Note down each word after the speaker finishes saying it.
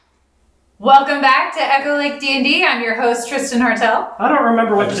Welcome back to Echo Lake D&D. I'm your host, Tristan Hartel. I don't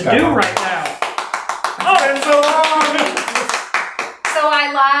remember what to do right now. It's been so long! So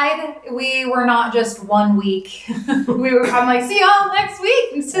I lied. We were not just 1 week. I'm like, see y'all next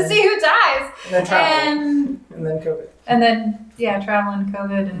week to see who dies. And then travel. And then COVID. And then, travel and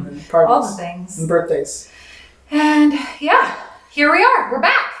COVID and parties. all the things. And birthdays. And here we are. We're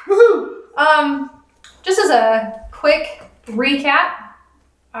back. Woohoo! Just as a quick recap,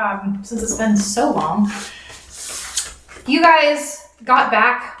 since it's been so long, you guys got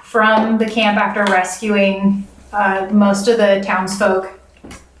back from the camp after rescuing most of the townsfolk.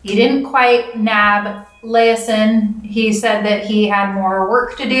 You didn't quite nab Laosin. He said that he had more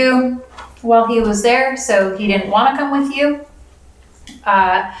work to do while he was there, so he didn't want to come with you.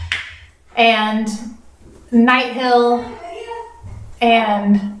 And Nighthill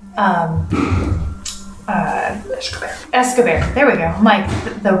and Escobar. There we go. I'm like,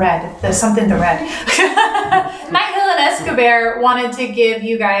 the red. There's something the red. Nighthill and Escobar wanted to give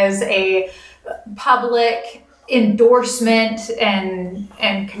you guys a public endorsement and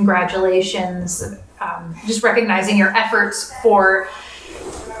congratulations, just recognizing your efforts for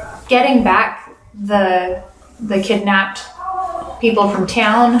getting back the kidnapped people from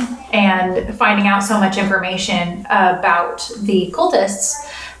town and finding out so much information about the cultists.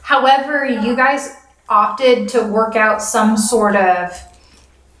 However, you guys opted to work out some sort of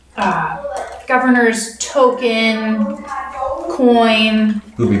governor's token, coin,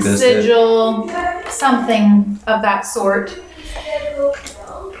 sigil, something of that sort.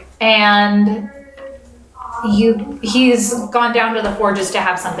 And he's gone down to the forges to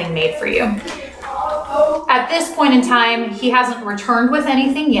have something made for you. At this point in time, he hasn't returned with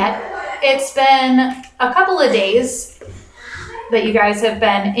anything yet. It's been a couple of days that you guys have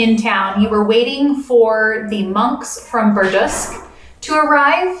been in town. You were waiting for the monks from Burdusk to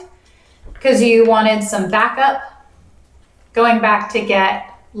arrive because you wanted some backup going back to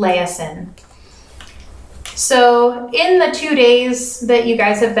get Laosin. So in the 2 days that you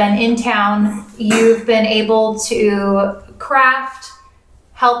guys have been in town, you've been able to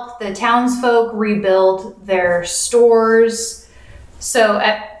help the townsfolk rebuild their stores. So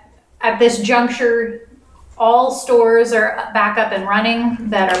at this juncture, all stores are back up and running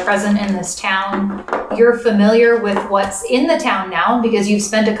that are present in this town. You're familiar with what's in the town now because you've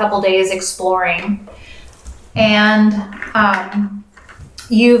spent a couple days exploring. And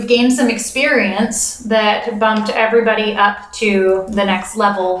you've gained some experience that bumped everybody up to the next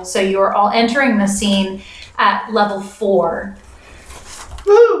level. So you're all entering the scene at level 4.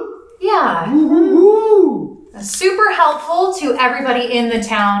 Woo! Yeah. Woo! Super helpful to everybody in the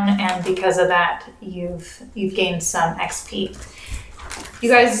town, and because of that, you've gained some XP. You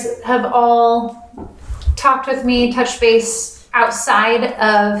guys have all talked with me, touched base outside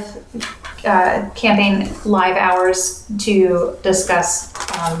of campaign live hours to discuss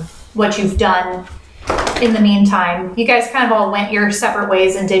what you've done in the meantime. You guys kind of all went your separate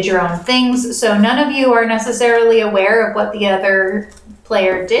ways and did your own things, so none of you are necessarily aware of what the other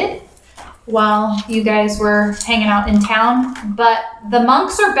player did while you guys were hanging out in town, but the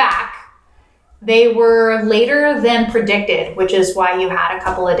monks are back. They were later than predicted, which is why you had a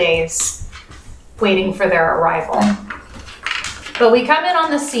couple of days waiting for their arrival. But we come in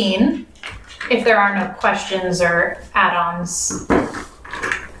on the scene, if there are no questions or add-ons.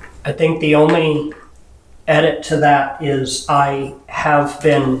 I think the only edit to that is I have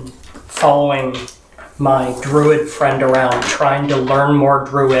been following my druid friend around trying to learn more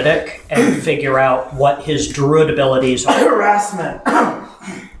druidic and figure out what his druid abilities are. Harassment!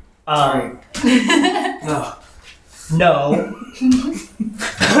 No.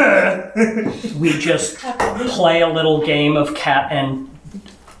 We just play a little game of cat and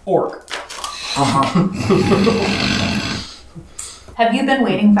orc. Have you been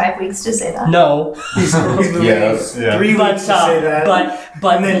waiting 5 weeks to say that? No. He's been Yes, waiting yeah. 3 weeks to say that.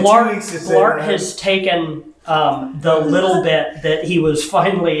 But And then 2 Blart, weeks to say Blart that. has taken the little bit that he was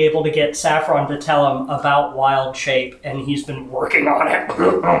finally able to get Saffron to tell him about Wild Shape, and he's been working on it.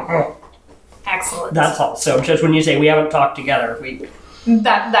 Excellent. That's all. So just when you say we haven't talked together,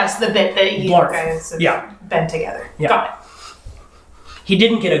 That's the bit that you Blart. guys have been together. Yeah. Got it. he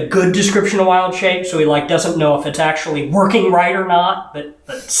didn't get a good description of Wild Shape, so he doesn't know if it's actually working right or not, but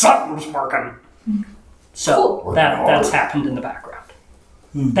something's working. So Cool. that's happened in the background.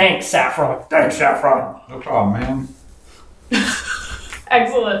 Thanks, Saffron. Thanks, Saffron. No problem, man.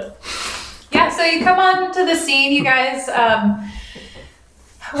 Excellent. Yeah, so you come on to the scene, you guys.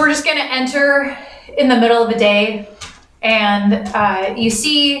 We're just going to enter in the middle of the day, and you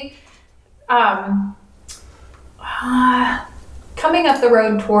see coming up the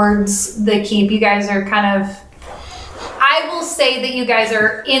road towards the keep, you guys are kind of, I will say that you guys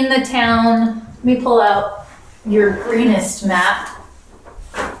are in the town. Let me pull out your greenest map.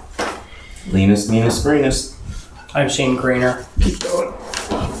 Leanest, meanest, greenest. I've seen greener. Keep going.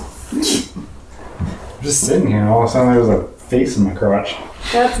 I'm just sitting here and all of a sudden there was a face in my crotch.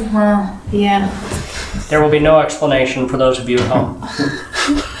 That's, yeah. There will be no explanation for those of you at home.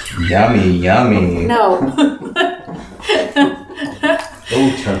 Yummy, yummy. No.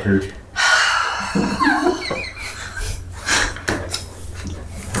 Oh, Tucker.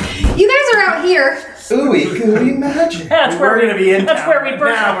 You guys are out here. Ooey gooey magic. That's where We're gonna be in That's town. where we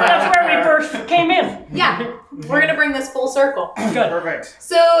first. Now we're That's out where we there. first came in. Yeah, we're gonna bring this full circle. Good. Perfect.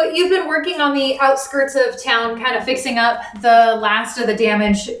 So you've been working on the outskirts of town, kind of fixing up the last of the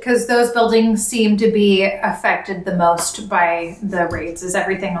damage, because those buildings seem to be affected the most by the raids, is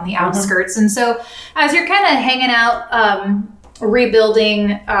everything on the outskirts. And so as you're kind of hanging out,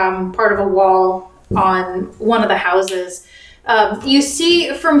 rebuilding part of a wall on one of the houses, you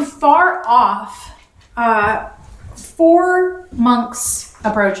see from far off 4 monks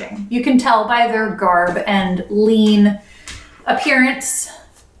approaching. You can tell by their garb and lean appearance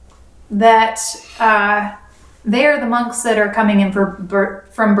that they are the monks that are coming in from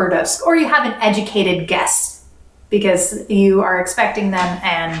Burdusk, or you have an educated guess because you are expecting them,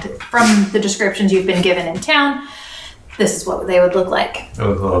 and from the descriptions you've been given in town, this is what they would look like. It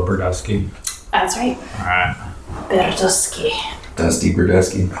was a little Burdusky. That's right, Alright. Burdusky. Dusty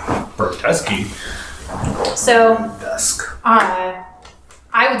Burdusky. Burdusky? So Dusk. I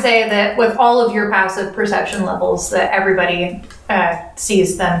would say that with all of your passive perception levels, that everybody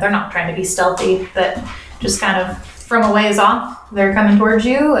sees them. They're not trying to be stealthy, but just kind of from a ways off, they're coming towards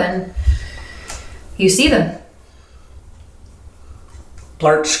you, and you see them.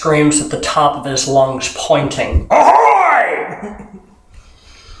 Blart screams at the top of his lungs, pointing. Ahoy!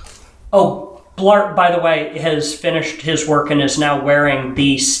 Oh, Blart, by the way, has finished his work and is now wearing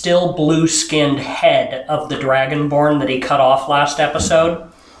the still blue-skinned head of the Dragonborn that he cut off last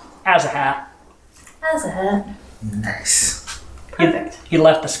episode as a hat. As a hat. Nice. Perfect. He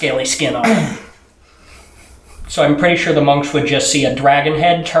left the scaly skin on. So I'm pretty sure the monks would just see a dragon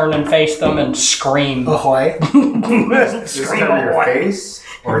head turn and face them and scream. Ahoy. Just cover your face?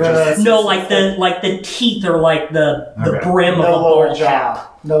 Or just... No, like the teeth are like the Okay. brim of a No lower bull jaw. cap.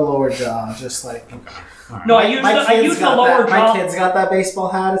 No lower jaw. Just like No, I use the lower jaw. My kid's got that baseball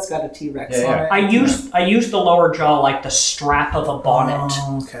hat. It's got a T-Rex Yeah, on yeah. it. I use the lower jaw like the strap of a bonnet.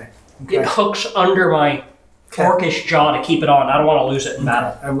 Oh, okay. It hooks under my orcish jaw to keep it on. I don't want to lose it in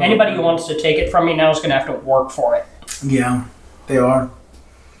battle. I will. Anybody who wants to take it from me now is going to have to work for it. Yeah, they are.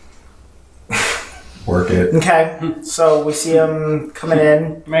 Work it. Okay, so we see them coming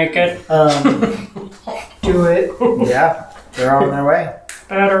in. Make it Do it. Yeah, they're on their way.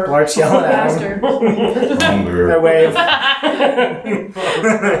 better. Blart's yelling at them. Faster. Hunger. They wave.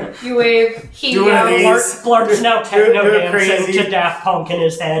 You wave. He Do one of yells. these. Blart's now techno do it dancing crazy. to Daft Punk in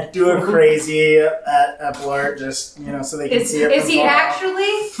his head. Do a crazy at Blart, just so they can Is see it. is from he far.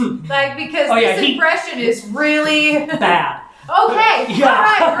 actually like, because Oh, yeah, this he- impression is really Bad. okay? Yeah. All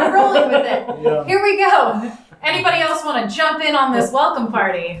right, we're rolling with it. Yeah. Here we go. Anybody else want to jump in on this welcome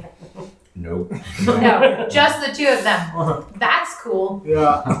party? Nope. No, just the two of them. That's cool.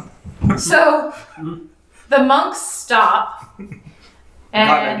 Yeah. So the monks stop, Got an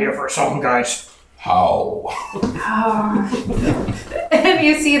idea and for a song, guys. How? and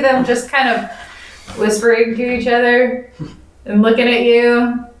you see them just kind of whispering to each other and looking at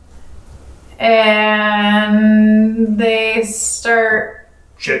you, and they start.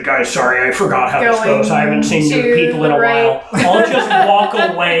 Shit, guys, sorry, I forgot how this Going goes. I haven't seen new to people in the a right. while. I'll just walk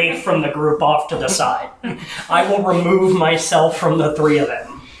away from the group off to the side. I will remove myself from the three of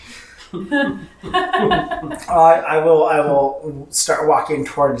them. I will start walking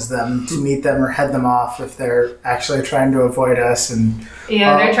towards them to meet them or head them off if they're actually trying to avoid us. And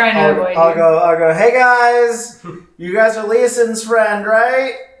Yeah, they're trying to avoid I'll you. go. Hey guys, you guys are Leeson's friend,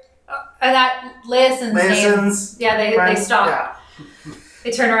 right? And that Leison's name. Leeson's. Yeah, they friend? stop. Yeah. They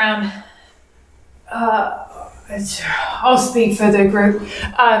turn around. I'll speak for the group.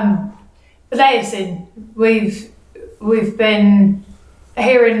 Listen, we've been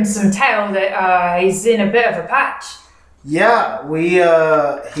hearing some tale that he's in a bit of a patch. Yeah,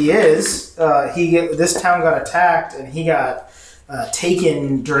 he is. This town got attacked, and he got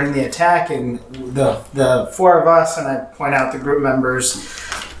taken during the attack. And the four of us, and I point out the group members,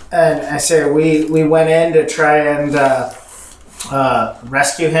 and I say we went in to try and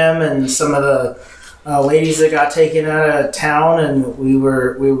rescue him and some of the ladies that got taken out of town, and we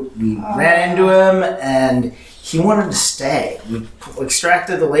ran into him, and he wanted to stay. We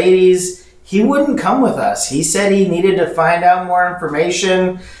extracted the ladies. He wouldn't come with us. He said he needed to find out more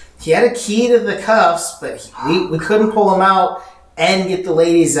information. He had a key to the cuffs, but we couldn't pull him out and get the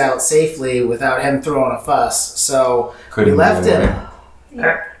ladies out safely without him throwing a fuss. So we left him.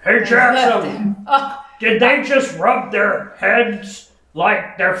 Hey Jackson, did they just rub their heads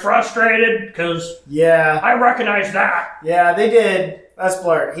like they're frustrated? Because Yeah, I recognize that. yeah, they did. That's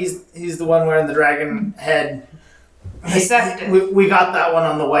Blart. He's the one wearing the dragon head. Deceptive. We got that one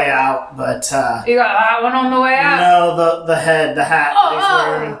on the way out, but You got that one on the way out? no, the head, the hat that he's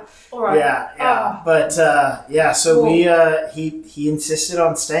wearing. All right. Yeah. But so Cool. we he insisted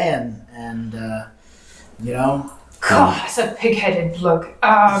on staying, and God, that's a pig-headed look.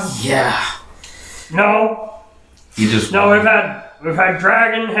 yeah. No, He just we've had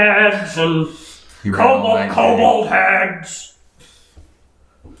dragon heads and he ran all night kobold heads.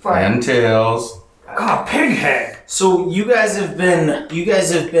 Right. and tails. God, pig head. So you guys have been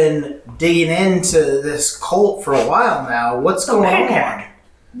digging into this cult for a while now. What's going Pig on? head.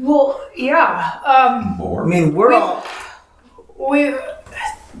 Well, yeah. I More. mean, we're all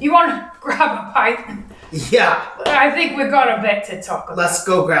You want to grab a pint? yeah. I think we've got a bit to talk about. Let's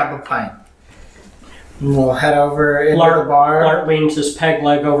go grab a pint. And we'll head over into the bar. Lart leans his peg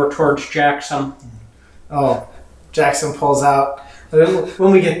leg over towards Jackson. Oh, Jackson pulls out.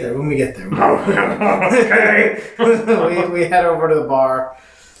 When we get there. Okay. we head over to the bar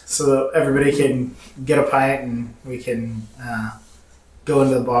so that everybody can get a pint and we can go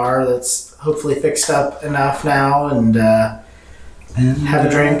into the bar that's hopefully fixed up enough now and have a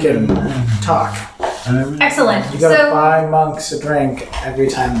drink and talk. Excellent. You gotta So, buy monks a drink every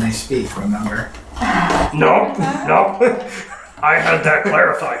time they speak, remember? No. I had that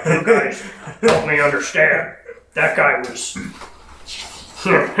clarified. You guys help me understand. That guy was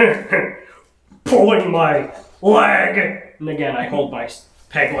pulling my leg. And again, I hold my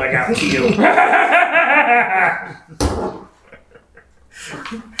peg leg out to you.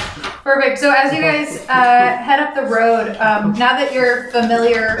 perfect. So as you guys head up the road, now that you're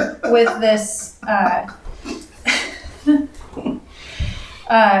familiar with this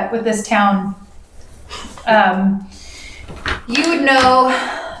town, you would know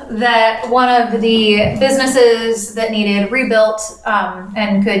that one of the businesses that needed rebuilt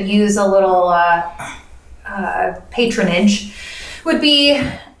and could use a little patronage would be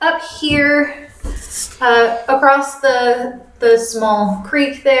up here across the small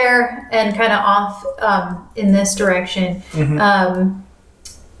creek there and kind of off in this direction. Mm-hmm.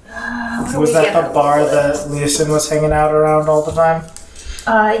 What do Was we that get? the bar that Leeson was hanging out around all the time?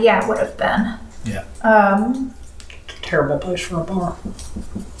 Yeah, it would have been. Yeah. Terrible place for a bar.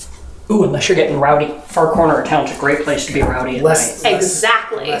 Ooh, unless you're getting rowdy. Far corner of town's a great place to be rowdy at night.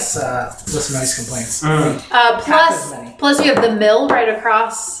 Exactly. Less noise complaints. Plus, as many. plus you have the mill right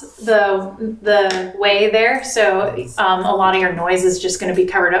across the way there, so a lot of your noise is just going to be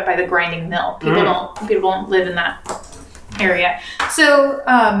covered up by the grinding mill. People don't live in that area. So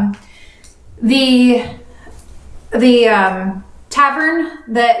the tavern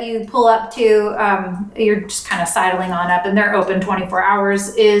that you pull up to, you're just kind of sidling on up, and they're open 24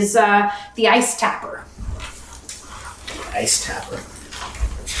 hours. Is the Ice Tapper. Ice Tapper.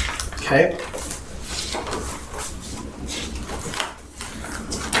 Okay.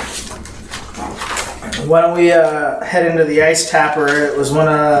 Why don't we head into the Ice Tapper? It was one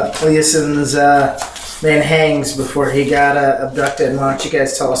of Leeson's main hangs before he got abducted. Why don't you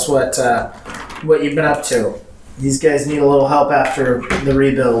guys tell us what you've been up to? These guys need a little help after the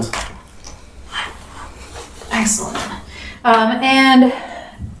rebuild. Excellent. And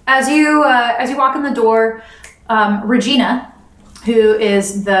as you walk in the door, Regina, who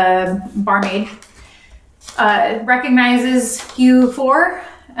is the barmaid, recognizes you four,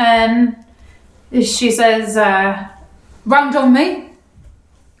 and she says, "Round on me,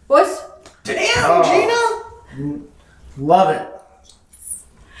 boys." Damn, Gina! Love it.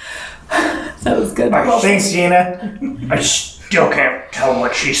 That was good. Thanks, Gina. I still can't tell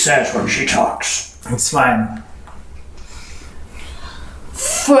what she says when she talks. It's fine.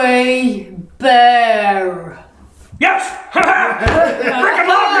 Free bear. Yes! Freaking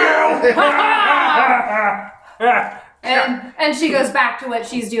love you! And she goes back to what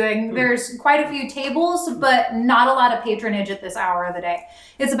she's doing. There's quite a few tables, but not a lot of patronage at this hour of the day.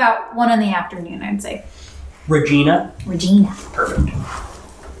 It's about 1 PM, I'd say. Regina? Regina. Perfect.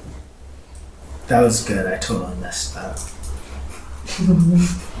 That was good. I totally missed that.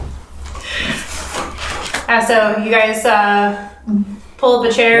 So you guys pull up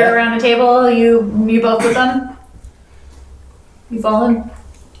a chair around a table. You both with them? You following?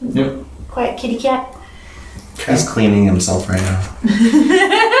 Yep. Quiet kitty cat. He's cleaning himself right now.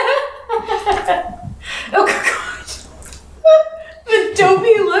 Oh god. The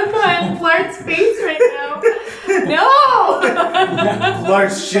dopey look on Clark's face right now. No!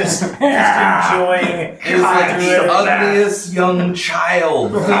 Clark's just enjoying He's like the ugliest young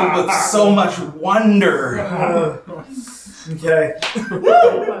child filled with so much wonder. Okay.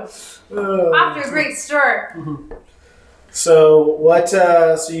 After a great start. So what?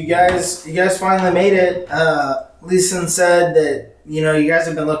 So you guys finally made it. Leeson said that you guys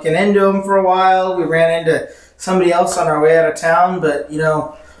have been looking into him for a while. We ran into somebody else on our way out of town, but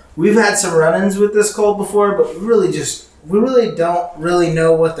we've had some run-ins with this cult before, but we really don't really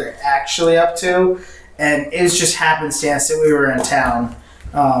know what they're actually up to, and it was just happenstance that we were in town.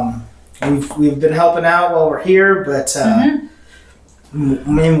 We've been helping out while we're here, but. I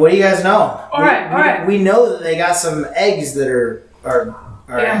mean, what do you guys know? All right. We know that they got some eggs that are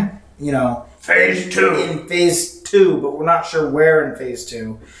Phase 2. in phase 2, but we're not sure where in phase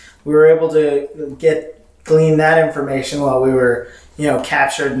 2. We were able to glean that information while we were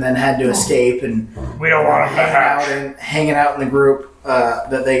captured and then had to escape, and We don't want to hanging out in the group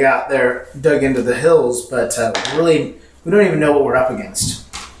that they got there dug into the hills, but really we don't even know what we're up against.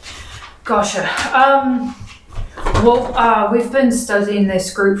 Gotcha. Well, we've been studying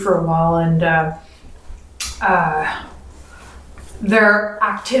this group for a while, and their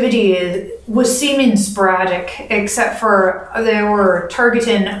activity was seeming sporadic, except for they were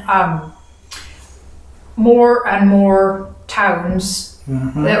targeting more and more towns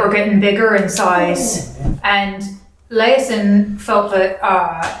that were getting bigger in size, and Leeson felt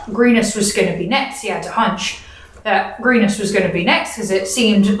that Greenest was going to be next. He had a hunch that Greenest was going to be next because it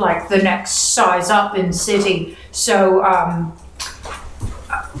seemed like the next size up in city. So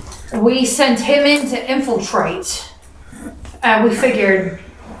we sent him in to infiltrate. We figured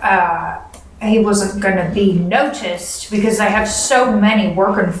he wasn't going to be noticed because they have so many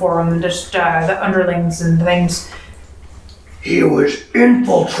working for him, just the underlings and things. He was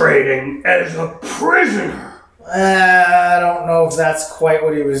infiltrating as a prisoner. I don't know if that's quite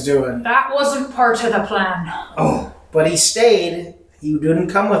what he was doing. That wasn't part of the plan. Oh, But he stayed. He didn't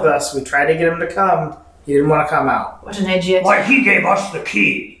come with us. We tried to get him to come. He didn't want to come out. What an idiot. like he gave us the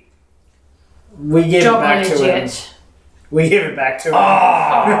key. We gave it Double back to him. idiot. We gave it back to him. Oh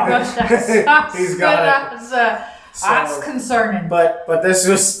gosh, that's He's got it. That's concerning. But this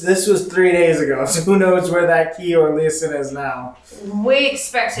was 3 days ago, so who knows where that key or Leeson is now. We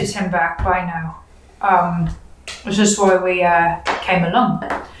expected him back by now. Which is why we came along.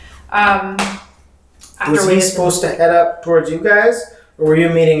 Was he supposed to head up towards you guys, or were you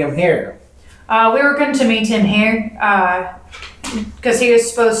meeting him here? We were going to meet him here because he was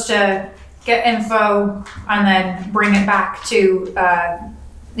supposed to get info and then bring it back to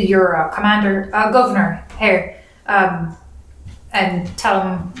your governor here, and tell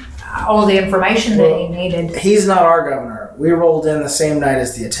him all the information that he needed. He's not our governor. We rolled in the same night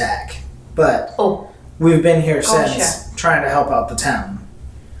as the attack, but we've been here since trying to help out the town.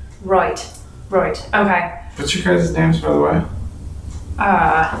 Right, okay. What's your guys' names, by the way?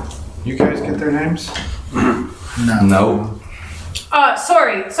 You guys get their names? No.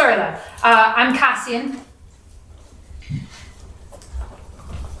 Sorry lad. I'm Cassian.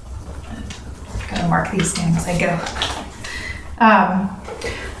 Gotta mark these names as I go.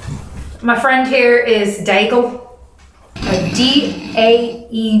 My friend here is Daegal. Daegal.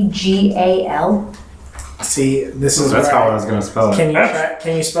 See, this is That's where how I was gonna spell it.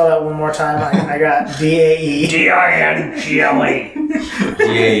 Can you spell that one more time? I got DAE. DINGLE.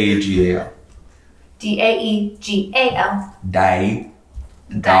 DAEGAL. Daegal.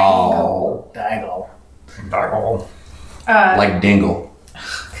 Daegal. Daegal. Like dingle.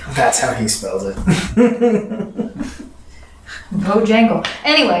 That's how he spells it. Bojangle.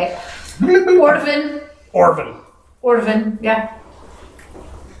 Anyway, Orvin, yeah.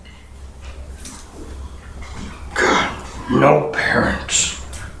 No parents.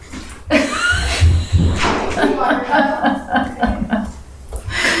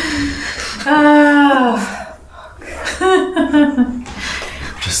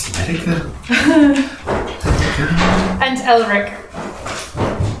 Just let it go. And Elric.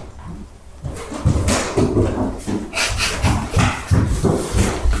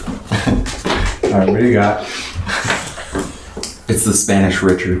 Alright, what do you got? It's the Spanish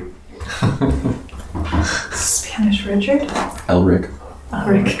Richard. Spanish Richard? Elric.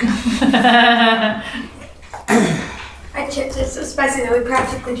 Elric. Our chips are so spicy that we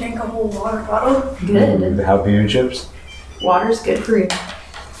practically drank a whole water bottle. Good. The jalapeno chips? Water's good for you.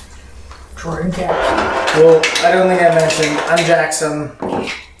 Drink it. Well, I don't think I mentioned, I'm Jackson.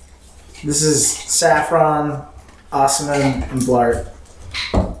 This is Saffron. Osman and Blart.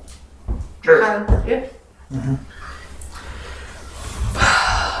 Sure. Yeah. Mhm.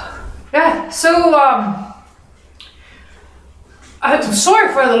 Yeah. So I'm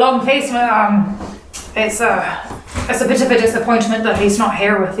sorry for the long face. It's a bit of a disappointment that he's not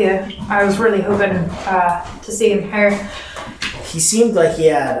here with you. I was really hoping to see him here. He seemed like he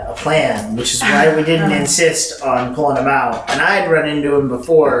had a plan, which is why we didn't insist on pulling him out. And I had run into him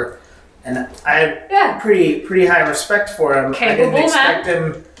before, and I had pretty high respect for him. I didn't expect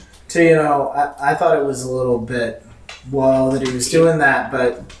him to, I thought it was a little bit that he was doing that,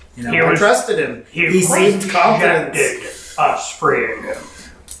 but I trusted him. He seemed confident. Us freeing him.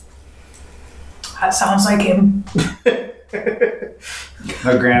 That sounds like him.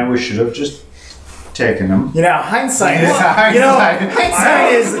 Now, granted, we should have just taken him. Hindsight is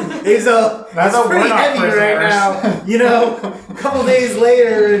pretty heavy right now. A couple days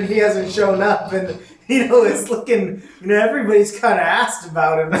later and he hasn't shown up, and it's looking. Everybody's kind of asked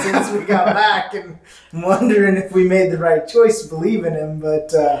about him since we got back, and I'm wondering if we made the right choice to believe in him.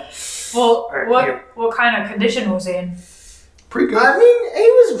 But what kind of condition was he in? pretty good. I mean, he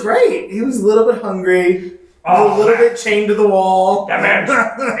was great. He was a little bit hungry. He was a little bit chained to the wall. That man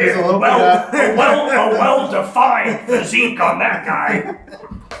is a well-defined physique on that guy.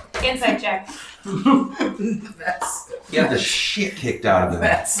 Insight check. The best. He had the shit kicked out of him.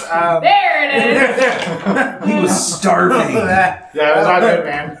 There it is. He was starving. Yeah, it was all good,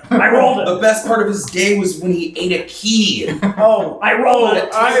 man. I rolled it. The best part of his day was when he ate a key. I rolled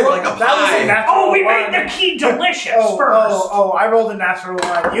it. Like a pie. We made the key delicious first. I rolled a natural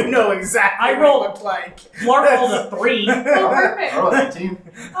one. You know exactly what it looked like. Flora rolled a 3. Oh, perfect. I rolled 18.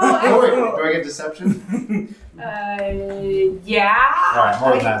 Oh, Wait, do I get deception? Yeah. Alright,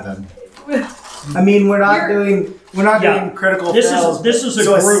 more than that then. I mean, we're not doing critical fails. This is a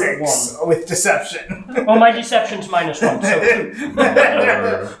so group 6 one. with deception. Well, my deception's -1, so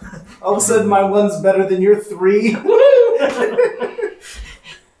 2. All of a sudden, my 1's better than your 3.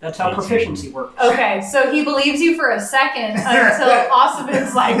 That's how proficiency works. Okay, so he believes you for a second until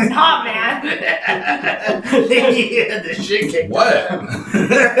Osman's like, nah, man. Yeah, the shit kicked. What?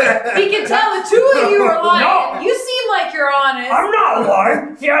 He can tell the two of you are lying. No. You seem like you're honest. I'm not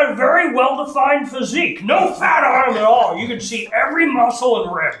lying. He had a very well-defined physique. No fat on him at all. You could see every muscle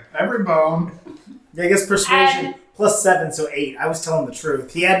and rib. Every bone. Yeah, I guess persuasion plus 7, so 8. I was telling the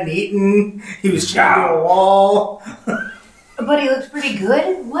truth. He hadn't eaten. He was chained to a wall. But he looks pretty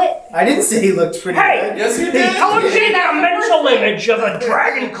good? What? I didn't say he looked pretty good. Yes, he did. I want to see that mental image of a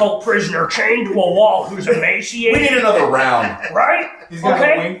dragon cult prisoner chained to a wall who's emaciated. We need another round. Right? He's got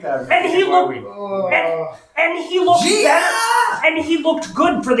a wink that And he looked and he looked better, and he looked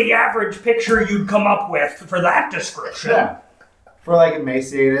good for the average picture you'd come up with for that description. Yeah. For like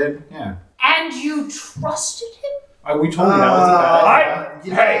emaciated, yeah. And you trusted him? We told you that was a bad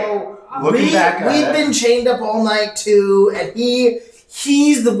idea. Looking back at we've it. been chained up all night too, and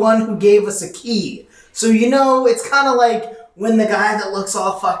he's the one who gave us a key. So it's kind of like when the guy that looks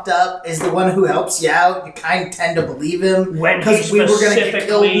all fucked up is the one who helps you out. You kind of tend to believe him because we were gonna get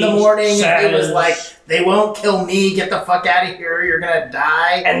killed in the morning, and he was like, "They won't kill me. Get the fuck out of here. You're gonna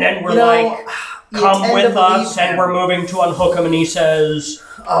die." And then we're like, "Come with us," and we're moving to unhook him, and he says,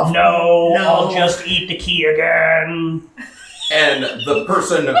 "No, I'll just eat the key again." And the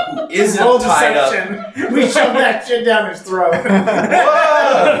person who isn't tied up. We shoved that shit down his throat. Hold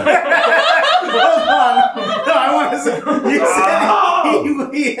on. No, I want to see. You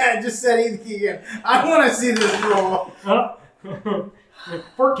said just said eat the key again. I want to see this roll.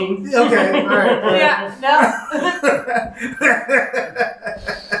 14. Okay, all right. Yeah, no.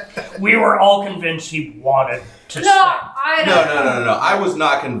 We were all convinced he wanted to stay. I don't. No. I was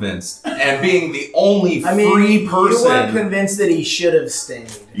not convinced. And being the only free You weren't person. convinced that he should have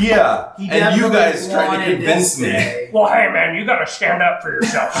stayed. Yeah. He And you definitely guys tried to wanted convince me. stay. Well, hey man, you gotta stand up for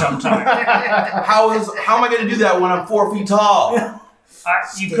yourself sometime. How am I going to do that when I'm 4 feet tall?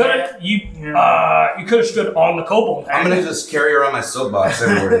 You could have stood on the kobold. I'm going to just carry around my soapbox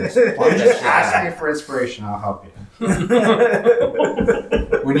everywhere. Just ask me for inspiration, I'll help you.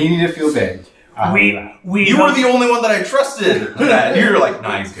 When you need to feel big, I'll help you out. You were the only one that I trusted. And you're like,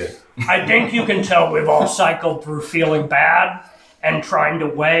 nah, he's good. I think you can tell we've all cycled through feeling bad and trying to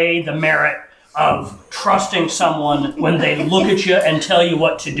weigh the merit of trusting someone when they look at you and tell you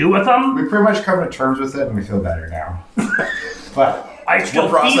what to do with them. We pretty much come to terms with it and we feel better now. But I still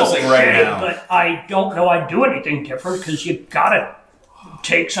We're feel processing right shitty, now. but I don't know I'd do anything different because you gotta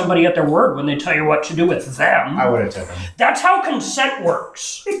take somebody at their word when they tell you what to do with them. I would have taken him. That's how consent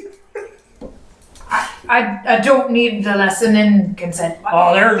works. I don't need the lesson in consent.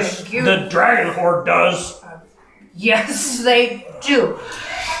 Oh, there's Thank you. the dragon horde does. Yes, they do.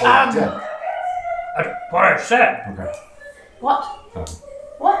 Dead. That's what I said. Okay. What?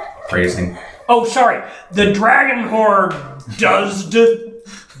 What? Phrasing. Oh, sorry. The dragon horde does Did.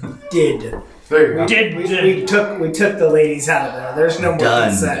 There you go. We took the ladies out of there. There's no more Done.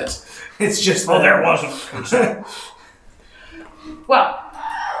 consent. It's just Oh, there wasn't consent. Well,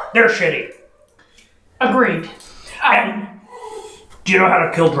 They're shitty. agreed. And do you know how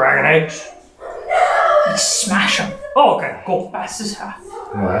to kill dragon eggs? Smash them. Oh, okay, cool. That's just how.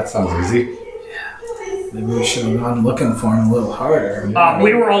 Well, that sounds easy. Maybe we should have gone looking for him a little harder.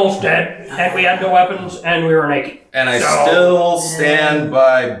 We were almost dead, and we had no weapons, and we were naked. And I So- still stand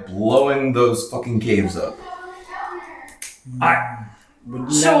by blowing those fucking caves up.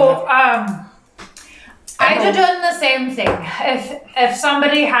 So, I'd have done the same thing. If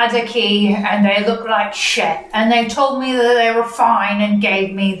somebody had a key and they looked like shit and they told me that they were fine and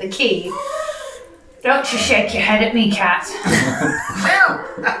gave me the key, don't you shake your head at me, cat.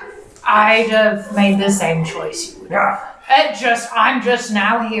 I'd have made the same choice you would. Yeah, I'm just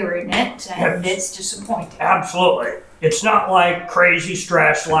now hearing it and it's disappointing. absolutely. It's not like crazy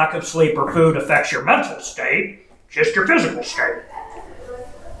stress, lack of sleep, or food affects your mental state, just your physical state.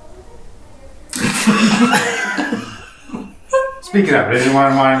 Speaking of, anyone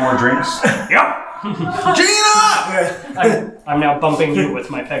want to buy more drinks? Yep. Gina! I'm now bumping you with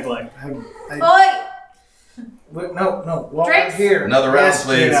my peg leg. Oi! No. While Drinks? we're here. Another round,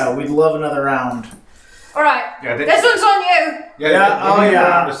 please. Gina, we'd love another round. Alright, Yeah, this one's on you!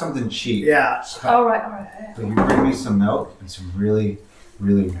 There's something cheap. Yeah. Alright. So you bring me some milk and some really,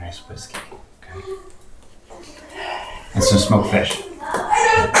 really nice whiskey. Okay. And some smoked fish.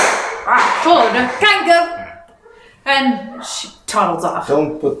 Forward, can't go! And she toddles off.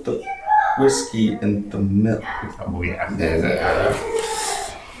 Don't put the whiskey in the milk. Oh yeah.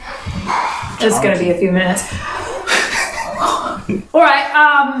 It's gonna be a few minutes.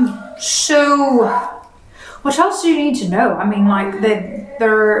 Alright, so what else do you need to know? I mean, like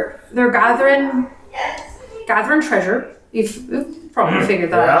they're gathering treasure. You've probably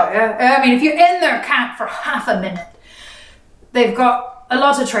figured that out. Yeah? I mean, if you're in their camp for half a minute, they've got a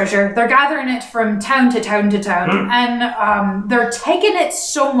lot of treasure. They're gathering it from town to town to town, and they're taking it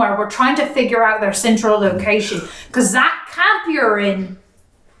somewhere. We're trying to figure out their central location, because that camp you're in,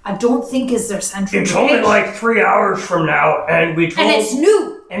 I don't think is their central It's location. only like 3 hours from now, and we told and it's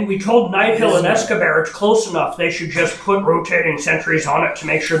new. Nighthill and Escobar it's close enough. They should just put rotating sentries on it to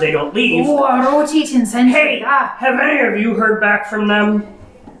make sure they don't leave. Oh, a rotating sentry. Hey, have any of you heard back from them?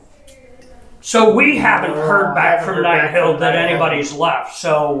 So we haven't heard back from Nighthill that anybody's left,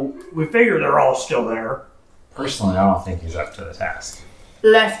 so we figure they're all still there. Personally, I don't think he's up to the task.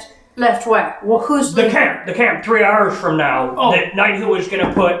 Left where? Well, who's The camp, 3 hours from now, that Nighthill is going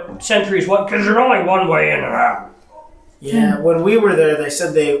to put sentries, because there's only one way in and out. Yeah, when we were there, they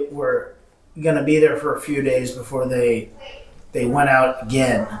said they were going to be there for a few days before they went out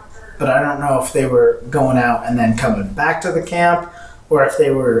again. But I don't know if they were going out and then coming back to the camp, or if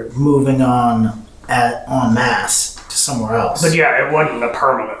they were moving on en masse to somewhere else. But yeah, it wasn't a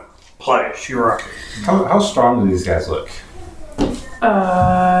permanent place. You're right. How strong do these guys look?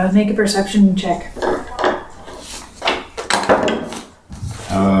 Make a perception check.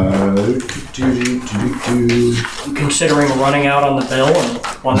 Considering running out on the bill and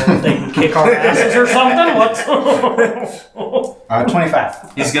wondering if they can kick our asses or something? What?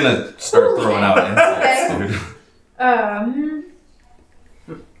 25. He's gonna start throwing out insults, dude.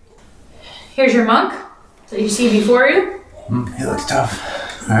 Here's your monk that you see before you. He looks tough.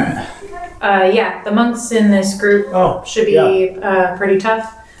 Alright. Yeah, the monks in this group should be pretty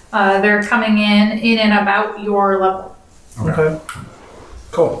tough. They're coming in and about your level. Okay.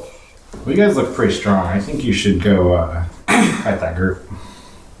 Cool. Well, you guys look pretty strong. I think you should go fight that group.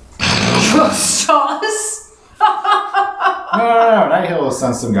 Sauce. No. Nighthill will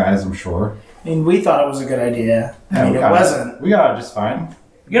send some guys, I'm sure. I mean, we thought it was a good idea. I mean, it wasn't. We got it just fine.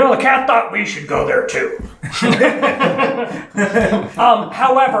 You know, the cat thought we should go there too.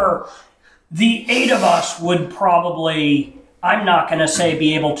 However, the 8 of us would probably, I'm not going to say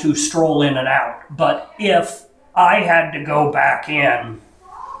be able to stroll in and out, but if I had to go back in,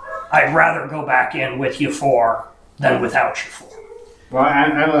 I'd rather go back in with you 4 than without you 4. Well,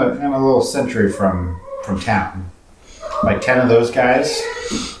 I'm a little sentry from town. Like 10 of those guys.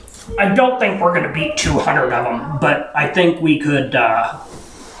 I don't think we're going to beat 200 of them, but I think we could,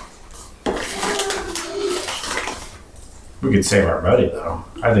 We could save our buddy, though.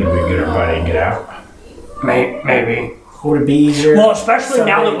 I think we could get our buddy and get out. maybe. would it be easier? Well, especially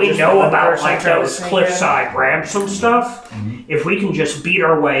now that we just know one about person like trying to those sneak cliffside ramps and stuff, if we can just beat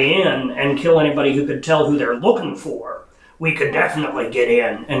our way in and kill anybody who could tell who they're looking for, we could definitely get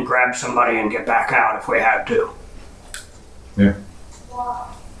in and grab somebody and get back out if we had to. Yeah.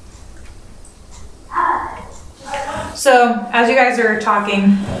 So, as you guys are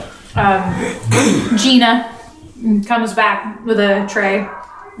talking, Gina comes back with a tray,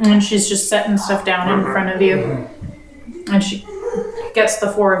 and she's just setting stuff down in front of you. And she gets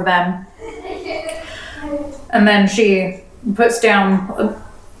the 4 of them. And then she puts down,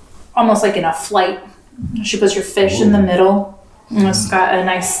 almost like in a flight, she puts your fish in the middle. And it's got a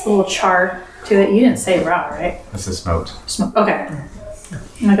nice little char to it. You didn't say raw, right? This is smoked. Smoke. Okay.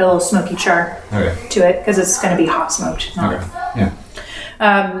 Like a little smoky char Okay. to it, because it's going to be hot smoked. Okay. Yeah.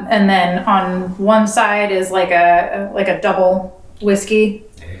 And then on one side is like a double whiskey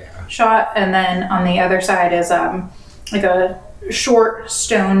shot, and then on the other side is like a short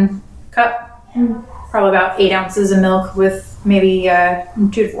stone cup, probably about 8 ounces of milk with maybe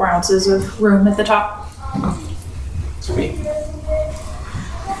 2 to 4 ounces of room at the top. Sweet.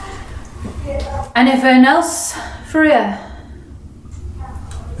 Anything else for you? I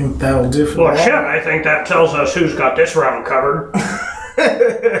think that'll do for Well, that. shit, I think that tells us who's got this round covered.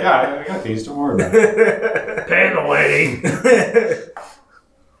 Yeah, I got these. Don't worry about it. Pay the lady.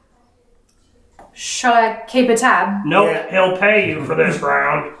 Shall I keep a tab? Nope, Yeah. he'll pay you for this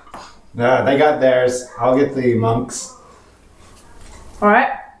round. No, they got theirs. I'll get the monks. All right.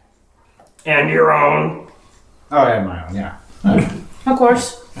 And your own. Oh, I have my own. Yeah. Of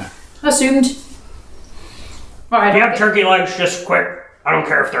course. Assumed. All right. Do you have turkey legs? Just quick. I don't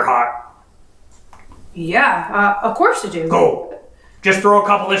care if they're hot. Yeah, of course I do. Go. Just throw a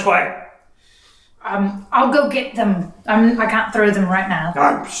couple this way. I'll go get them. I can't throw them right now.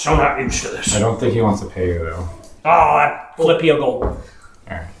 I'm so not used to I this. don't think he wants to pay you though. Oh, I flip you a gold.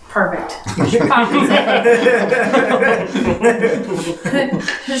 Perfect. She pockets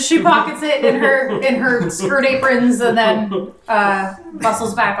it. She pockets it in her skirt aprons and then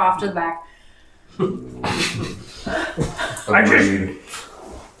bustles back off to the back.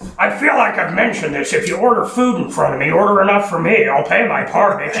 I feel like I've mentioned this. If you order food in front of me, order enough for me. I'll pay my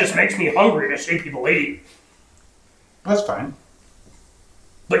part. It just makes me hungry to see people eat. That's fine.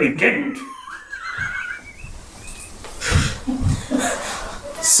 But you didn't.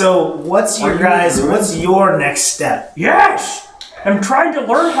 So, what's your next step? Yes! I'm trying to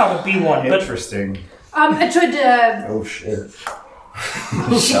learn how to be one, but Interesting. I tried to. Oh shit.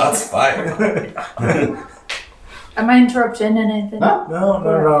 Shots fired. Am I interrupting anything? No.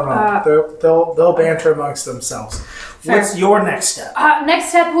 No. They'll banter amongst themselves. Fair. What's your next step? Next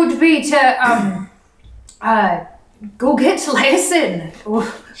step would be to go get Layson.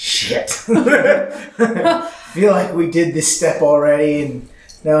 Shit. Feel like we did this step already, and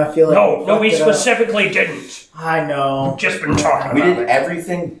now I feel like no, we fucked it up. specifically didn't. I know. Just been talking We about did it.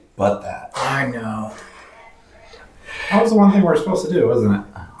 everything but that. I know. That was the one thing we were supposed to do, wasn't it?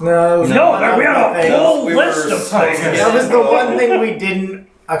 No, it was No, one we had other a thing. whole We list were of so things. good. That was the one thing we didn't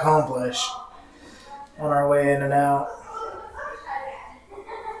accomplish on our way in and out.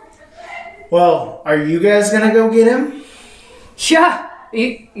 Well, are you guys gonna go get him? Yeah,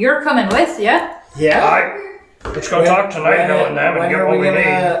 you're coming with, yeah? Yeah. Alright, let's go talk to Night Hill and them and get what we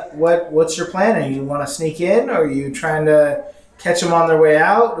need. What's your plan? Are you want to sneak in, or are you trying to catch them on their way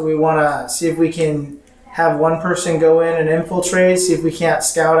out? Do we want to see if we can have one person go in and infiltrate? See if we can't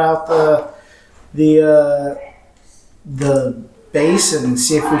scout out the base and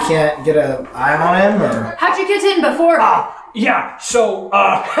see if we can't get an eye on him. Or How'd you get in before? Yeah, so,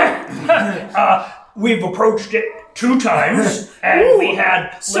 we've approached it 2 times, and we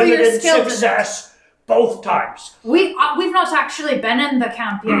had So you're limited skilled in it. success both times. We've not actually been in the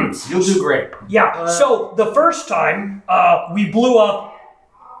camp yet. You'll do great. Yeah, so the first time, we blew up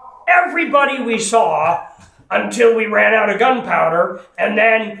everybody we saw until we ran out of gunpowder, and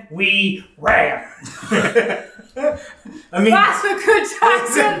then we ran. I mean, That's a good time.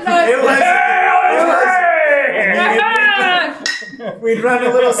 it was. Hooray! We'd run a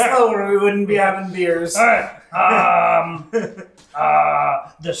little slower. We wouldn't be having beers. Alright,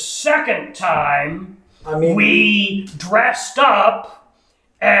 the second time, I mean, we dressed up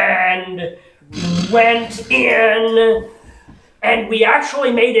and went in, and we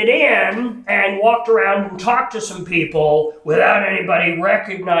actually made it in and walked around and talked to some people without anybody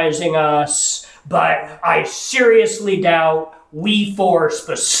recognizing us, but I seriously doubt we 4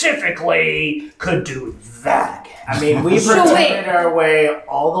 specifically could do that again. I mean, we So pretended our way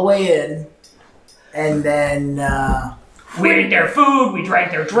all the way in, and then We ate their food, we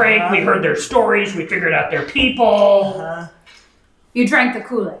drank their drink, we heard their stories, we figured out their people. You drank the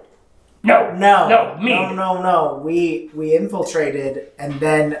Kool-Aid. No, me. No. We infiltrated, and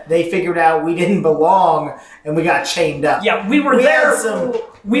then they figured out we didn't belong, and we got chained up. Yeah, we were there.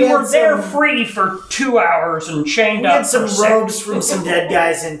 We were there free for 2 hours and chained We up. had some for robes 6. from some dead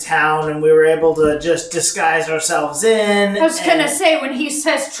guys in town, and we were able to just disguise ourselves in. I was gonna say, when he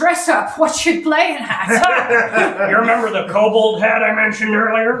says dress up, what's your playing hat? You remember the kobold hat I mentioned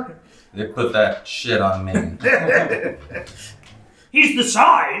earlier? They put that shit on me. He's the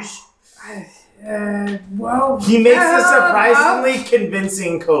size. Well, He makes a surprisingly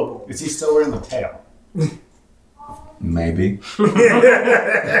convincing kobold. Is he still wearing the tail? Maybe.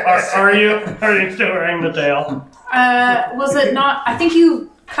 Are you still wearing the tail? was it not? I think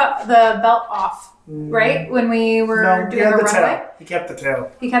you cut the belt off, right? When we were No, he doing had the the runaway. tail. He kept the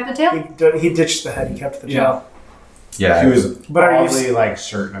tail. He kept the tail. He ditched the head. He kept the Yeah. tail. Yeah. He was But are you probably like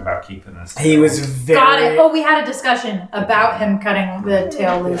certain about keeping this. He was very. Got it. Oh, we had a discussion about him cutting the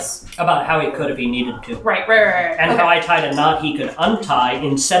tail loose. About how he could if he needed to. Right. And how I tied a knot he could untie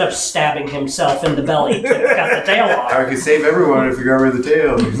instead of stabbing himself in the belly to cut the tail off. I could save everyone if you got rid of the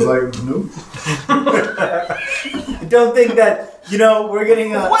tail. He's like, nope. I don't think that we're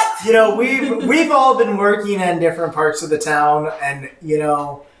getting a. What? We've all been working in different parts of the town, and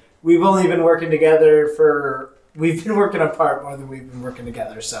we've only been working together for. We've been working apart more than we've been working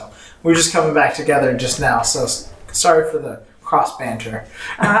together, so we're just coming back together just now. So sorry for the cross banter.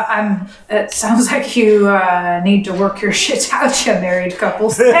 It sounds like you need to work your shit out, you married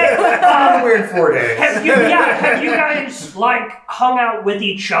couples. Weird 4 days. Have you guys hung out with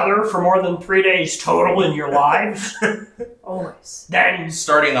each other for more than 3 days total in your lives? Always. Then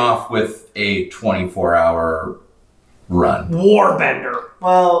Starting off with a 24-hour run. warbender.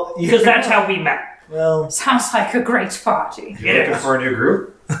 Well, Because that's how we met. Well, Sounds like a great party. You looking for a new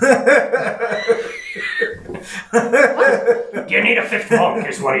group? Do you need a fifth monk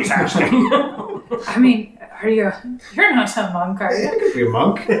is what he's asking. I mean, you're not a monk, are I you? could be a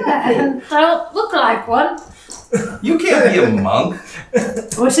monk. Don't look like one. You can't be a monk.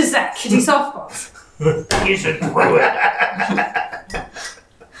 What is that? Kitty softballs. He's a druid.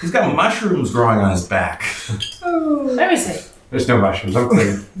 He's got mushrooms growing on his back. Let me see. There's no mushrooms. I'm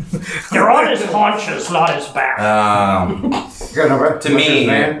clean. They're on his haunches, not his back. You got no To me, mushrooms,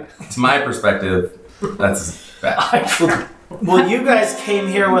 man? to my perspective, that's his back. well, you guys came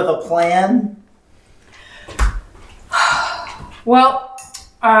here with a plan. Well,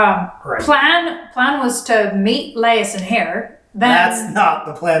 Right. plan was to meet Laius and Hare. Then That's not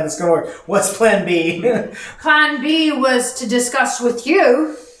the plan that's going to work. What's plan B? plan B was to discuss with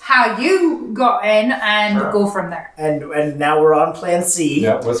you how you got in and go from there. and now we're on plan C.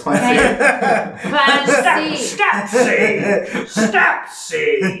 Yeah, what's my Plan C. Step C. Step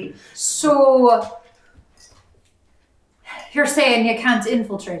C. So you're saying you can't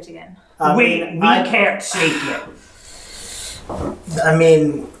infiltrate again? We can't sneak in. I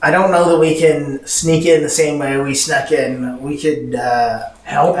mean, I don't know that we can sneak in the same way we snuck in. We could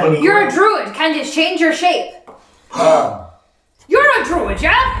Help I him. mean- You're a druid. Can you change your shape? You're a druid,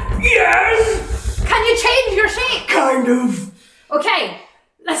 yeah? Yes! Can you change your shape? Kind of. Okay,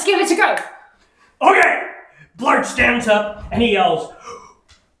 let's give it a go. Okay. Blart stands up and he yells,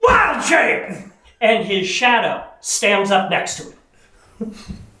 "Wild shape!" And his shadow stands up next to him.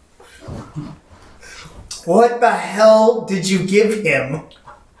 What the hell did you give him?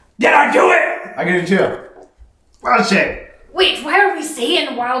 Did I do it? I get it too. Wild shape. Wait, why are we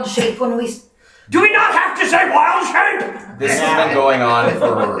saying wild shape when we... Do we not have to say wild shape? This has been going on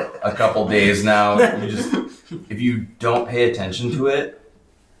for a couple days now. If you don't pay attention to it,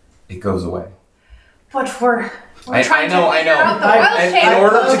 it goes away. But we're I trying know, to figure out the I- wild And shape. in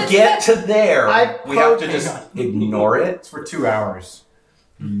order What to is get it? to there, I we have to poke- just ignore it. It's for 2 hours.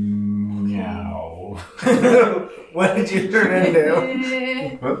 Meow. What did you turn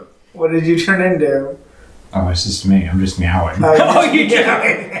into? What? What did you turn into? Oh, it's just me. I'm just meowing. Oh, you did.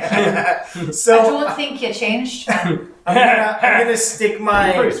 I So don't think you changed. I'm gonna stick You're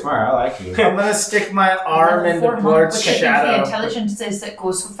my pretty smart. I like you. I'm gonna stick my arm into Which Blart's I think the shadow. intelligence is that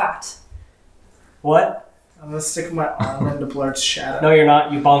goes with that. What? I'm gonna stick my arm into Blart's shadow. No, you're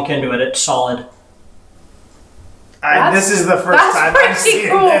not. You bonk into it. It's solid. This is the first That's time pretty I've seen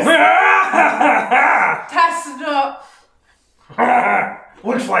cool. this. That's not...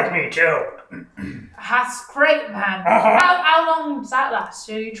 Looks like me too. That's great, man. Uh-huh. How long does that last?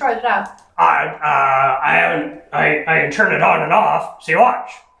 You tried it out? I haven't. I can turn it on and off. See,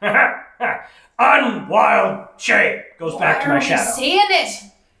 watch. Unwild shape goes back to Why my are we shadow. saying it?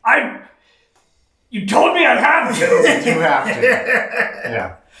 You told me I had to. You have to.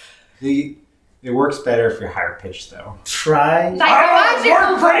 Yeah. It works better if you're higher pitched, though. Try Like a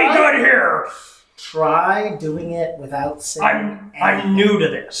magical We're pretty wand. good here. try doing it without saying I'm new to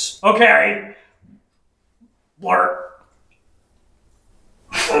this. Okay. Blurt.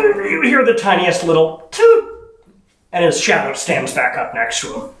 You hear the tiniest little toot, and his shadow stands back up next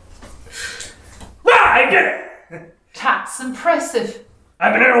to him. Ah, I did it! That's impressive.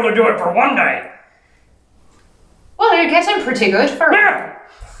 I've been able to do it for one day. Well, you're getting pretty good for Yeah.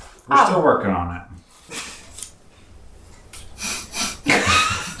 We're still working on it.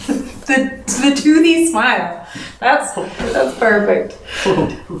 the toothy smile. That's perfect.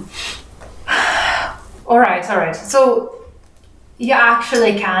 All right. So you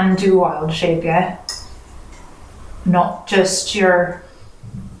actually can do wild shape, yeah? Not just yourself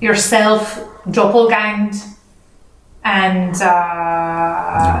doppelganged and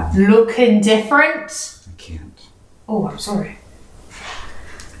looking different. I can't. Oh, I'm sorry.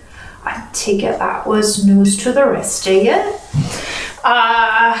 I take it that was news to the rest of you.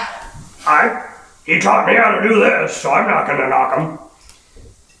 He taught me how to do this, so I'm not gonna knock him.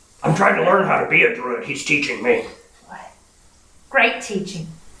 I'm trying to learn how to be a druid. He's teaching me. Great teaching.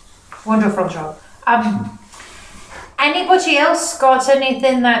 Wonderful job. Anybody else got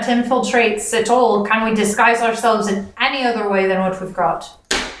anything that infiltrates at all? Can we disguise ourselves in any other way than what we've got?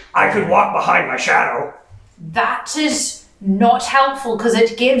 I could walk behind my shadow. That is not helpful because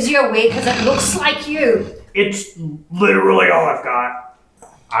it gives you away because it looks like you. It's literally all I've got.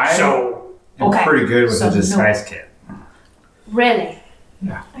 I'm Okay, pretty good with so a disguise kit. Really?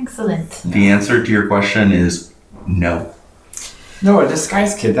 Yeah. Excellent. The answer to your question is no. No, a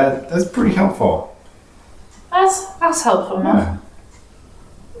disguise kit, that's pretty helpful. That's helpful enough.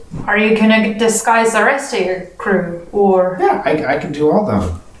 Yeah. Are you gonna disguise the rest of your crew, or Yeah, I can do all of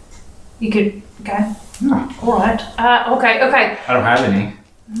them. you could? Okay. Yeah. All right. Okay. I don't have any.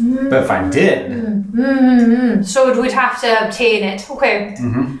 But if I did, So we'd have to obtain it. Okay.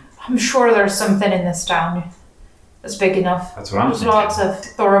 Mhm. I'm sure there's something in this town that's big enough. that's what I'm There's thinking. lots of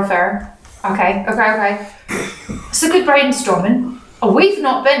thoroughfare. Okay. It's a good brainstorming. We've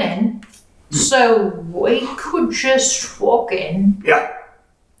not been in, so we could just walk in. Yeah.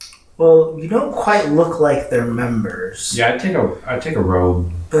 Well, you don't quite look like they're members. Yeah, I'd take a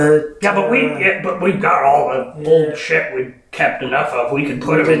robe. But Yeah, but we've got all the old shit we kept enough of. We could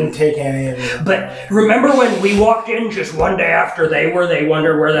put we them in. didn't take any of it. But remember when we walked in just one day after they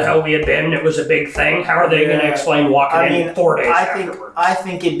wondered where the hell we had been? It was a big thing. How are they going to Yeah. explain walking in 4 days afterwards? I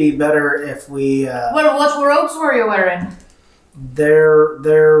think it'd be better if we Well, what robes were you wearing?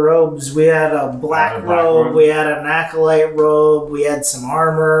 their robes. We had a black A black robe, robe. we had an acolyte robe, we had some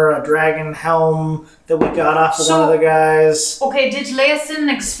armor, a dragon helm that we got off of one of the guys. Okay, did Leeson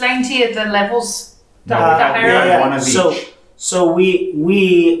explain to you the levels? No, The we had hierarchy? one of each. So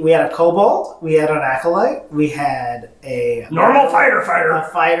we had a kobold, we had an acolyte, we had a Normal a fighter.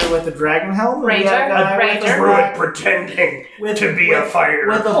 fighter with a dragon helm, and we had a guy with Raider. a Druid black- pretending with- to be a fighter.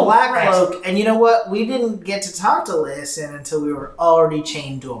 with a Oh, black right. cloak. And you know what? We didn't get to talk to Leeson until we were already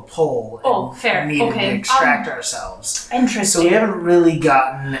chained to a pole. And Oh, fair. Needed Okay, to extract ourselves. So Interesting. we haven't really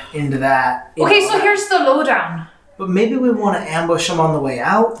gotten into that. Okay, so here's the lowdown. But maybe we want to ambush them on the way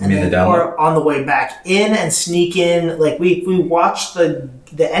out, You mean and the then, download? or on the way back in and sneak in. Like we watch the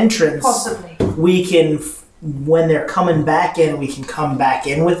entrance. Possibly. We can, when they're coming back in, we can come back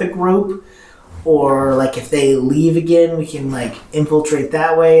in with a group, or like if they leave again, we can like infiltrate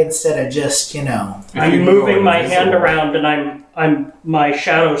that way instead of just If I'm you moving go my invisible- hand around, and I'm my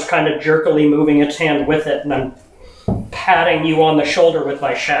shadow's kind of jerkily moving its hand with it, and I'm patting you on the shoulder with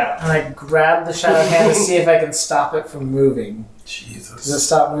my shadow. And I grab the shadow hand to see if I can stop it from moving. Does it Jesus.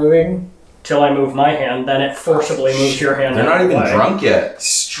 stop moving? Till I move my hand, then it forcibly moves your hand. They're out not of the even way. drunk yet.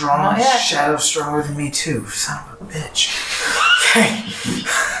 Strong. Not yet. Shadow's stronger than me too. Son of a bitch. Okay.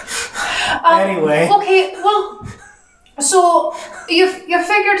 Anyway. Okay, well, so you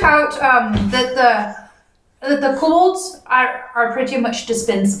figured out that the kobolds are pretty much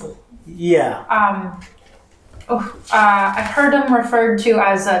dispensable. Yeah. I've heard them referred to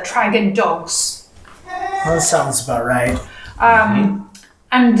as dragon dogs. Well, that sounds about right.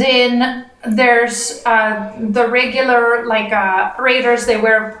 And then there's the regular raiders. They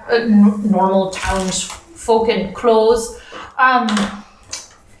wear normal townsfolk in clothes.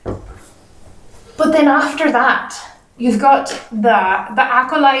 But then after that, you've got the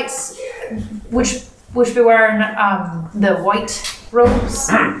acolytes, which be wearing the white robes,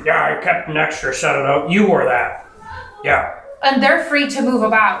 Yeah, I kept an extra set of those. You wore that. Yeah. and they're free to move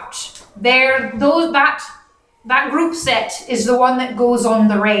about. That group set is the one that goes on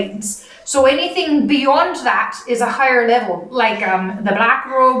the raids. So anything beyond that is a higher level, like the black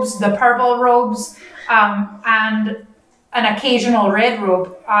robes, the purple robes, and an occasional red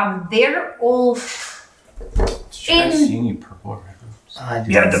robe. They're all Did you guys see any purple or red robes?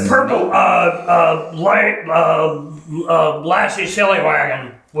 Yeah, the purple Lassie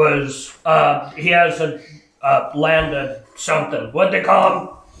Sillywagon was he has a landed something. What they call him?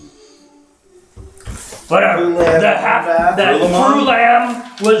 Whatever. The True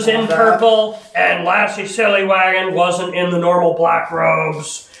Lamb was in purple, and Lassie Sillywagon wasn't in the normal black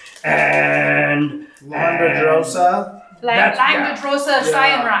robes, and Landradrosa. Langdadrosa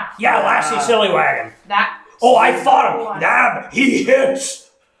Steinrock. yeah, Lassie Sillywagon. That. Oh, I fought him. Nah, he hits.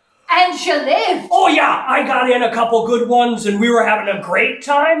 And she lived. Oh yeah, I got in a couple good ones, and we were having a great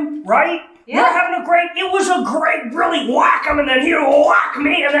time, right? We were having a great. It was a great, really whack him, and then he would whack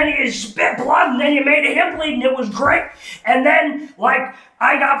me, and then he spit blood, and then you made him bleed, and it was great. And then, like,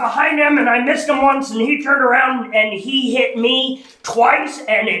 I got behind him, and I missed him once, and he turned around, and he hit me twice,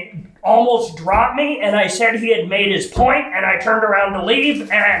 and it almost dropped me, and I said he had made his point, and I turned around to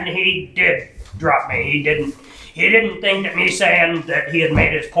leave, and he did drop me. He didn't think that me saying that he had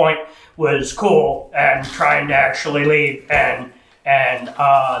made his point was cool, and trying to actually leave, and then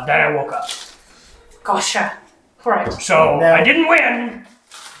I woke up. Gotcha. Right. So Now- I didn't win,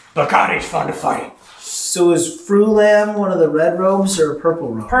 but God, he's fun to fight. So is Frulam one of the red robes or a purple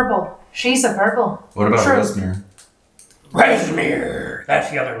robe? Purple. She's a purple. What about True. Resmir? Resmir, that's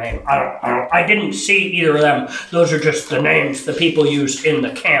the other name. I didn't see either of them. Those are just the names the people used in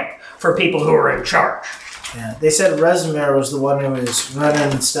the camp for people who are in charge. Yeah, they said Resmir was the one who was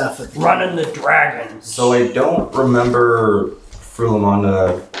running stuff at the Running the dragons. So I don't remember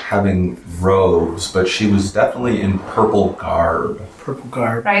Frulamanda having robes, but she was definitely in purple garb. purple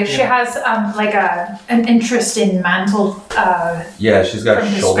garb. Right. She has like an interest in mantle Yeah, she's got From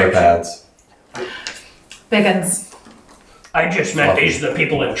shoulder description. pads. biggins. I just meant these are the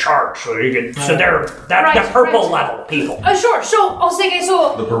people in charge, so you could. So they're that's Right, the purple right. level people. Sure. So I was thinking.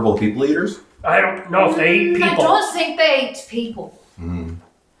 So The purple people eaters? I don't know if they eat I people. don't think they eat people.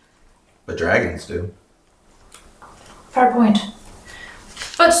 But dragons do. Fair point.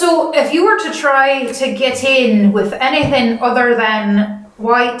 But so if you were to try to get in with anything other than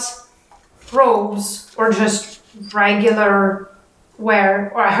white robes or just regular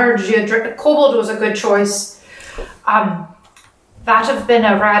wear, or I heard you kobold was a good choice. That have been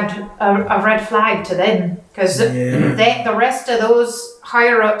a red flag to them because the rest of those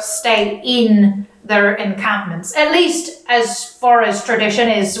higher ups stay in their encampments, at least as far as tradition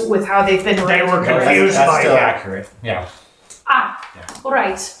is with how they've been. They were raised. confused That's by still that. accurate. Yeah. All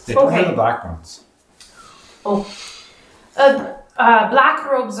right. They don't have the Okay. black ones.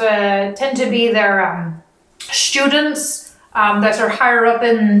 Black robes tend to be their students that are higher up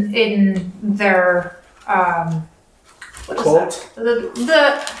in their what is Cult?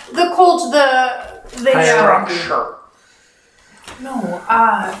 that? The cult, the Structure. no,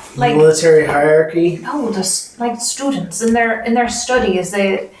 like Military hierarchy. no, like students in their studies.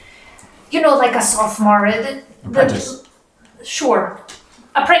 They, like a sophomore. Apprentice. Sure,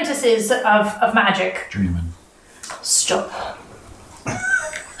 apprentices of magic. Journeyman. Stop.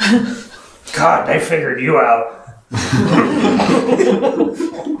 God, they figured you out.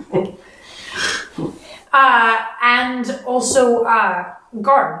 And also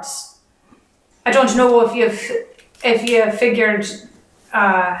guards. I don't know if you figured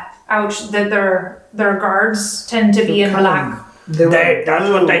out that their guards tend to be in black. They were That's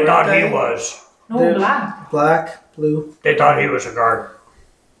blue, what they weren't thought they? he was. No, They're- black. Black, blue. They thought he was a guard.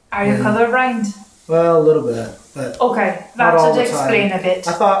 Are you colorblind? Well, a little bit, but Okay, Not that all would the time. explain a bit.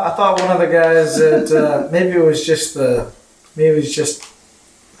 I thought one of the guys that maybe it was just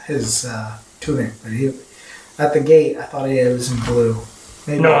his tunic, but he at the gate I thought he was in blue.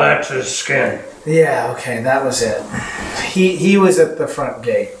 Maybe. No, that's his skin. Yeah, okay, that was it. He was at the front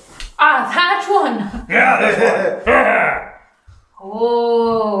gate. That one. Yeah, that's one.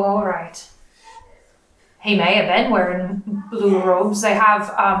 Oh, all right. He may have been wearing blue robes. They have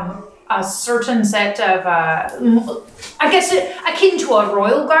a certain set of, I guess, akin to a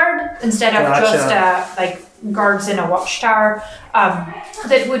royal guard instead of Gotcha. just like guards in a watchtower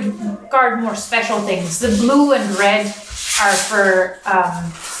that would guard more special things. The blue and red are for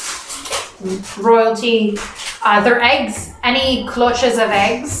royalty. Their eggs, any clutches of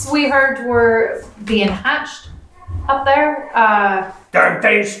eggs we heard were being hatched up there. They're in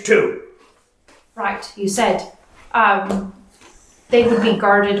phase 2. Right, you said. They would be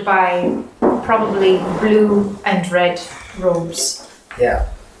guarded by probably blue and red robes. Yeah,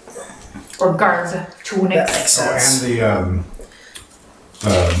 Or guard that tunics. makes sense. And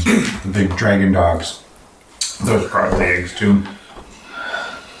the big dragon dogs. Those are probably eggs too.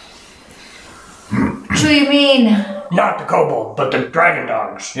 Do you mean Not the kobold, but the dragon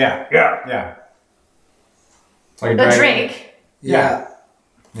dogs. Yeah. Yeah. Yeah. Like a the dragon. drake? Yeah.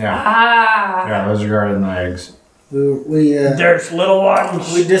 Yeah. Ah. Yeah, those are guarding the eggs. We There's little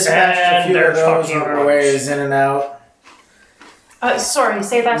ones. dispatched a and few of there's those fucking on our ones. ways in and out. Sorry,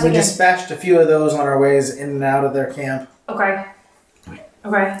 say that We again. dispatched a few of those on our ways in and out of their camp. Okay.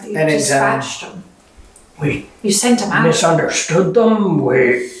 Okay. You And in dispatched them. We You sent them out. misunderstood them.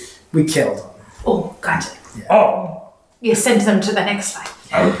 We killed them. Oh, gotcha. Oh, You sent them to the next line.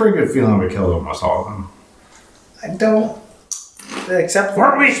 I have a pretty good feeling we killed almost all of them. I don't. Except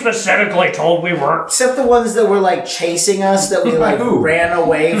weren't we specifically told we weren't? Except the ones that were like chasing us that we like Who? ran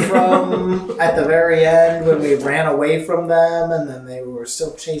away from at the very end when we ran away from them and then they were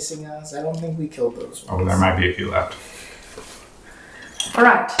still chasing us. I don't think we killed those ones. Oh, there might be a few left. All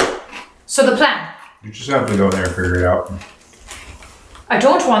right. So the plan. You just have to go there and figure it out. I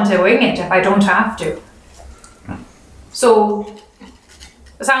don't want to wing it if I don't have to. So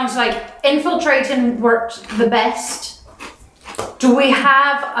it sounds like infiltrating worked the best. Do we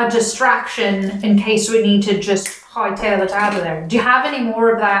have a distraction in case we need to just hightail it out of there? Do you have any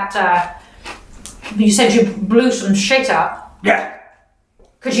more of that? You said you blew some shit up. Yeah.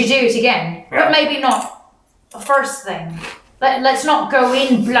 Could you do it again? Yeah. But maybe not the first thing. Let's not go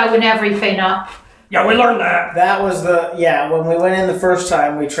in blowing everything up. Yeah, we learned that. That was when we went in the first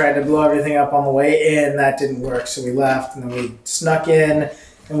time we tried to blow everything up on the way in, that didn't work, so we left and then we snuck in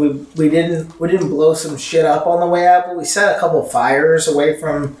and we didn't blow some shit up on the way out, but we set a couple fires away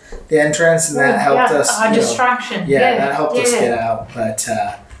from the entrance and that helped us. A distraction. Yeah, that helped us get out. But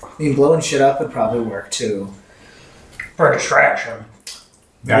blowing shit up would probably work too. For distraction.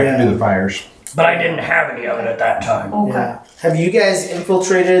 Yeah, I can do the fires. But I didn't have any of it at that time. Okay. Yeah. Have you guys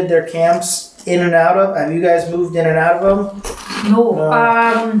infiltrated their camps in and out of? Have you guys moved in and out of them?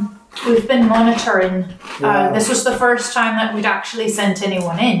 No. We've been monitoring. Yeah. This was the first time that we'd actually sent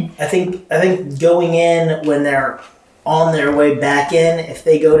anyone in. I think going in when they're on their way back in, if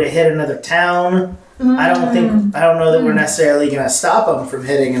they go to hit another town, I don't know that we're necessarily going to stop them from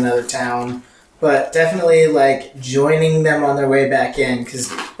hitting another town, but definitely like joining them on their way back in,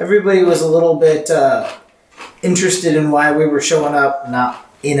 because everybody was a little bit interested in why we were showing up not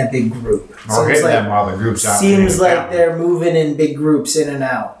in a big group. Or hitting them while the group's out. Seems like they're moving in big groups in and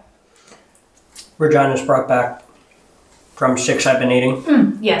out. Regina's brought back drumsticks I've been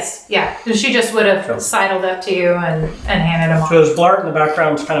eating. Yes, yeah. She just would have sidled up to you and handed them off. So as Blart in the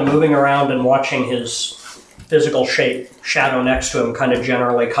background's kind of moving around and watching his physical shadow next to him kind of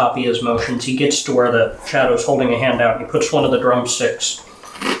generally copy his motions, he gets to where the shadow's holding a hand out and he puts one of the drumsticks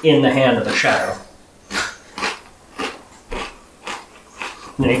in the hand of the shadow.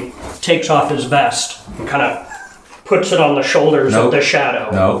 And then he takes off his vest and kind of puts it on the shoulders of the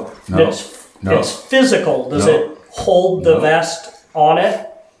shadow. No. It's physical. Does No. it hold the No. vest on it?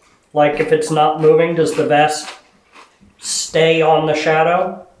 Like if it's not moving, does the vest stay on the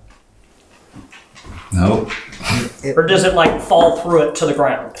shadow? No. Or does it like fall through it to the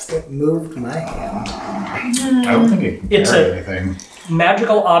ground? It moved my hand. I don't think it can It's carry a- anything.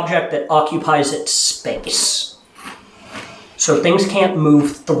 Magical object that occupies its space. So things can't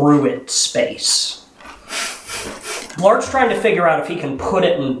move through its space. Lart's trying to figure out if he can put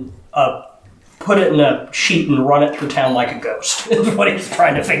it in a sheet and run it through town like a ghost. Is what he's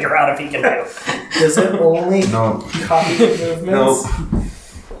trying to figure out if he can do. Does it only No. copy the movements?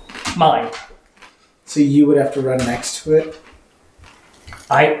 Mine. So you would have to run next to it?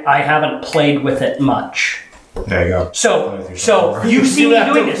 I haven't played with it much. There you go. So you see me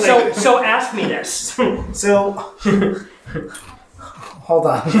doing this. So ask me this. So, hold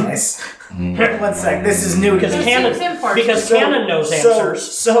on, guys. 1 sec. This is new to Because me. Canon, seems important. because Canon knows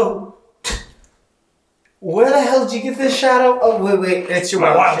answers. So, where the hell did you get this shadow? Oh, wait. It's your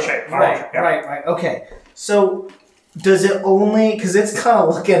My wild wild shape. shape, Right. yeah. Okay. So, does it only, because it's kind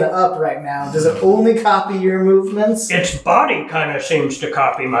of looking up right now, does it only copy your movements? Its body kind of seems to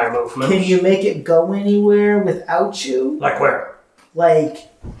copy my movements. Can you make it go anywhere without you? Like where? Like,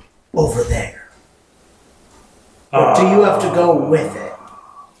 over there. Or do you have to go with it?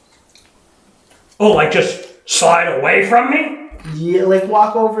 Oh, like just slide away from me? Yeah, like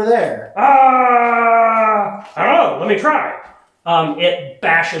walk over there. I don't know. Let me try. It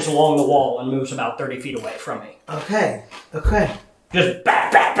bashes along the wall and moves about 30 feet away from me. Okay. Just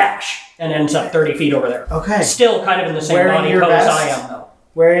bash, and ends up 30 feet over there. Okay. Still kind of in the same Wearing body your pose vest? I am, though.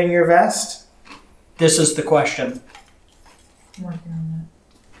 Wearing your vest? This is the question.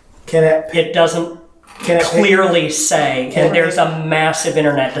 Can it? It doesn't clearly say, and there's a massive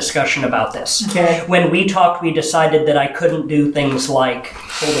internet discussion about this. When we talked, we decided that I couldn't do things like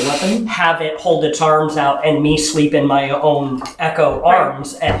hold a weapon, have it hold its arms out, and me sleep in my own Echo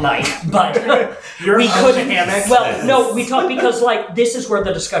arms at night. But we couldn't. Well, no, we talked because like this is where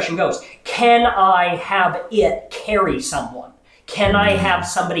the discussion goes. Can I have it carry someone? Can I have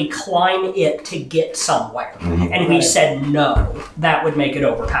somebody climb it to get somewhere? And we said no. That would make it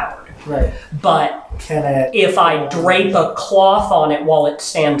overpowered. Right. But if I drape a cloth on it while it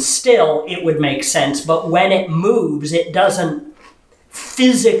stands still, it would make sense. But when it moves, it doesn't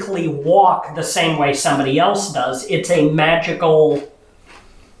physically walk the same way somebody else does. It's a magical,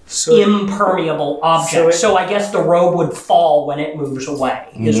 impermeable object. So I guess the robe would fall when it moves away,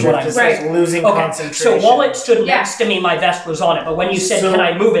 is what I'm saying. Like losing concentration. So while it stood next to me, my vest was on it. But when you said, can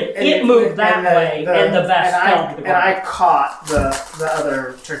I move it? It moved that way, and the vest fell to the ground. And I caught the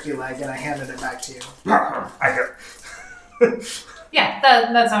other turkey leg, and I handed it back to you. Yeah,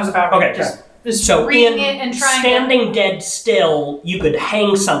 that sounds about right. Okay, Just so reading it and trying standing dead still, you could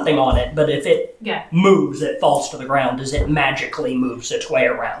hang something on it, but if it moves, it falls to the ground as it magically moves its way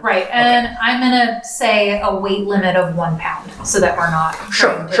around. Right, and I'm gonna say a weight limit of 1 pound, so that we're not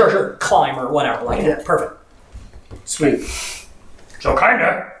Sure. Climb or whatever like that. Perfect. Sweet. So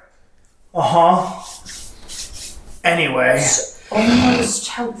kinda. Anyway. Almost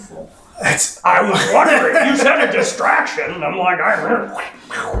helpful. I was wondering, you said a distraction. I'm like,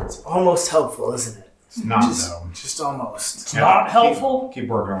 it's almost helpful, isn't it? It's not though. Just almost. It's not helpful? Keep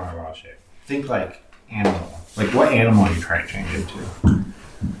working on my wild shape. Think like animal. Like what animal are you trying to change into?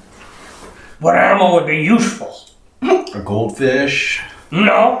 What animal would be useful? A goldfish?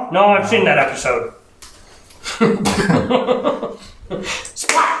 No, I've seen that episode.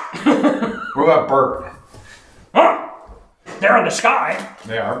 Splat! What about bird? Huh? They're in the sky.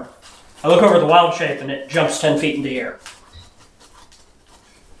 They are. I look over the wild shape and it jumps 10 feet in the air.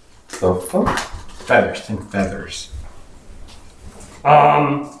 The fuck? Feathers. Think feathers.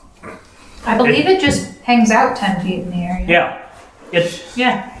 I believe it just hangs out 10 feet in the air.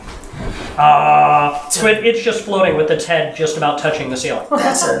 So it's just floating with its head just about touching the ceiling.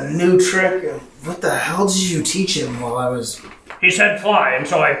 That's a new trick. What the hell did you teach him while I was... He said fly, and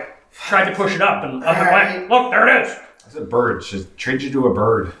so I tried to push it up and up it went. Look, there it is. It's a bird. Just change you to a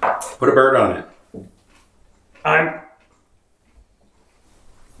bird. Put a bird on it.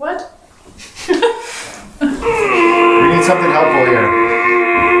 What? We need something helpful here.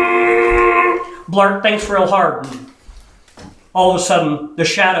 Blart thinks real hard. And all of a sudden, the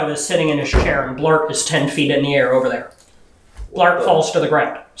shadow is sitting in his chair, and Blart is 10 feet in the air over there. Blart falls to the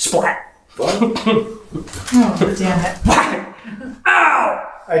ground. Splat. Oh, damn it. Ow!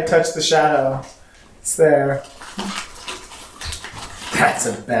 I touched the shadow. It's there. That's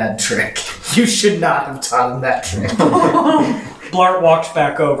a bad trick. You should not have taught him that trick. Blart walks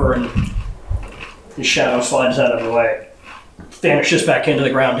back over, and his shadow slides out of the way. Vanishes back into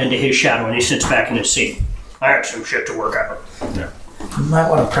the ground, into his shadow, and he sits back in his seat. I had some shit to work out. Yeah. You might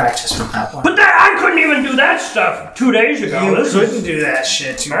want to practice with that one. But I couldn't even do that stuff 2 days ago. You couldn't do that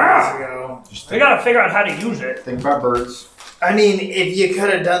shit 2 days ago. We gotta figure out how to use it. Think about birds. I mean, if you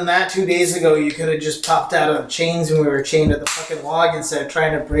could have done that 2 days ago, you could have just popped out of the chains when we were chained to the fucking log instead of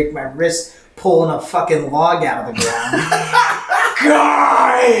trying to break my wrist pulling a fucking log out of the ground.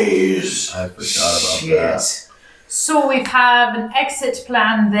 Guys! I forgot about Shit. that. So we have an exit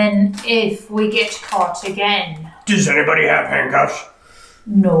plan then if we get caught again. Does anybody have handcuffs?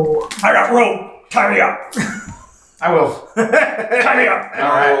 No. I got rope. Tie me up. I will. Tie me up.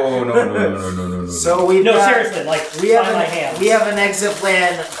 No. So we've No, got, seriously, like, we tie have my an, hands. we have an exit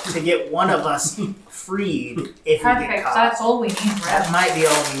plan to get one of us freed if we get Perfect. caught. That's all we need, That right? might be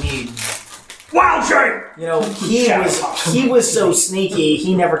all we need. Wild shape! You know, he was so sneaky.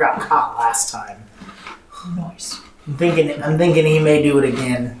 He never got caught last time. Nice. I'm thinking he may do it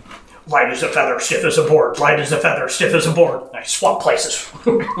again. Light as a feather, stiff as a board. Light as a feather, stiff as a board. I swap places.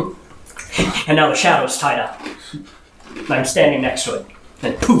 And now the shadow's tied up. And I'm standing next to it.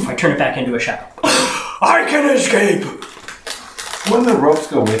 Then poof, I turn it back into a shadow. I can escape! Wouldn't the ropes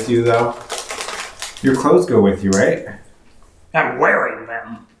go with you, though? Your clothes go with you, right? I'm wearing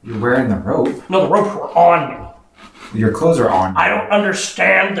them. You're wearing the rope. No, the ropes were on me. Your clothes are on. I don't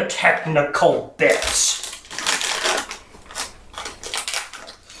understand the technical bits.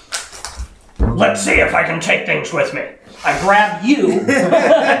 Let's see if I can take things with me. I grab you and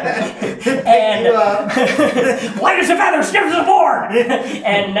light as a feather, stiff as a board.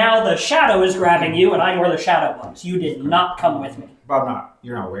 And now the shadow is grabbing you, and I'm where the shadow was. You did not come with me. But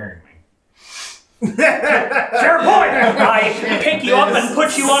you're not wearing me. Fair point. I pick you up and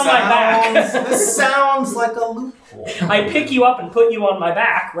put you on my back. This sounds like a loophole. I pick you up and put you on my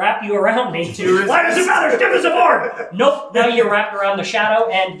back, wrap you around me. Why does it matter? Stiff as a board. Nope. Now you're wrapped around the shadow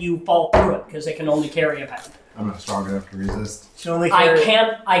and you fall through it because it can only carry a pound. I'm not strong enough to resist.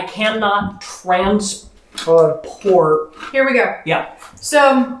 I cannot transport. Here we go. Yeah.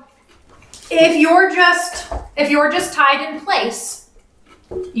 So, if you're just tied in place,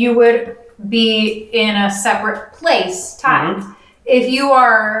 you would be in a separate place tied. Mm-hmm. If you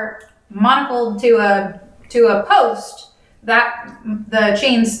are monocled to a post, that the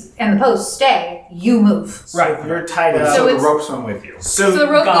chains and the posts stay, you move. Right. So you're tied up. So So the it's- ropes went with you. So the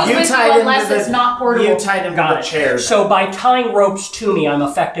rope Got goes it. with tied you into unless it's not portable. You tied him Got to it. the chair. So by tying ropes to me, I'm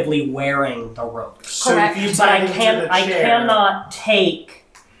effectively wearing the ropes. So Correct. if you But tied him to the I chair, cannot take.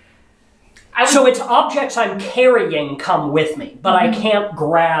 I would- So it's objects I'm carrying come with me, but I can't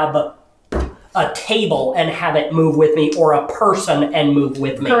grab a table and have it move with me, or a person and move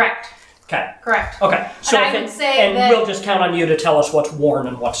with me. Correct. Okay. Correct. Okay. So I if would it- say and that- we'll just count on you to tell us what's worn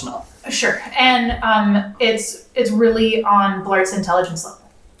and what's not. Sure. And it's really on Blart's intelligence level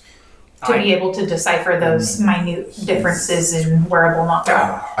to be able to decipher those minute differences in wearable, not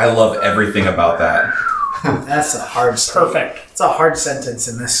wearable. I love everything about that. That's a hard statement. Perfect. It's a hard sentence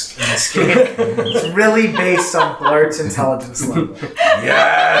in this game. It's really based on Blart's intelligence level.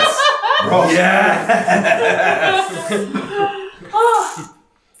 Yes. Yes.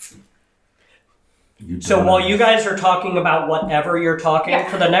 So while you guys are talking about whatever you're talking, Yeah.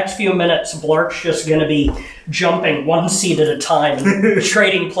 for the next few minutes, Blart's just going to be jumping one seat at a time and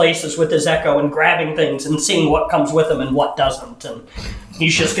trading places with his echo and grabbing things and seeing what comes with him and what doesn't. And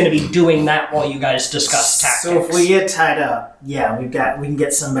he's just going to be doing that while you guys discuss tactics. So if we get tied up, yeah, we can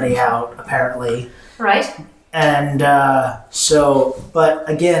get somebody out apparently. Right? And but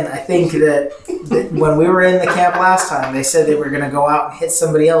again, I think that when we were in the camp last time, they said they were going to go out and hit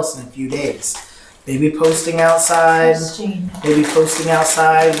somebody else in a few days. Maybe posting outside, waiting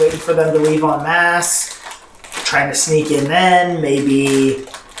for them to leave en masse, trying to sneak in then, maybe.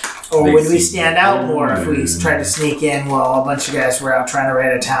 Or They would we see stand out more if we tried to sneak in while a bunch of guys were out trying to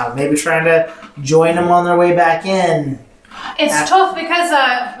raid a town? Maybe trying to join them on their way back in. It's tough because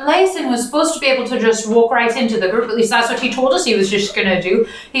Layson was supposed to be able to just walk right into the group. At least that's what he told us he was just going to do.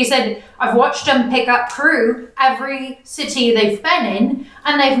 He said, I've watched him pick up crew every city they've been in,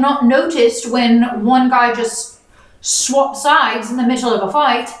 and they've not noticed when one guy just swapped sides in the middle of a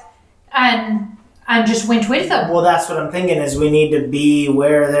fight and just went with them. Well, that's what I'm thinking is we need to be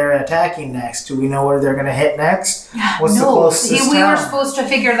where they're attacking next. Do we know where they're going to hit next? What's the closest we town? were supposed to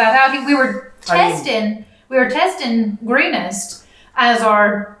figure that out. We were testing Greenest as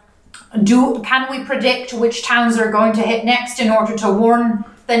our can we predict which towns are going to hit next in order to warn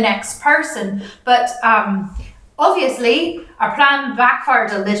the next person. But obviously our plan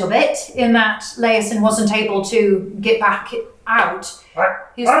backfired a little bit in that Layson wasn't able to get back out.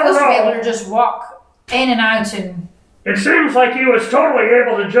 He was supposed to be able to just walk in and out and... It seems like he was totally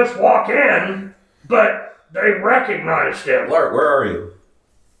able to just walk in, but they recognized him. Blart, where are you?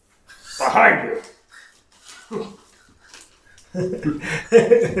 Behind you.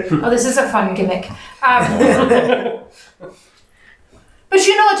 Oh, this is a fun gimmick. But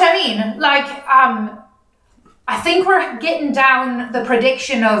you know what I mean? Like, I think we're getting down the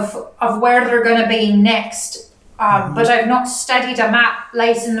prediction of where they're going to be next. But I've not studied a map.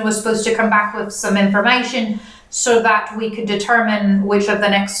 Layson was supposed to come back with some information so that we could determine which of the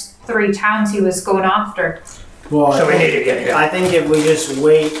next 3 towns he was going after. Well, So we need to get him. I think if we just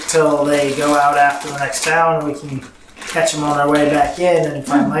wait till they go out after the next town, we can catch them on their way back in and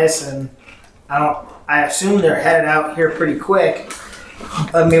find Layson. I assume they're headed out here pretty quick.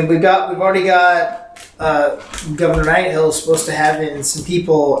 I mean, we've already got Governor Nighthill's supposed to have in some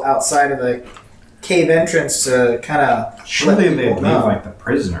people outside of the cave entrance to kind of Surely they leave like the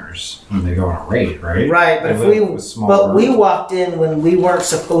prisoners when they go on a raid, right? Right, but They live with small we groups. walked in when we weren't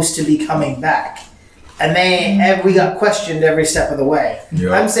supposed to be coming back, and we got questioned every step of the way. Yeah.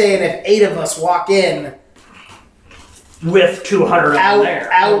 I'm saying if 8 of us walk in With 200 of them out,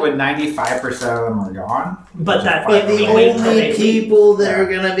 there. out, When 95% of them are gone. But that but the we wait till only they leave. people that are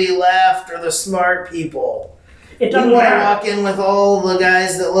gonna be left are the smart people. It We doesn't want to matter. walk in with all the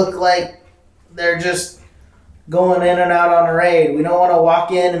guys that look like they're just going in and out on a raid. We don't want to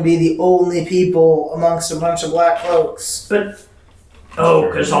walk in and be the only people amongst a bunch of black cloaks. But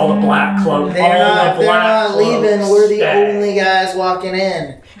because all the black cloaks, They're all not. the They're black not leaving. cloaks We're the stay. only guys walking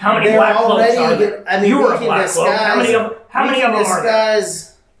in. How many They're black cloaks already are there? I mean, you we were a can black cloak. How many disguise- of them are there?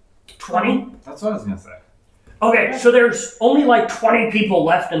 disguise. 20? That's what I was gonna say. Okay, so there's only like 20 people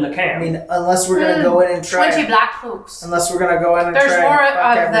left in the camp. I mean, unless we're gonna go in and try. 20 black cloaks. Unless we're gonna go in and There's try more and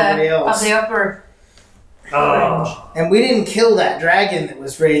fuck of everybody the else. upper. And we didn't kill that dragon that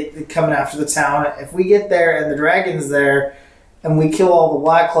was coming after the town. If we get there and the dragon's there, and we kill all the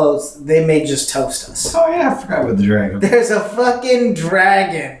black cloaks, they may just toast us. Oh yeah, I forgot about the dragon. There's a fucking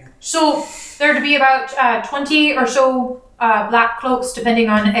dragon. So there to be about 20 or so black cloaks, depending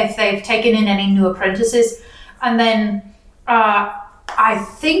on if they've taken in any new apprentices. And then I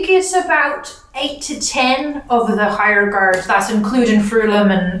think it's about 8 to 10 of the higher guards. That's including Frulam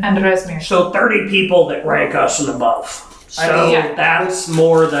and Resmir. So 30 people that rank us and above. So Yeah. that's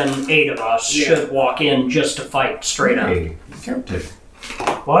more than 8 of us should walk in just to fight straight up. Hey, you counted.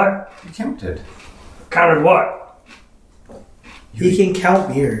 What? You counted. Counted what? He can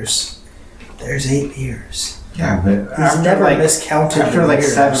count beers. There's 8 beers. Yeah, but He's never miscounted after the like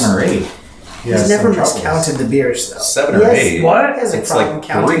beers. 7 or 8. He's never miscounted the beers, though. 7 He or has- 8. What? He has a It's problem like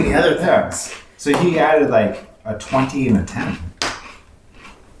counting 3. the other Yeah. things. So he added like a 20 and a 10.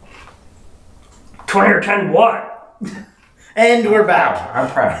 20 or 10 what? And we're back. I'm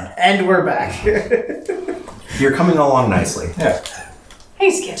proud. And we're back. You're coming along nicely. Yeah.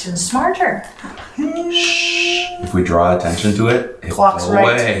 He's getting smarter. If we draw attention to it, it'll Clock's go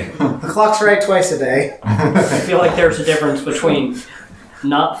right. away. The clock's right twice a day. I feel like there's a difference between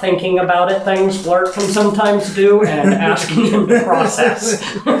not thinking about it, things Blurt can sometimes do, and asking him to process.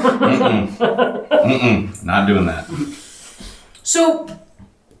 Not doing that. So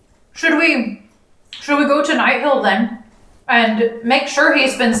should we go to Night Hill then and make sure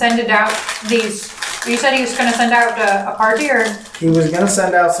he's been sending out these? You said he was going to send out a party, or He was going to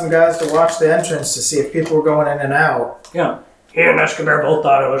send out some guys to watch the entrance to see if people were going in and out. Yeah. He and Escobar both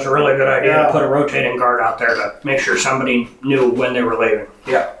thought it was a really good idea Yeah. to put a rotating guard out there to make sure somebody knew when they were leaving.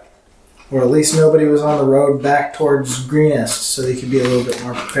 Yeah. Or at least nobody was on the road back towards Greenest, so they could be a little bit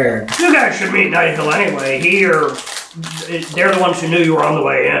more prepared. You guys should meet Night Hill anyway. They're the ones who knew you were on the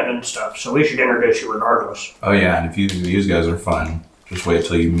way in and stuff, so we should introduce you regardless. Oh yeah, and if these guys are fun, just wait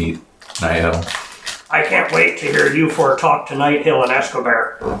till you meet Night Hill. I can't wait to hear you four talk to Night Hill and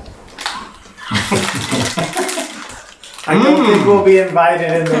Escobar. I don't think we'll be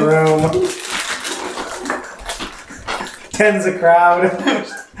invited in the room. Tens a crowd.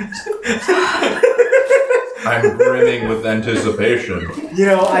 I'm brimming with anticipation. You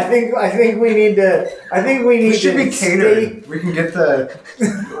know, I think we need to. We should be stay- catered. We can get the.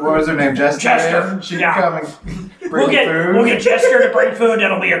 What was her name? Jester. Chester, She yeah. can come and bring food. We'll get Chester to bring food.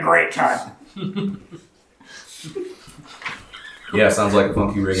 It'll be a great time. Yeah, sounds like a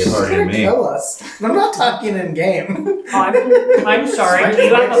funky reggae She's party to gonna me. kill us. I'm not talking in game. I'm sorry. Do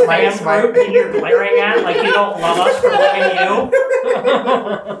you have a fan group that you're glaring at like you don't love us for loving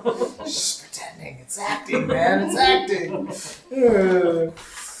you? Just pretending. It's acting, man. It's acting. You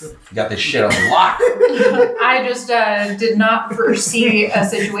got this shit on lock. I just did not foresee a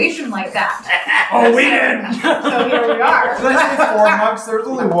situation like that. Oh, we did. So here we are. Did I say 4 monks? There was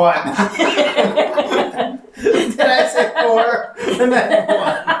only 1. Did I say 4? And then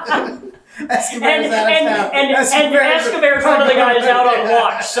 1. Escobar's out of town. And Escobar's one of the guys out on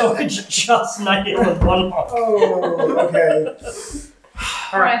watch, so it's just Night Hill with one more. Oh, okay.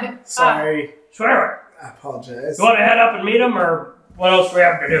 All right. Sorry. So anyway, I apologize. you want to head up and meet him, or what else do we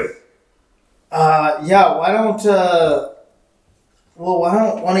have to do? Yeah, why don't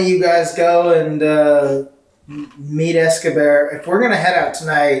one of you guys go and meet Escobar? If we're gonna head out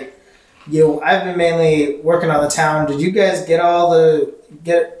tonight, I've been mainly working on the town. Did you guys get all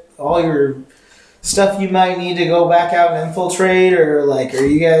your stuff you might need to go back out and infiltrate, or are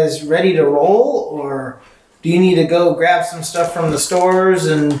you guys ready to roll, or do you need to go grab some stuff from the stores?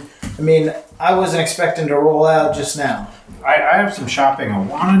 And I mean, I wasn't expecting to roll out just now. I have some shopping I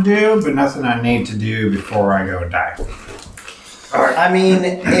want to do, but nothing I need to do before I go die. I mean,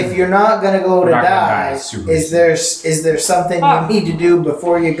 if you're not gonna go to We're not gonna die, die, super is there something you need to do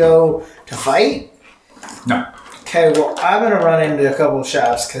before you go to fight? No. Okay, well, I'm gonna run into a couple of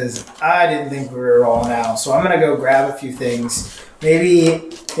shops because I didn't think we were rolling out, so I'm gonna go grab a few things. Maybe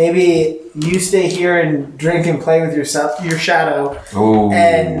you stay here and drink and play with your shadow, Oh.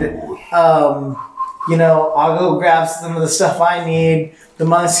 and I'll go grab some of the stuff I need. The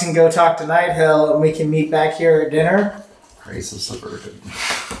monks can go talk to Night Hill, and we can meet back here at dinner. Grace of Suburban.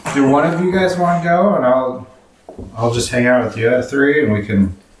 Do one of you guys want to go, and I'll just hang out with the other 3, and we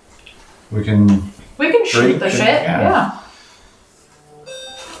can Shoot the shit. Yeah.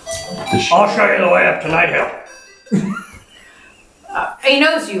 I'll show you the way up to Night Hill. He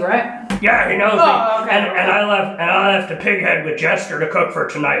knows you, right? Yeah, he knows Oh, me. okay. And I left a pig head with Jester to cook for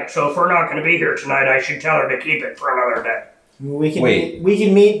tonight. So if we're not going to be here tonight, I should tell her to keep it for another day. We can Wait. we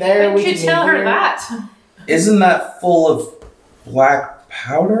can meet there. Why we didn't can you tell meet her here. that? Isn't that full of black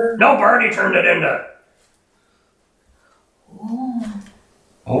powder? No, Barney turned it into.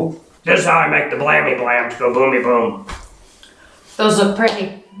 Oh, This is how I make the blammy blams go boomy boom. Those look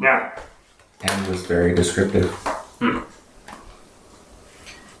pretty. Yeah. and was very descriptive.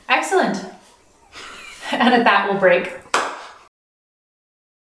 Excellent. And at that, we'll break.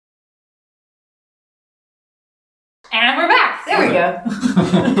 And we're back. There we go.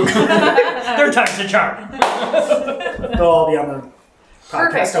 Third time's the charm. They'll all be on the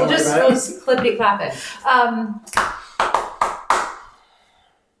podcast. Perfect. Don't We'll worry just about go it. clippity clap it.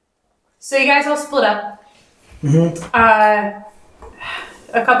 So you guys all split up. Mhm.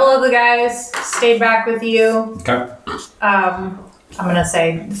 A couple of the guys stayed back with you. Okay. I'm gonna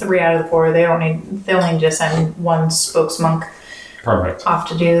say 3 out of the 4. They only just send one spokesmonk Perfect. off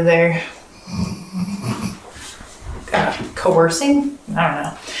to do their coercing.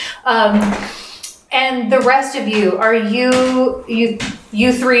 I don't know. And the rest of you, are you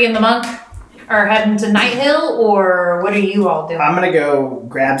 3 and the monk are heading to Night Hill, or what are you all doing? I'm gonna go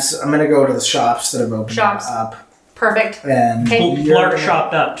I'm gonna go to the shops that have opened Shops. up. Perfect. And Okay. you're Blark gonna-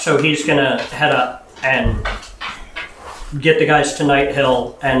 shopped up, so he's gonna head up and get the guys to Night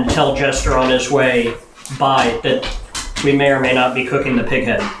Hill and tell Jester on his way by that we may or may not be cooking the pig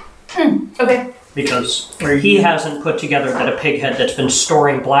head. Okay. Because he hasn't put together that a pig head that's been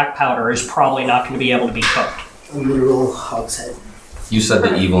storing black powder is probably not going to be able to be cooked. a literal hogshead. You said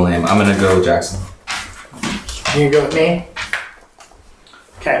the evil name. I'm gonna go Jackson. You gonna go with me?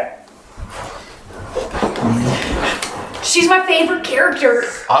 Okay. She's my favorite character.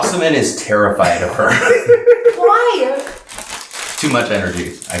 Osman is terrified of her. Why? Too much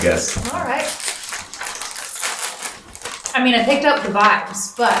energy, I guess. All right. I mean, I picked up the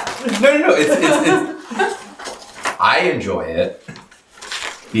vibes, but No. It's I enjoy it,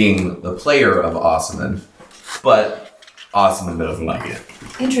 being the player of Osman, but Osman doesn't like it.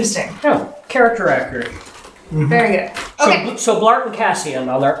 interesting. No, character accurate. Very good. Okay. So Blart and Cassian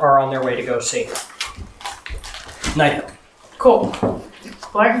are on their way to go see Night Hill. Cool.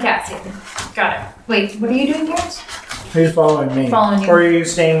 Blart and Cassian. Got it. Wait, what are you doing, Terrence? Who's following me? Following you. Or are you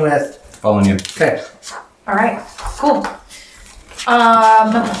staying with? Following you. Okay. All right. Cool.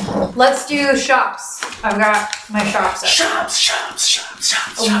 Let's do shops. I've got my shops up.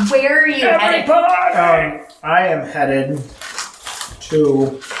 Shops. Where are you headed? I am headed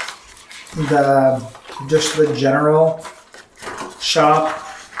to the general shop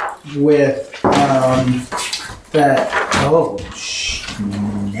with that. Oh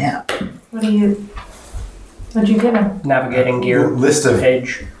snap! What'd you get him? Navigating gear List of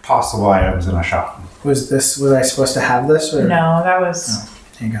page. possible items in a shop. Was I supposed to have this? Or? No, that was.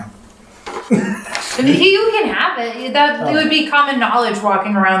 There you go. You can have it. It would be common knowledge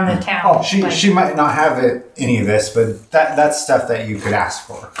walking around the town. Oh, She might not have any of this, but that's stuff that you could ask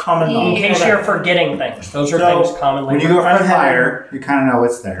for. Common Yeah. In knowledge. case you're forgetting things. Those are So, things commonly. When you go I'm for heading- fire, you kind of know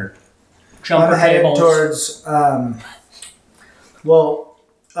what's there. Jumper I'm headed tables. towards.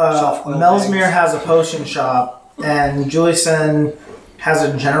 Soft-boiled Melsmere eggs. has a potion shop, and Julieson has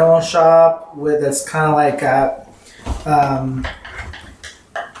a general shop that's kind of like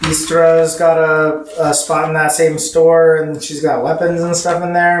Istra's got a spot in that same store, and she's got weapons and stuff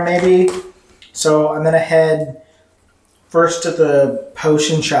in there, maybe. So I'm gonna head first to the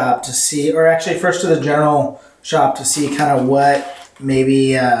potion shop to see, or actually first to the general shop to see kind of what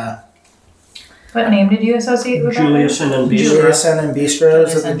maybe What name did you associate with Juliuson and Bistro. Julieson and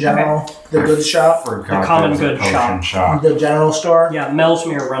Bistros at the Julieson, general, the goods shop, Forgot common there was a good potion shop. the general store. Yeah,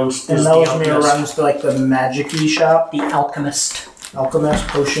 Melsmere runs And is the Melsmere alchemist. runs the magic-y shop, The alchemist. alchemist,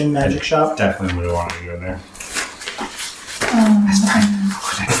 potion, magic shop. Definitely would want to go there.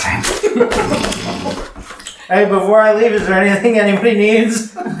 Hey, before I leave, is there anything anybody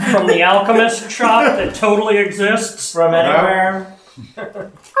needs From the alchemist shop that totally exists. from anywhere?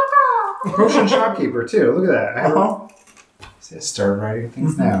 Potion shopkeeper too. Look at that. I Uh-huh. started writing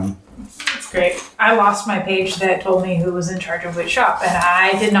things down. That's great. I lost my page that told me who was in charge of which shop, and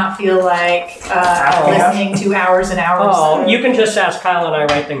I did not feel like listening to hours and hours. Oh, you can just ask Kyle and I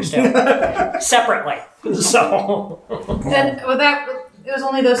write things down separately. So, And it was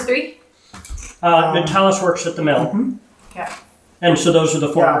only those 3? Natalis works at the mill. Yeah. And so those are the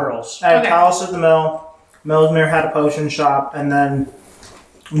 4 Yeah. girls. I had Okay. Talos at the mill. Melsmere had a potion shop, and then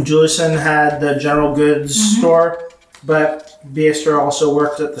Julieson had the general goods store. But Beaster also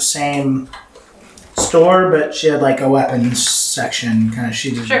worked at the same store, but she had like a weapons section. Kind of,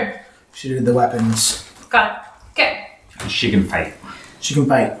 she did Sure. She did the weapons. Got it. Okay. She can fight. She can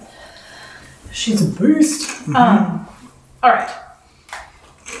fight. She's a beast. All right.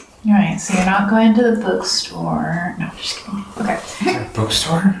 All right. So you're not going to the bookstore. No, just kidding. Okay.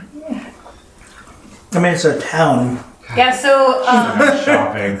 Bookstore? I mean, it's a town. Yeah. So.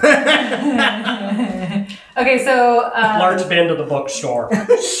 Shopping. Okay. So. Lart's been to the bookstore.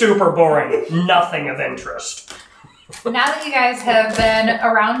 Super boring. Nothing of interest. Now that you guys have been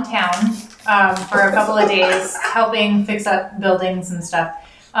around town for a couple of days helping fix up buildings and stuff,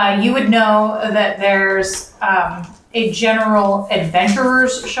 you would know that there's a general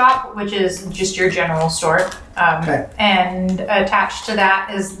adventurer's shop, which is just your general store. Okay. And attached to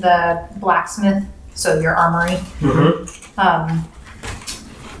that is the blacksmith, so your armory.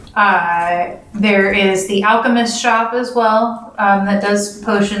 There is the alchemist shop as well that does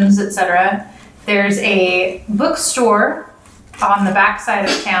potions, etc. There's a bookstore on the backside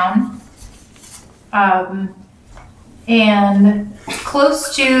of town. And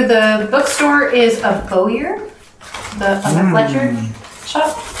close to the bookstore is a bowyer, the Fletcher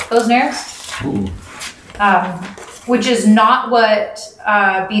shop, bows and arrows. Which is not what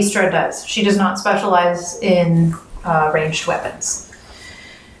Bistra does. She does not specialize in ranged weapons.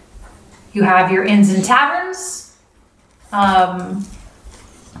 You have your inns and taverns, and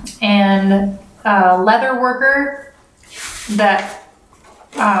a leather worker that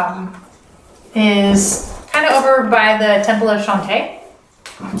is kind of over by the Temple of Shantae.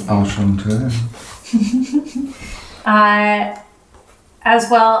 As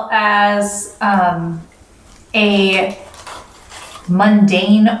well as a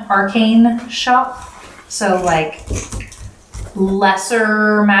mundane arcane shop. So like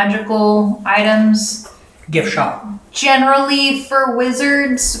lesser magical items. Gift shop. Generally for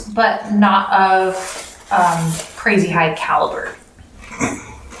wizards, but not of crazy high caliber.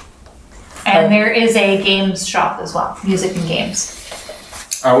 And there is a games shop as well, music and games.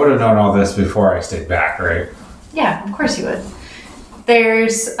 I would have known all this before I stayed back, right? Yeah, of course you would.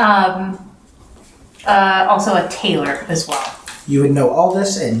 There's also a tailor as well. You would know all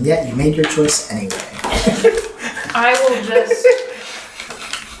this, and yet you made your choice anyway.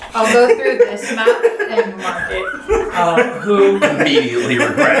 I'll go through this map and mark it. Who Immediately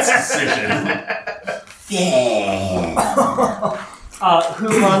regrets decision. who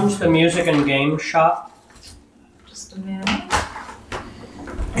runs the music and games shop? Just a minute.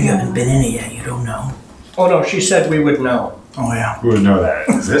 You haven't been in it yet. You don't know. Oh no, she said we would know. Oh yeah. Who would know that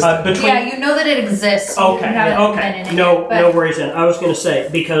exists? Between Yeah, you know that it exists. You Okay, haven't been in okay. it No, yet, but no worries then. I was going to say,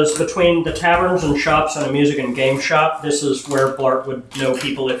 because between the taverns and shops and a music and game shop, this is where Blart would know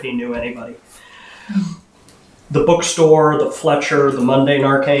people if he knew anybody. The bookstore, the Fletcher, the Mundane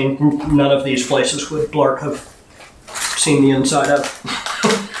Arcane, none of these places would Blart have seen the inside of.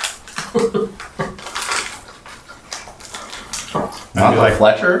 Not like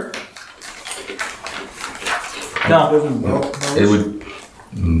Fletcher? No, It would.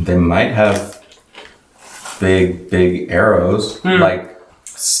 They might have big arrows, like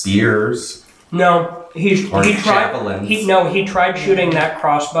spears. no. He Or tried. javelins. He tried shooting that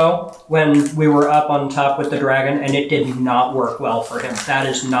crossbow when we were up on top with the dragon, and it did not work well for him. That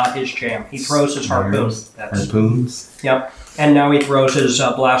is not his jam. He throws his harpoons. That's Harpoons. yep. And now he throws his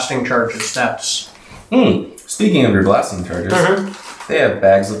blasting charges. That's Speaking of your blasting charges, they have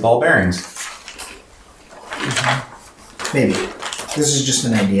bags of ball bearings. Maybe. This is just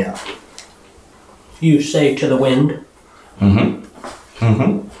an idea. you say to the wind,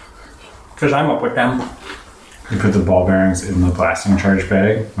 because I'm up with them. You put the ball bearings in the blasting charge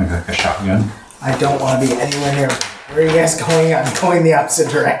bag, like a shotgun. I don't want to be anywhere near. Where are you guys going? I'm going the opposite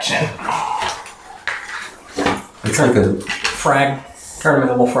direction. It's like a.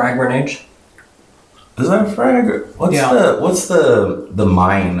 Terminable frag grenades. Is that a frag? What's the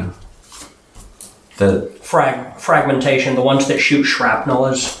mine? The Fragmentation, the ones that shoot shrapnel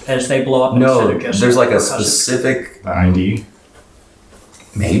as they blow up no. instead of just. There's like a percussive. specific. The ID.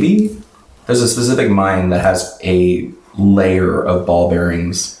 Maybe there's a specific mine that has a layer of ball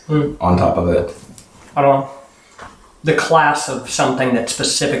bearings on top of it. I don't know. The class of something that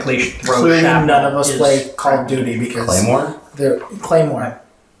specifically throws Clearly, shrapnel none of us is play Call of Duty because Claymore? they're Claymore.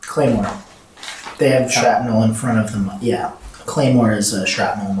 They have shrapnel in front of them. Yeah, Claymore is a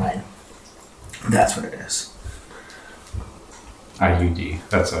shrapnel mine. That's what it is. IUD.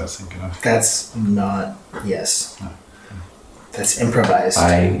 That's what I was thinking of. That's not. Yes. That's improvised.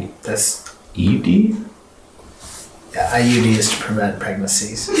 That's IED? yeah, IUD is to prevent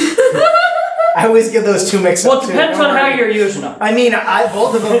pregnancies. I always get those two mixed Well, up. it too. depends Don't on how worry. you're using them. I mean,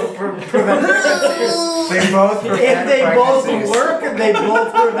 both of them prevent pregnancies. They both If prevent they both pregnancies. work, they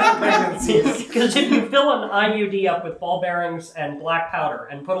both prevent pregnancies. Because if you fill an IUD up with ball bearings and black powder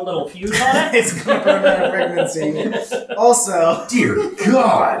and put a little fuse on it, It's going to prevent a pregnancy. Also, Dear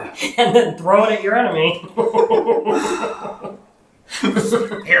God. and then throw it at your enemy.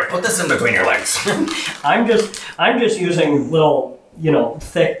 Here, put this in between your legs. I'm just using little,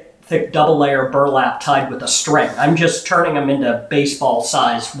 thick double layer burlap tied with a string. I'm just turning them into baseball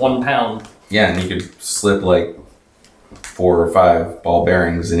size 1 pound. Yeah, and you could slip like 4 or 5 ball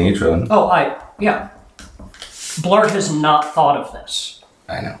bearings in each one. Oh, yeah. Blurt has not thought of this.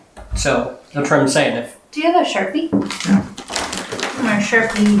 I know. So that's what I'm saying. If Do you have a Sharpie? Yeah. My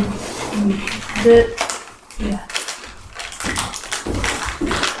Sharpie. Yeah.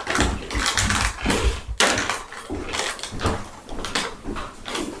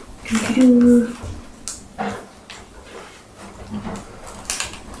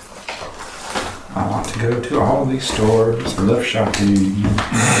 I want to go to all these stores. I love shopping.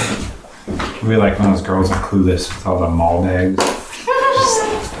 We like one of those girls on Clueless with all the mall bags.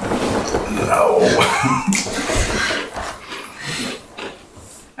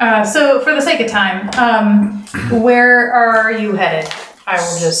 So, for the sake of time, where are you headed? I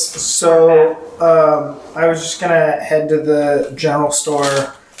will just. so I was just going to head to the general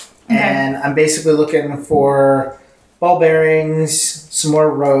store, and I'm basically looking for ball bearings, some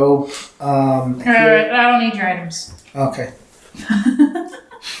more rope. Alright, I don't need your items. Okay.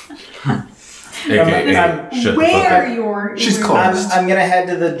 AKA, shut the fuck Where up. your. She's your- cold. I'm going to head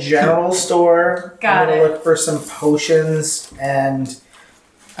to the general store. Got I'm going it. to look for some potions, and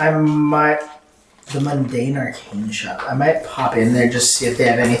the mundane arcane shop. I might pop in there just see if they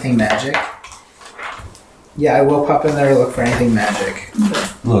have anything magic. Yeah, I will pop in there to look for anything magic.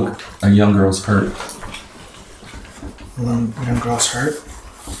 Look, a young girl's hurt. Young girl's hurt.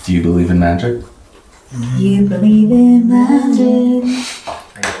 Do you believe in magic? You believe in magic.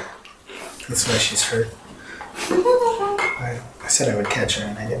 That's why she's hurt. I said I would catch her,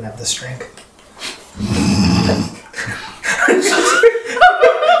 and I didn't have the strength.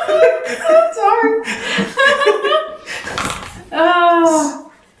 Sorry.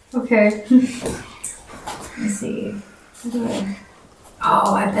 Oh, okay. Let's see.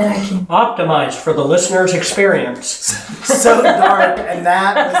 Oh, I bet I can. optimized for the listener's experience. So dark, and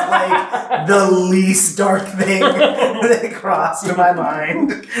that was like the least dark thing that crossed my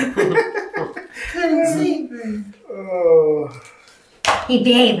mind. Couldn't sleep. Oh. Hey,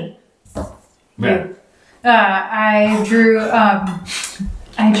 babe. Yeah. I drew.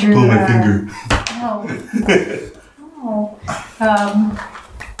 Pull my finger. No. No.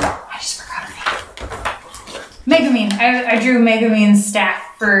 I just forgot her name. Megumin. I drew Megumin's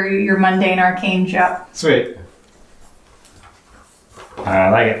staff for your mundane arcane job. Sweet. I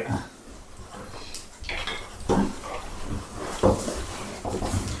like it.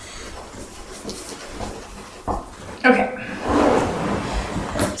 Okay.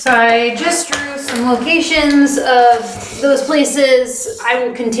 So I just drew some locations of those places. I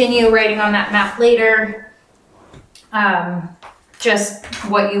will continue writing on that map later. Just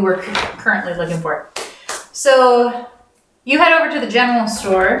what you were currently looking for. So you head over to the general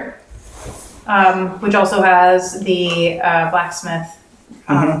store, which also has the blacksmith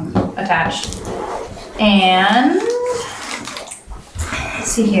attached. And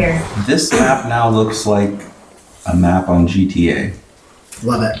let's see here. This map now looks like a map on GTA.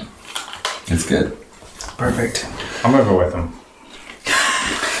 Love it. It's good. Perfect. I'm gonna go with them.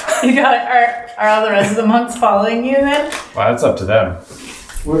 You got it. Are all the rest of the monks following you then? Well, that's up to them.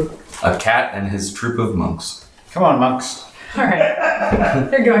 A cat and his troop of monks. Come on, monks. All right.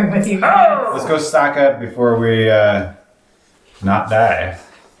 They're going with you. Guys. Let's go stock up before we not die.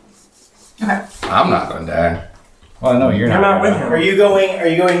 Okay. I'm not gonna die. Well, no, you're not with gonna. him. Are you going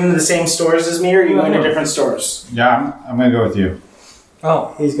into the same stores as me, or are you going to different stores? Yeah, I'm gonna go with you.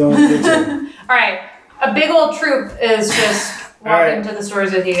 Oh, He's going with you too. All right. A big old troop is just walking Alright. to the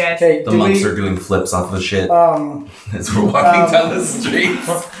stores with you guys. Okay. The monks are doing flips off of shit as we're walking down the street.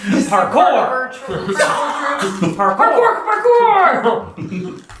 parkour! Parkour!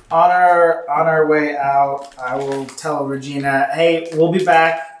 On our way out, I will tell Regina, hey, we'll be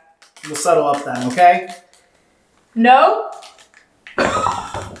back. We'll settle up then, okay? No.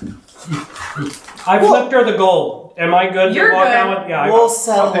 I flipped her the gold. Am I good You're to walk good. out with? Yeah, We'll I'll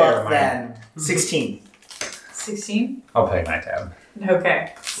settle pay her up mine. then. 16. 16. I'll pay my tab.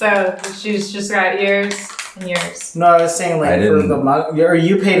 Okay. So she's just got yours and yours. No, I was saying I like for didn't- the monk. Or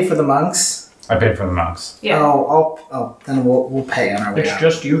you paid for the monks? I paid for the mugs. Yeah. Oh, then we'll pay on our way It's out.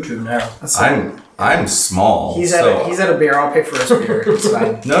 just you two now. That's fine. I'm small. He's so at a beer. I'll pay for his beer. It's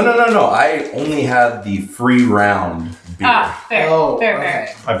fine. No. I only had the free round beer. Fair. Fair.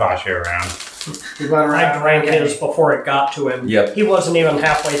 okay. I bought you around. You bought I around. drank okay. his before it got to him. Yep. He wasn't even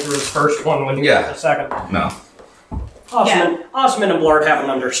halfway through his first one when he Yeah. got the second. No. Osmond and Blart have an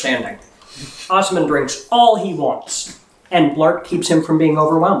understanding. Osmond drinks all he wants, and Blart keeps him from being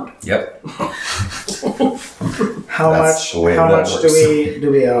overwhelmed. Yep. How That's much? the way How that much works.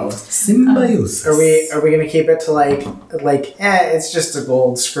 do we owe? Symbiosis. Are we gonna keep it to it's just a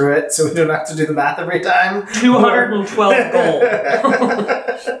gold, screw it, so we don't have to do the math every time? 212 gold.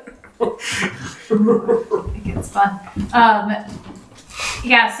 It gets fun.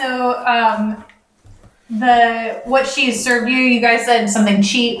 What she served you guys said something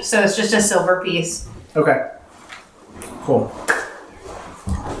cheap, so it's just a silver piece. Okay. Cool.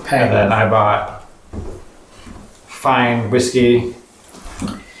 Pay. And then I bought fine whiskey.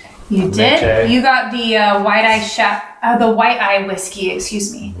 You did? Okay. You got the white eye whiskey,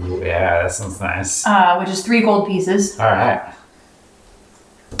 excuse me. Ooh, yeah, that sounds nice. Which is 3 gold pieces. All right.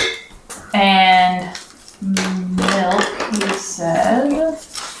 And milk, you said.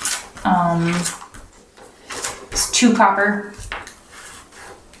 It's 2 copper.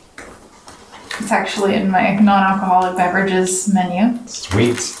 It's actually in my non-alcoholic beverages menu.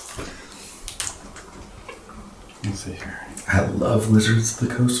 Sweet. Let's see here. I love Wizards of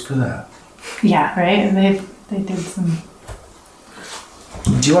the Coast for that. Yeah, right? They did some.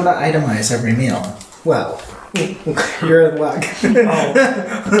 Do you want to itemize every meal? Well, you're in luck.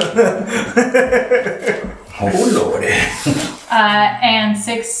 Oh lordy. And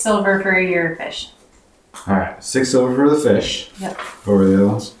 6 silver for your fish. All right. 6 silver for the fish. Yep. What were the other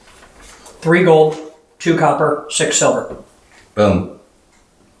ones? 3 gold, 2 copper, 6 silver. Boom.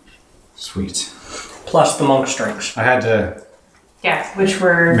 Sweet. Plus the monk's drinks. I had to Yeah, which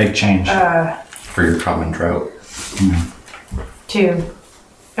were make change. For your common trout. 2.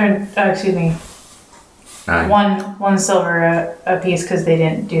 Excuse me. 9. One silver a piece because they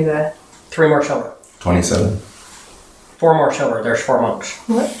didn't do the. 3 more silver. 27. 4 more silver. There's 4 monks.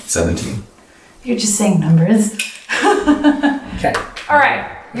 17. You're just saying numbers. Okay. All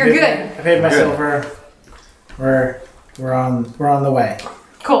right, you're good. I paid my Good. silver. We're on the way.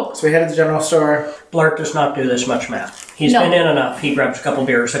 Cool. So we head to the general store. Blart does not do this much math. He's No. been in enough. He grabs a couple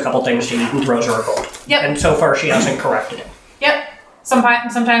beers, a couple things to eat, and throws her a gold. Yep. And so far, she hasn't corrected him. Yep.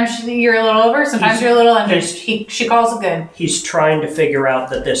 Sometimes you're a little over. Sometimes you're a little under. She calls it good. He's trying to figure out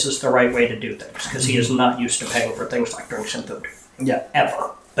that this is the right way to do things, because he is not used to paying for things like drinks and food. Yeah.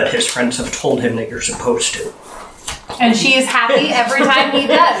 Ever. But his friends have told him that you're supposed to. And she is happy every time he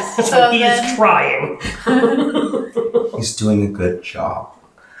does. So He then, is trying. He's doing a good job.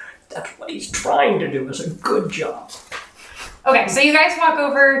 That's what he's trying to do, is a good job. okay, so you guys walk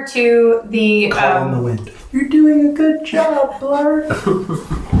over to the wind. You're doing a good job, Blart.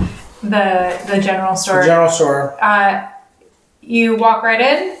 the general The store. general store. You walk right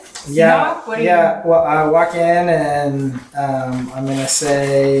in. Yeah. No? What do you- Yeah. Well, I walk in and I'm gonna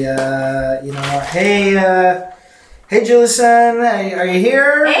say, hey, Julison, are you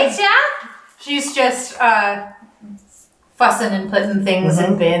here? Hey, Chad. She's just fussing and putting things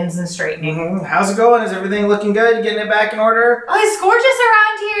in bins and straightening. Mhm. How's it going? Is everything looking good? You getting it back in order? Oh, it's gorgeous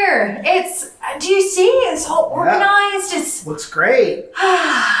around here. It's. Do you see? It's all organized. It's. Looks great.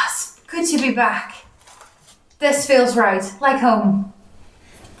 It's good to be back. This feels right, like home.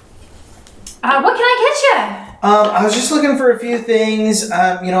 What can I get you? I was just looking for a few things.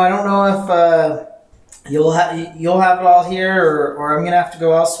 I don't know if you'll have it all here, or I'm gonna have to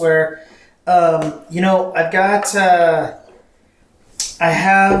go elsewhere. I've got. I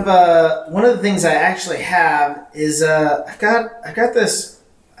have one of the things I actually have is I've got this.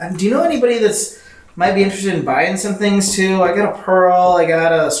 Do you know anybody that's might be interested in buying some things too? I got a pearl. I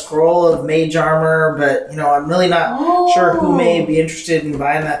got a scroll of mage armor, but I'm really not sure who may be interested in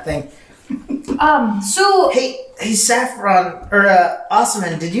buying that thing. So Hey, Saffron or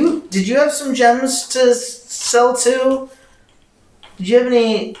Osman, did you have some gems to sell too? Did you have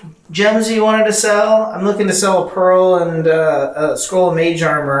any gems you wanted to sell? I'm looking to sell a pearl and a scroll of mage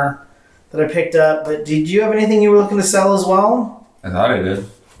armor that I picked up. But did you have anything you were looking to sell as well? I thought I did.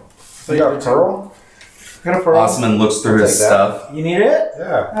 You got a pearl? Got a pearl. Osman looks through his stuff. You need it?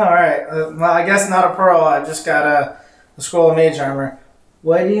 Yeah. All right. Well, I guess not a pearl. I just got a scroll of mage armor.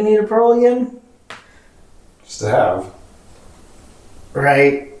 Why do you need a pearl again? Just to have.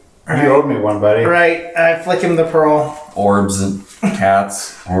 Right. You owed me one, buddy. Right. I flick him the pearl. Orbs and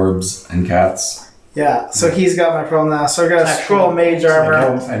cats. Orbs and cats. Yeah, so he's got my pearl now. So I got a Actually, scroll mage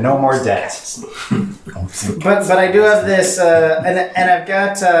armor. And no more debt. But I do have this, and I've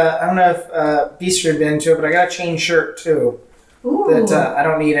got, I don't know if Beaster had been into it, but I got a chain shirt too. Ooh. That I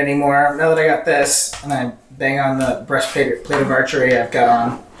don't need anymore. Now that I got this, and I bang on the breastplate of archery I've got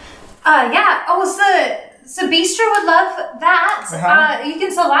on. Yeah. Oh, so Beastra would love that. Uh-huh. You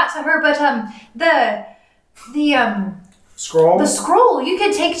can sell that to her, but the Scroll? scroll you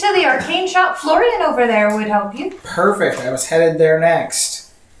could take to the arcane shop. Florian over there would help you. Perfect. I was headed there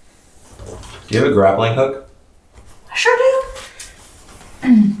next. Do you have a grappling hook? I sure do.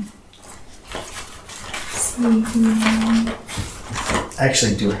 I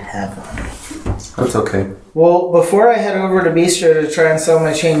actually do have one. That's okay. Well, before I head over to Bistro to try and sell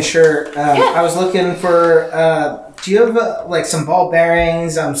my chain shirt, I was looking for. Do you have like some ball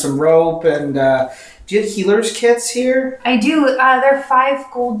bearings, some rope, and do you have healers kits here? I do. They're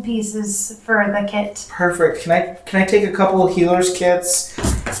 5 gold pieces for the kit. Perfect. Can I take a couple of healers kits,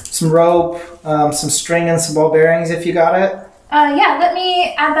 some rope, some string, and some ball bearings if you got it? Yeah, let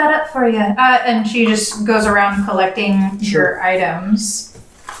me add that up for you. And she just goes around collecting your items.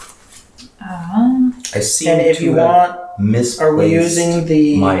 I seem And if to you have want, misplaced are we using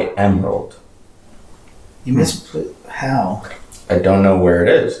the? my emerald. You misplaced how? I don't know where it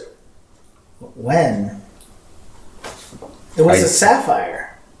is. When? It was a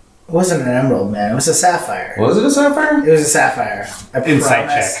sapphire. It wasn't an emerald, man. It was a sapphire. Was it a sapphire? It was a sapphire. I Insight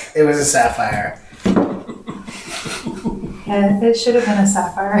promise. check. It was a sapphire. Yeah, it should have been a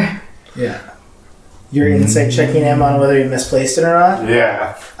sapphire. Yeah. You're insight checking him on whether he misplaced it or not?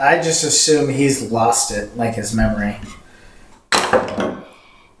 Yeah. I just assume he's lost it, like his memory.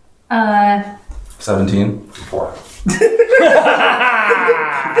 17. 4.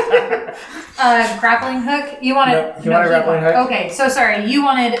 Grappling hook. You wanted. No, you want a grappling hook? Okay, so sorry. You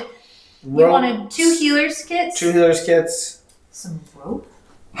wanted 2 healers kits. 2 healers kits, Some rope.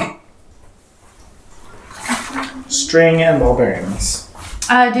 string, and ball bearings.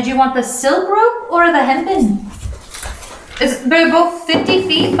 Did you want the silk rope or the hempen? They're both 50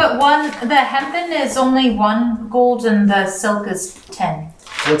 feet, but the hempen is only 1 gold and the silk is 10.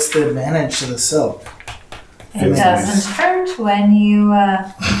 What's the advantage to the silk? It doesn't hurt when you.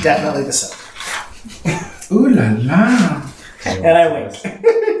 Definitely the silk. Ooh la la. And I wink.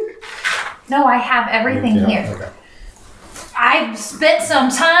 No, I have everything here. Okay. I've spent some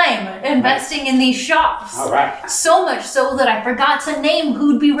time investing in these shops. All right. So much so that I forgot to name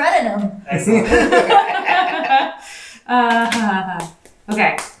who'd be running them.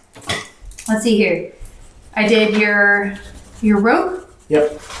 Okay. Let's see here. I did your rope,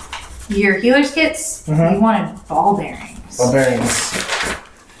 Yep. your healer's kits. Mhm. You wanted ball bearings. Ball bearings.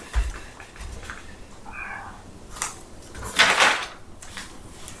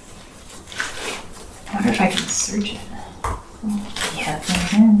 I wonder if I can search it. Yeah.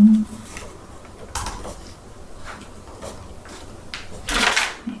 Mm-hmm.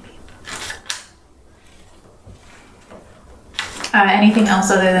 Anything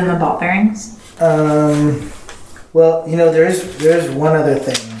else other than the ball bearings? Well, there's one other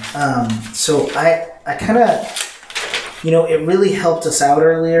thing. So I kind of, it really helped us out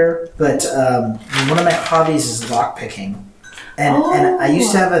earlier, but one of my hobbies is lockpicking. And I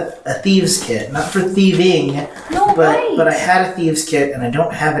used to have a thieves kit, not for thieving, but I had a thieves kit and I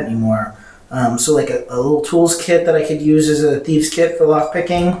don't have it anymore. So like a little tools kit that I could use as a thieves kit for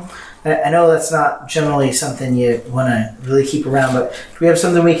lockpicking. I know that's not generally something you want to really keep around, but do we have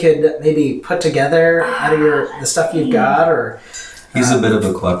something we could maybe put together out of the stuff you've got? Or He's a bit of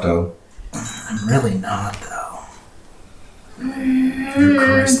a klepto. I'm really not, though. Your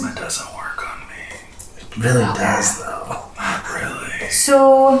charisma doesn't work on me. It really does, though. Not really.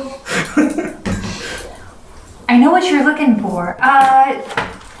 So, I know what you're looking for.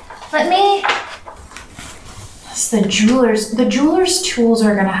 Let me. It's the jeweler's. The jeweler's tools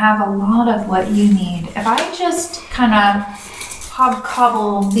are gonna have a lot of what you need. If I just kind of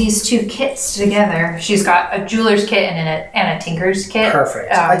hobcobble these 2 kits together, she's got a jeweler's kit and a tinker's kit.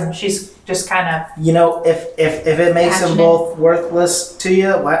 Perfect. She's just kind of. If it makes them both worthless to you,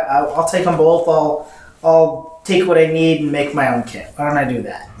 I'll take them both. I'll take what I need and make my own kit. Why don't I do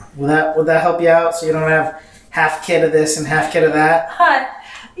that? Would that help you out so you don't have half kit of this and half kit of that?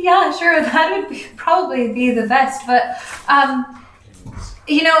 Yeah, sure. That would probably be the best. But,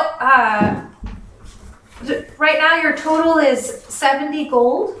 right now your total is 70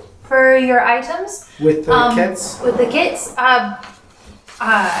 gold for your items. With the kits? With the kits.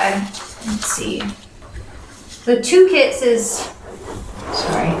 Let's see. The 2 kits is,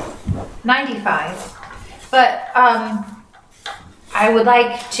 95. But, I would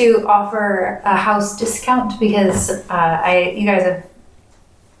like to offer a house discount because you guys have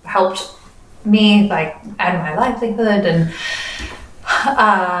helped me like add my livelihood, and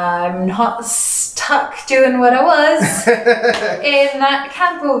I'm not stuck doing what I was in that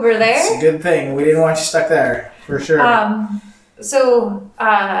camp over there. It's a good thing. We didn't want you stuck there, for sure.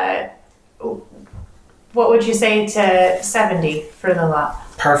 What would you say to 70 for the lot?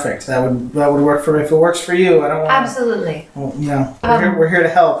 Perfect. That would work for me. If it works for you, I don't want. Absolutely. Well, you know, we're here to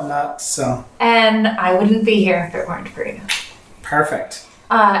help, not so. And I wouldn't be here if it weren't for you. Perfect.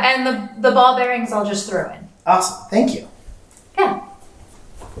 And the ball bearings I'll just throw in. Awesome. Thank you. Yeah.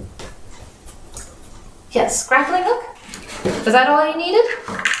 Yes, grappling hook? Was that all you needed?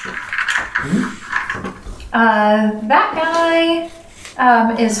 That guy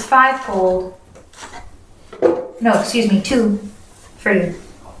is 5 gold. No, excuse me, 2 for you.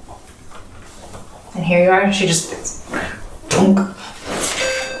 And here you are. She just tunk.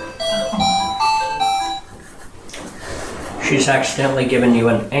 She's accidentally given you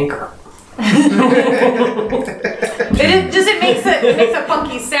an anchor. It makes a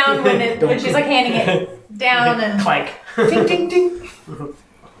funky sound when she's like handing it down and Clank. ding ding ding.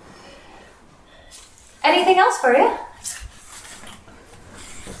 Anything else for you?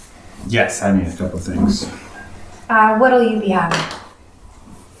 Yes, I need a couple things. What'll you be having?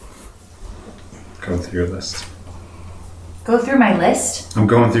 Go through your list. Go through my list. I'm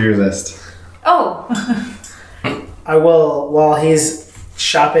going through your list. Oh. I will, while he's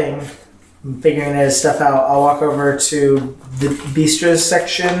shopping, figuring his stuff out, I'll walk over to the bistros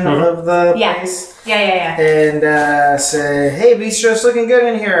section of the place. Yeah. And say, hey, bistro's looking good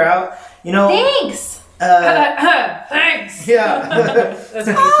in here. You know. Thanks. Thanks. Yeah.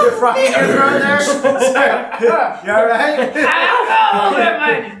 You're frying your throat there? Sorry. You alright? Oh my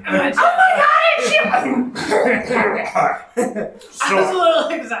god, it's I was a little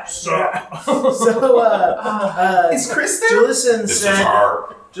excited. Is Chris there?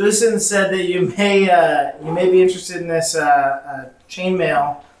 Julison said that you may be interested in this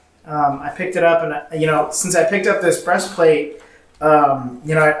chainmail. I picked it up, and since I picked up this breastplate, I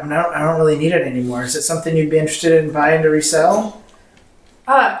don't really need it anymore. Is it something you'd be interested in buying to resell?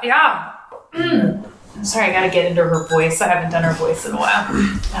 Yeah. Sorry, I gotta get into her voice. I haven't done her voice in a while.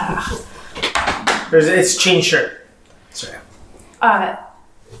 It's chain shirt. Sorry.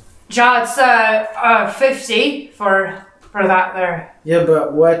 It's 50 for that there. Yeah,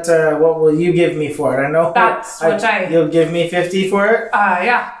 but what will you give me for it? I know you'll give me 50 for it.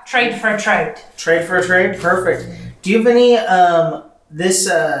 Yeah, trade for trade. Trade for trade, perfect. Do you have any this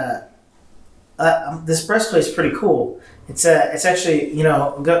breastplate's pretty cool. It's actually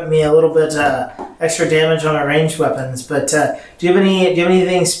got me a little bit extra damage on my ranged weapons. But do you have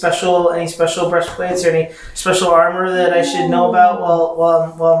anything special? Any special breastplates or any special armor that I should know about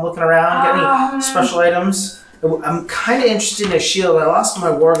while I'm looking around? Got any special items? I'm kind of interested in a shield. I lost my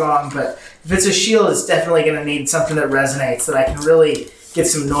Wargong, but if it's a shield, it's definitely going to need something that resonates that I can really get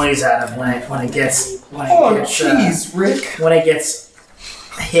some noise out of when it gets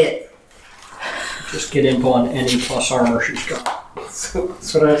hit. Just get info on any plus armor she's got. That's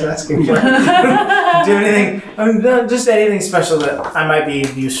what I was asking for. Do anything? Just anything special that I might be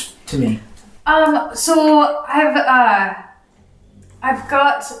of use to me. So I've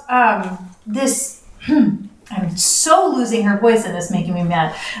got this. I'm so losing her voice, and it's making me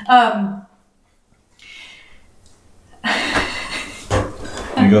mad.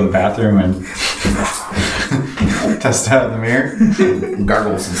 You go to the bathroom and test out in the mirror.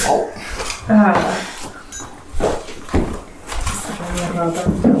 Gargle some salt.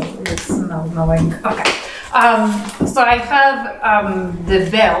 It smells annoying. Okay. So I have the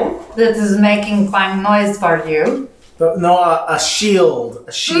bell that is making clang noise for you. No, a shield.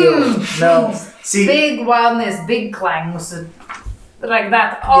 A shield. No. See. Big one is big clangs, like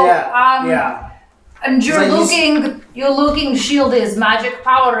that. Oh, yeah. And your looking shield is magic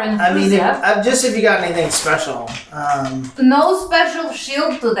power and just if you got anything special. No special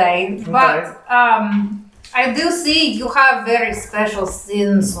shield today, but I do see you have very special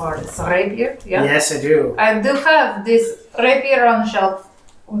sin swords, rapier. Yeah. Yes, I do. I do have this rapier on shelf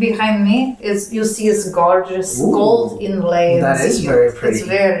behind me. You see it's gorgeous. Ooh, gold inlaid. That is very pretty. It's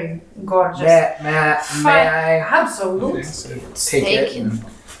very gorgeous. May I? Absolutely. Take it and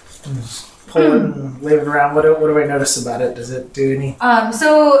pull it and wave it around. What do I notice about it? Does it do any?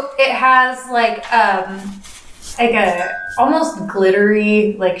 So it has like a almost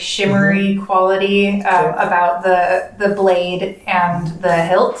glittery, like shimmery quality about the blade and the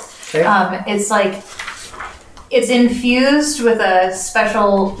hilt. Okay. It's like It's infused with a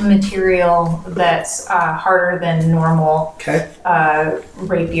special material that's harder than normal Okay.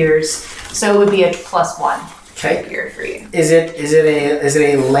 rapiers, so it would be a +1 Okay. rapier for you. Is it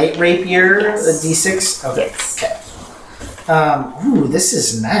a light rapier? Yes. A D6? Okay. Yes. Okay. Ooh, this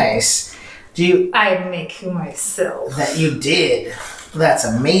is nice. Do you I make you myself. that you did? That's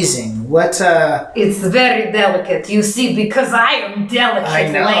amazing. What? It's very delicate, you see, because I am delicate I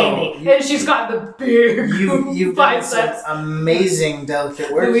know. lady, and she's got the big You've done some biceps. amazing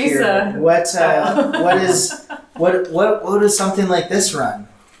delicate work Louisa. here. What? What does something like this run?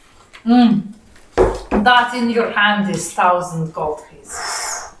 That in your hand is 1,000 gold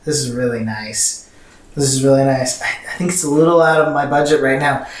pieces. This is really nice. This is really nice. I think it's a little out of my budget right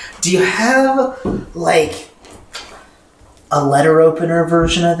now. Do you have like a letter opener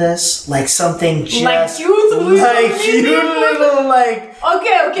version of this? Like something just Like cute little like cute little like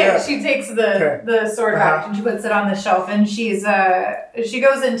Okay. Yeah. She takes Okay. the sword back and she puts it on the shelf, and she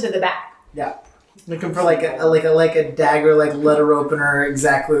goes into the back. looking for like a dagger like letter opener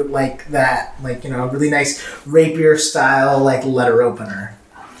exactly like that. Like, a really nice rapier style like letter opener.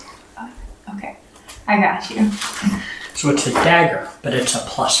 Okay, I got you. So it's a dagger, but it's a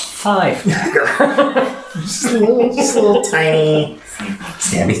 +5 dagger. Just a little tiny.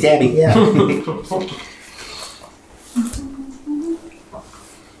 Stabby. Yeah.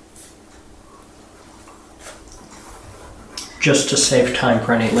 Just to save time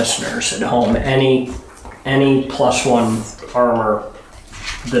for any listeners at home, any +1 armor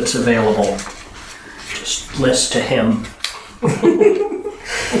that's available, just list to him.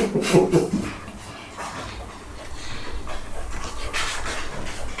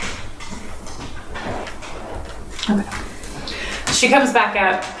 She comes back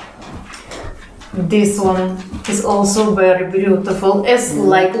out. This one is also very beautiful. It's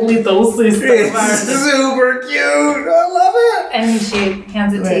like little sister. It's super cute. I love it. And she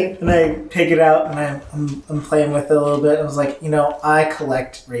hands it to you. And I take it out and I'm playing with it a little bit. I was like, I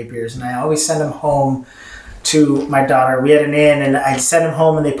collect rapiers and I always send them home to my daughter. We had an inn and I send them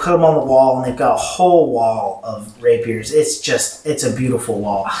home and they put them on the wall and they've got a whole wall of rapiers. It's a beautiful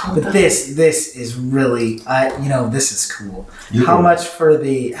wall. But this is really, this is cool. How much for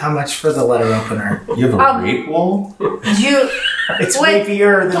the letter opener? You have a rape wall? It's Wait.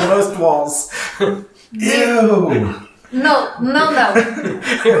 rapier than most walls. Ew. No.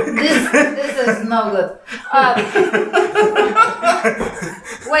 This is no good.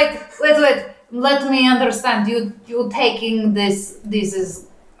 Wait. Let me understand. You taking this is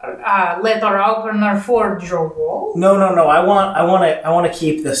letter opener for your wall? No. I want to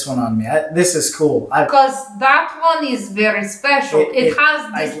keep this one on me. This is cool. Because that one is very special. It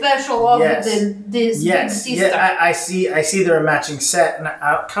has the special of yes. the big sister. Yeah, I see they're a matching set, and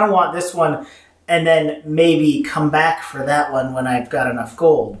I kind of want this one, and then maybe come back for that one when I've got enough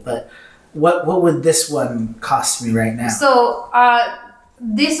gold. But what would this one cost me right now? So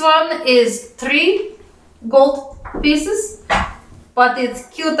this one is 3 gold pieces, but it's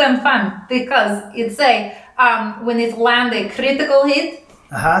cute and fun because it's when it lands a critical hit,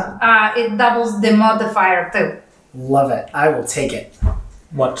 it doubles the modifier too. Love it. I will take it.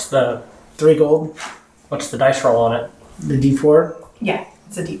 What's the 3 gold. What's the dice roll on it? The D4. Yeah,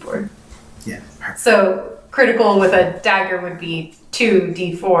 it's a D4. Yeah. Perfect. So critical with a dagger would be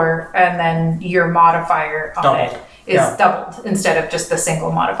 2d4, and then your modifier on Doubled. it is doubled instead of just the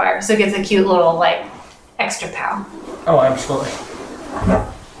single modifier. So it gets a cute little extra pow. Oh, absolutely.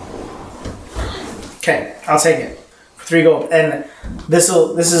 Okay, I'll take it. 3 gold, and this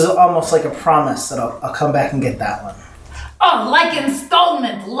is almost like a promise that I'll come back and get that one. Oh, like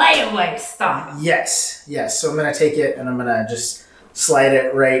installment layaway stuff. Yes. So I'm gonna take it and I'm gonna just slide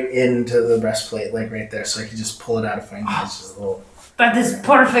it right into the breastplate, like right there, so I can just pull it out if I need. It's just a little. That is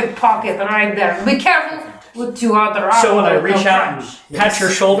perfect pocket right there. Be careful with your other arm. So when I or reach they'll out and crunch. pat your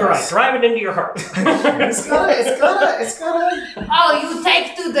shoulder, Yes. I drive it into your heart. It's gotta. Oh, you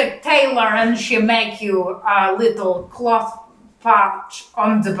take to the tailor and she make you a little cloth patch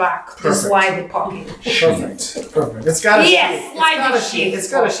on the back to Perfect. slide the pocket. Perfect. It's got a Yes, sheath. slide the It's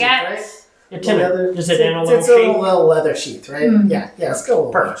sheath, got a sheath, forget. right? It's in Leather- is it in a it's little a sheath? little leather sheath, right? Mm. Yeah. Let's go.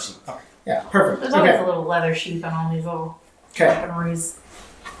 Leather Perfect. sheath. Yeah. Perfect. There's always Okay. a little leather sheath on all these little Okay. weaponries.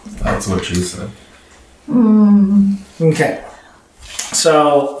 That's what she said. Okay.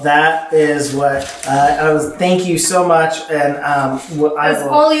 So that is what I was. Thank you so much, and what I That's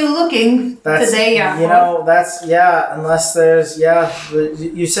will. all you looking today, yeah. You know, that's unless there's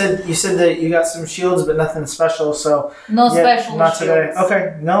you said that you got some shields, but nothing special. So no special not shields. today.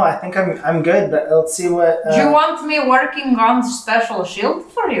 Okay, no, I think I'm good. But let's see what. Do you want me working on special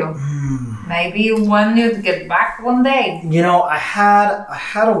shield for you? Maybe when you get back one day. You know, I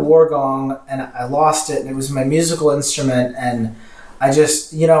had a war gong and I lost it, and it was my musical instrument, and I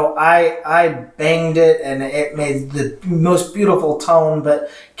just, I banged it and it made the most beautiful tone,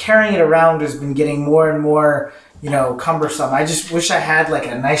 but carrying it around has been getting more and more, cumbersome. I just wish I had like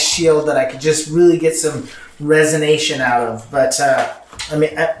a nice shield that I could just really get some resonation out of. But I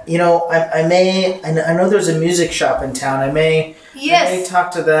know there's a music shop in town. I may talk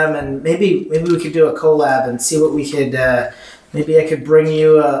to them, and maybe we could do a collab and see what we could. Maybe I could bring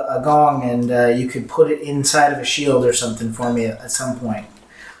you a gong, and you could put it inside of a shield or something for me at some point.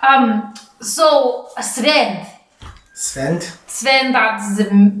 So Sven, that's the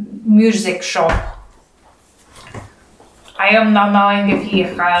music shop. I am not knowing if he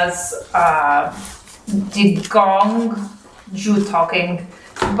has the gong you talking,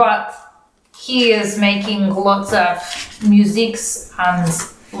 but he is making lots of musics and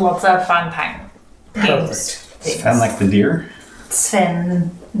lots of fun time games. Sven like the deer?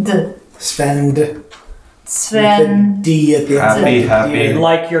 Sven. Sven. With D at the end. Happy.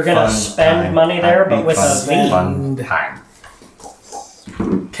 Like you're gonna spend time. money there, but with a fun V. Fun time.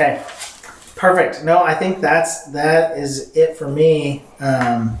 Okay. Perfect. No, I think that is it for me.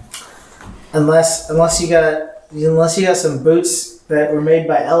 Unless you got some boots that were made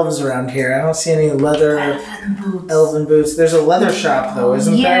by elves around here. I don't see any leather elven boots. There's a leather shop though,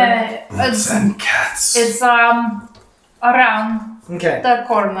 isn't there? Yeah, And cats. it's around Okay. the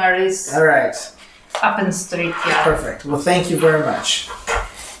corner is All right. up in the street. Yeah. Perfect. Well, thank you very much.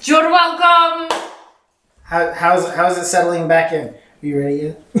 You're welcome. How's it settling back in? Are you ready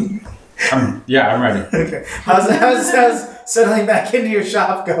yet? Yeah, I'm ready. Okay. How's settling back into your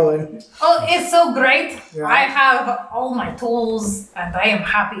shop going? Oh, it's so great. Yeah. I have all my tools and I am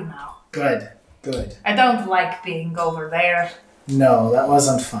happy now. Good. I don't like being over there. No, that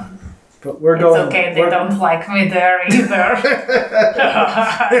wasn't fun. But we're It's going. okay, they don't like me there either.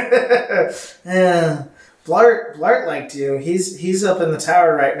 Yeah. Blart liked you. He's up in the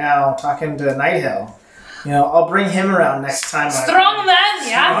tower right now talking to Nighthill. I'll bring him around next time. Strong man,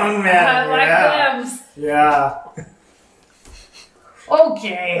 yeah? Strong man, I like them. Yeah.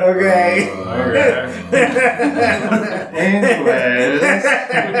 Okay. Okay. Anyways.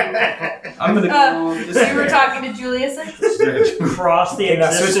 I'm gonna go. So you were talking to Julius? Cross the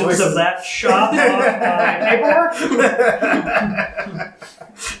that's switch existence voices. of that shop off my paperwork.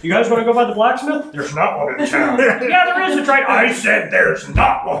 You guys want to go by the blacksmith? There's not one in town. Yeah, there is. It's right. I said there's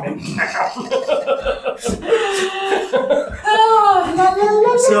not one in town.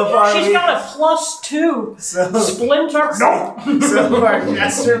 So far, She's got a +2 splinter. No. So far,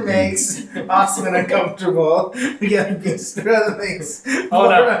 Jester makes Osman uncomfortable. We got a Booster that makes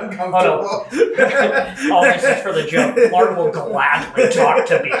more uncomfortable. Oh, this is for the joke. Clark will gladly talk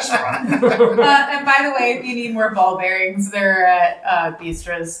to Beastra. And by the way, if you need more ball bearings, they're at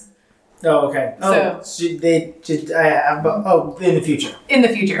Bistra's. Oh, okay. In the future. In the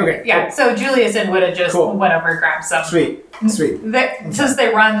future. Okay, Yeah. cool. So Julius and would have just Cool. went over and grabbed some. Sweet. Since they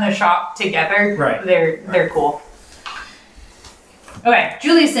run the shop together, Right. they're cool. Okay,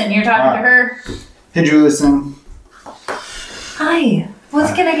 Juliuson, you're talking to her. Hey, Julison. Hi.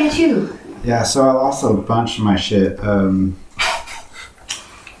 What can I get you? Yeah, so I lost a bunch of my shit. Have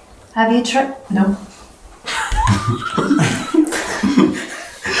you tried? No.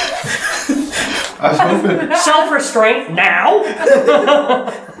 I was hoping. Self-restraint now. I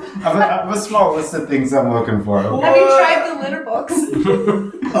have a small list of things I'm looking for. Have you tried the litter box?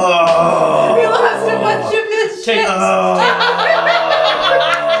 Oh. We lost a bunch of this shit.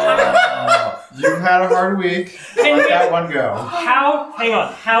 You've had a hard week. Let that one go. How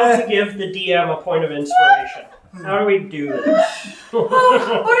to give the DM a point of inspiration? How do we do this?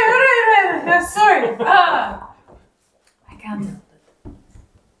 Right. Sorry. I can't help it.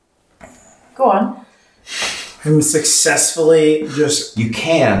 Go on. I'm successfully just You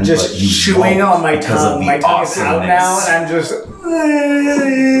can, but you chewing won't on my because of tongue. the My tongue is out now, awesomeness. and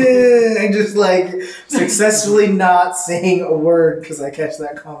I'm just successfully not saying a word because I catch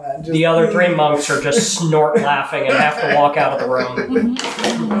that comment. Just, The other 3 monks are just snort laughing and have to walk out of the room.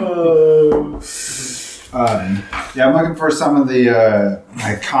 Yeah, I'm looking for some of the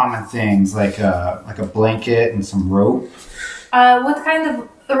like common things, like a blanket and some rope. What kind of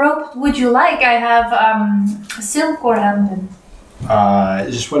rope would you like? I have silk or hemp.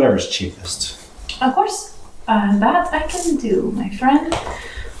 Just whatever's cheapest. Of course. That I can do, my friend.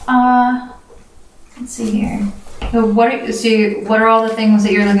 Let's see here. So what are all the things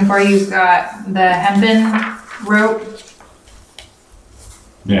that you're looking for? You've got the hempen rope,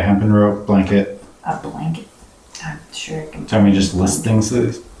 Yeah, hempen rope, blanket. a blanket. I'm sure I can. Tell me just list things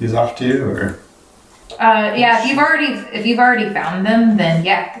these off to you, or? Yeah, if you've already found them, then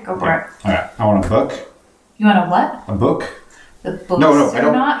yeah, go for it. All right. I want a book. You want a what? A book. The books No, I are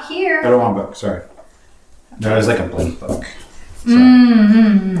don't- not here. I don't want a book. Sorry. No, it's like a blank book. So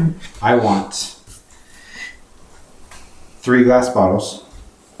Mm-hmm. I want 3 glass bottles.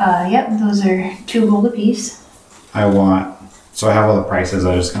 Yep, those are 2 gold apiece. I want. So I have all the prices.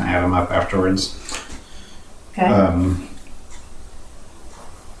 I'm just gonna add them up afterwards. Okay.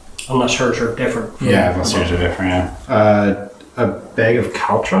 Unless hers are different. Yeah, unless yours are different. Yeah. A bag of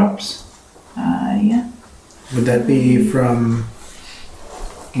caltrops. Yeah. Would that be from?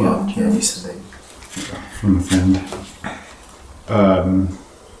 Well, yeah, you said that. From a friend.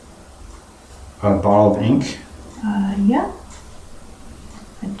 A bottle of ink. Yeah.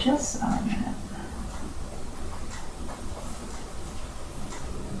 I just saw that.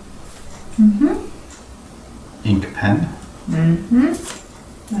 Mm-hmm. Ink pen,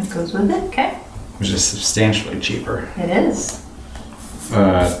 Mm-hmm. That goes with it. Okay. which is substantially cheaper. It is.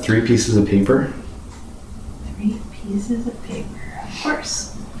 3 pieces of paper. 3 pieces of paper. Of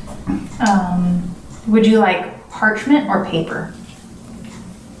course. Would you like parchment or paper?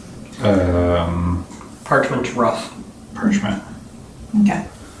 Parchment's rough. Parchment. Okay.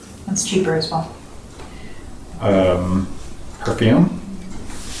 That's cheaper as well. Perfume.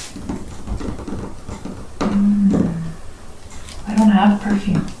 I don't have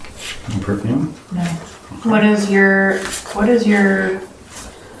perfume. Perfume. No. What is your 5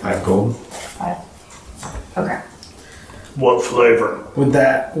 gold. 5? Okay. What flavor? Would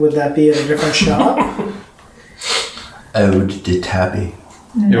that be at a different shop? Ode de Tabby.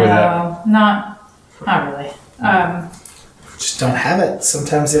 No, that- not really. Just don't have it.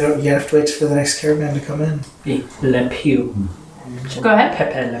 Sometimes they don't. You have to wait for the next caravan to come in. Le Pew. Go ahead.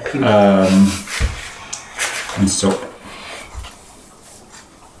 Pepe Le Pew. And soap.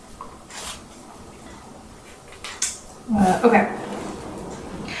 Okay.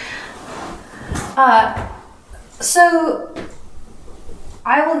 So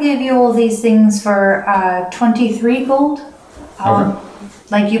I will give you all these things for 23 gold. Okay.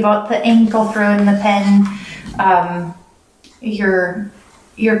 Like you bought the ink, I'll throw in the pen, your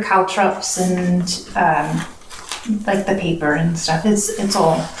caltrops and like the paper and stuff. It's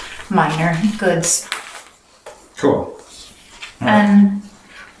all minor goods. Cool.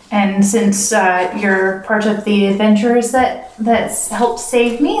 And since you're part of the adventurers that's helped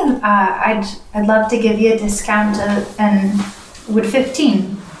save me, I'd love to give you a discount. And would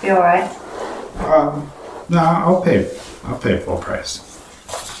 15 be all right? No, I'll pay full price.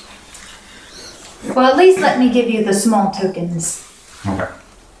 Well, at least let me give you the small tokens. Okay.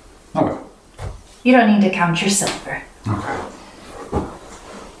 Okay. You don't need to count your silver. Okay.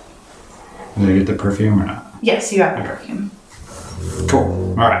 Did I get the perfume or not? Yes, you have a perfume. Cool.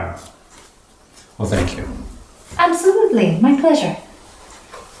 All right. Well, thank you. Absolutely, my pleasure.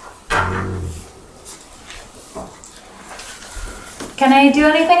 Can I do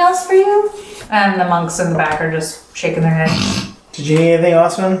anything else for you? And the monks in the back are just shaking their heads. Did you need anything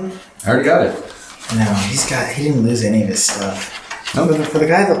else, man? I already got it. No, he didn't lose any of his stuff. No. For the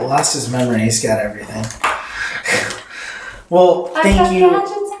guy that lost his memory, he's got everything. Well, I thank got you.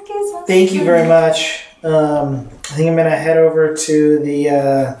 gadgets and gizmos. Thank you very much. I think I'm gonna head over to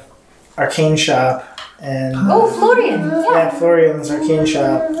the arcane shop and Oh, Florian. yeah, Florian's arcane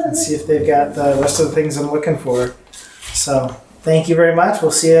shop and see if they've got the rest of the things I'm looking for. So thank you very much.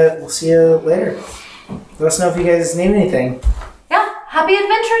 We'll see you later. Let us know if you guys need anything. Yeah, happy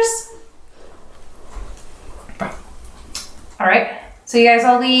adventures. All right, so you guys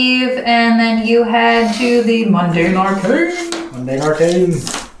all leave, and then you head to the mundane arcade, Monday arcane.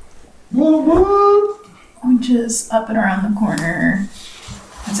 which is up and around the corner,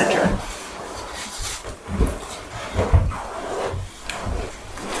 etc.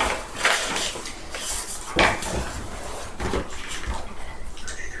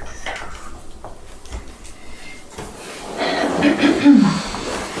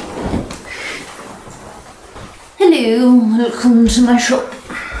 Hello, welcome to my shop.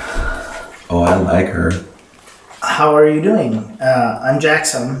 Oh, I like her. How are you doing? I'm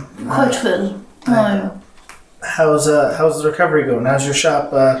Jackson. Quite well. How's the recovery going? How's your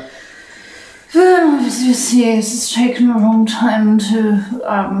shop? Well, yes, it's taken a long time to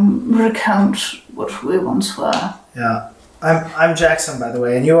recount what we once were. Yeah. I'm Jackson, by the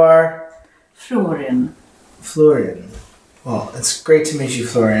way, and you are Florian. Florian. Well, it's great to meet you,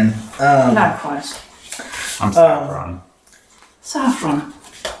 Florian. Likewise. I'm Saffron. Saffron.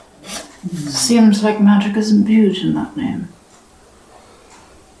 Seems like magic is imbued in that name.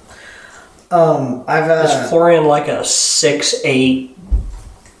 Is Florian like a 6'8"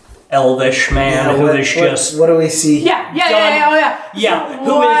 elvish man who is just what do we see? Yeah,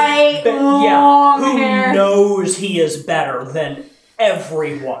 who white, long hair. knows he is better than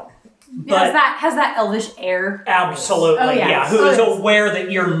everyone. But has that elvish air. absolutely, Oh, yeah. who is aware that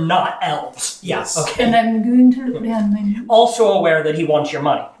you're not elves. Yes. Okay. And I'm going to look down my nose. Also aware that he wants your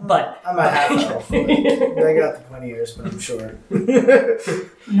money, but I'm a half elf. I got the 20 years, but I'm short.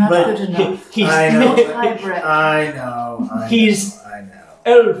 Not But good enough. he's I know. Not hybrid. I know. I know.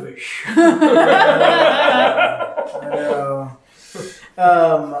 elvish. I know.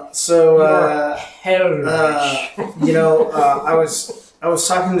 I was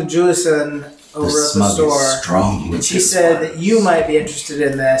talking to Julison over at the store. Strong. And she said that you might be interested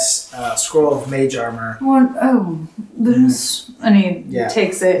in this scroll of mage armor. What? Oh, this. And he Yeah.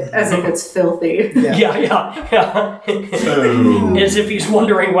 takes it as if it's filthy. Yeah. As if he's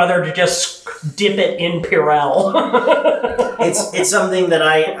wondering whether to just dip it in Purell. It's something that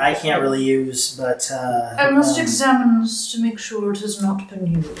I can't really use, but I must examine this to make sure it has not been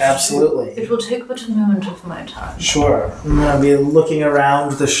used. absolutely. It will take but a moment of my time. Sure. I'm gonna be looking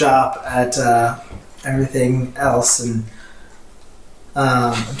around the shop at everything else, and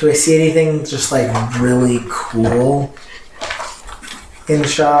do I see anything just like really cool in the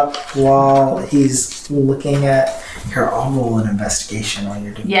shop while he's looking at? Here, I'll roll an investigation while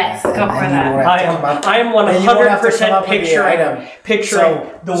you're doing Yes, that. go And for then you that. won't have to come up- I am and you won't have to come 100% up with the item. picturing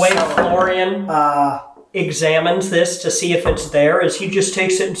the way So- Florian examines this to see if it's there, as he just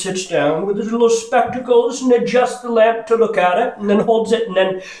takes it and sits down with his little spectacles and adjusts the lamp to look at it, and then holds it and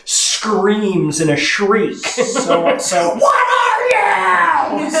then screams in a shriek. So What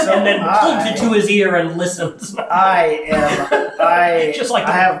are you? And then holds it to his ear and listens. I Just like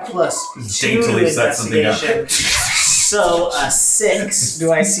I have plus 2 Daintily set something up. investigation. So a 6.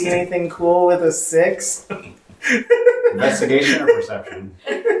 Do I see anything cool with a 6? Investigation or perception?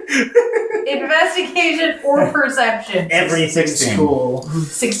 Investigation or perception? Everything's 16. cool.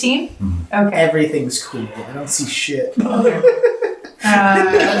 16? Okay. Everything's cool. I don't see shit. Let's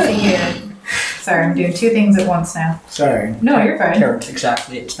see here. Sorry, I'm doing 2 things at once now. Sorry. No, you're fine. Terrence,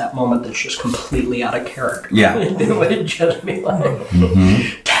 exactly. It's that moment that's just completely out of character. Yeah. It would just be like, Tell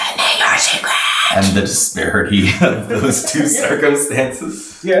me your secret. And the disparity of those two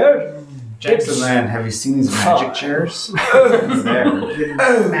circumstances. yeah. Jackson, man, have you seen these magic chairs?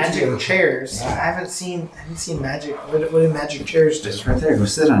 Magic chairs. I haven't seen magic. What do magic chairs do? Just right there. Go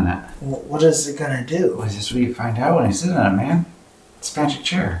sit on it. What is it gonna do? Well, just what you find out when you sit on it, man. It's a magic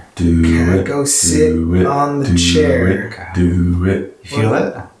chair. Do it. Go sit on the chair. Do it. You feel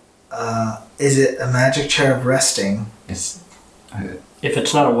it? Is it a magic chair of resting? It's If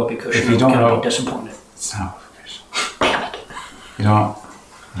it's not a whoopee cushion, If you I'm don't gonna know- be disappointed. it's not. Damn it. You don't.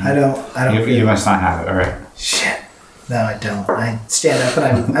 I don't. You must not have it. All right. Shit. No, I don't. I stand up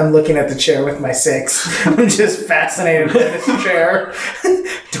and I'm looking at the chair with my 6. I'm just fascinated by this chair.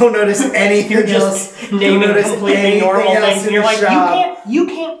 Don't notice anything You're else. just naming completely normal things, and you're like, you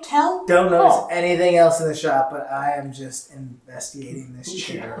can't tell? Don't notice Oh. anything else in the shop, but I am just investigating this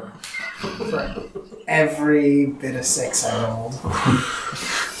chair for every bit of 6 I rolled.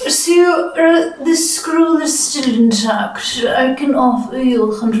 So, this scroll is still intact. I can offer you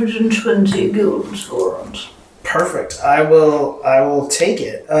 120 gold for it. Perfect. I will take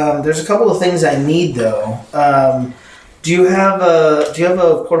it. There's a couple of things I need though. Do you have a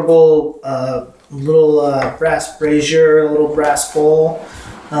portable little brass brazier, a little brass bowl?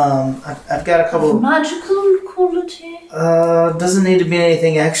 I've got a couple. Magical quality? Doesn't need to be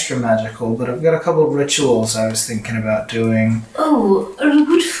anything extra magical, but I've got a couple of rituals I was thinking about doing. Oh,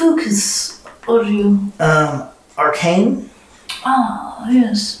 what focus are you? Arcane? Ah,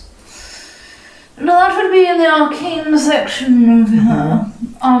 yes. No, that would be in the arcane section over here.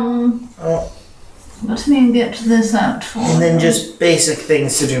 Oh, Let me get this out for and then you. just basic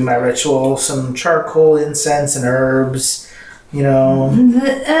things to do my ritual. Some charcoal, incense, and herbs. You know.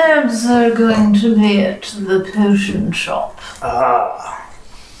 The herbs are going to be at the potion shop. Ah.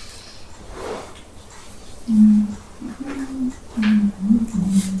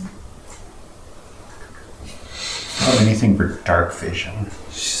 Oh, anything for dark vision.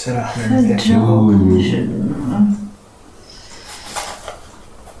 She said The 150. dark vision.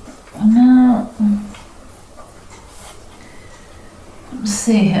 Now, let's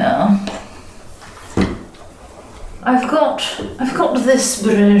see here. I I've got this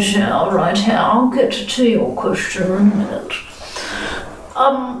brochure right here. I'll get to your question in a minute.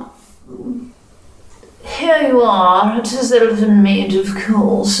 Here you are. It is elven made, of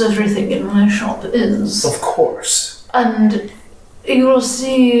course. Everything in my shop is. Of course. And you will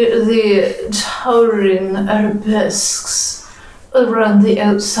see the towering arabesques around the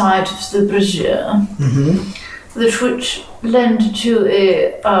outside of the brazier, which lend to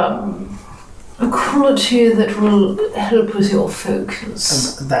a quality that will help with your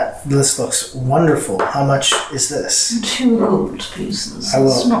focus. This looks wonderful. How much is this? 2 gold pieces. I will-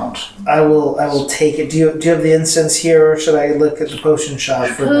 It's not. I will take it. Do you have the incense here, or should I look at the potion shop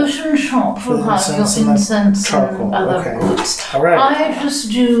for the Potion shop for will the have your incense and the incense charcoal? and other Okay. goods. All right. I just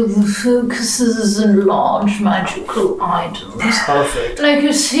do the focuses and large magical items. Perfect. Like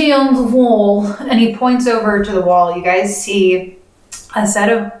you see on the wall. And he points over to the wall. You guys see a set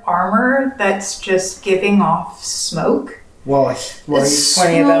of armor that's just giving off smoke. Well, he's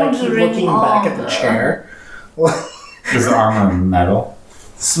pointing at that, I keep smoldering looking back at the armor. chair. Is the armor metal?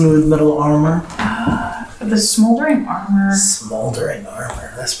 Smooth metal armor. The smoldering armor. Smoldering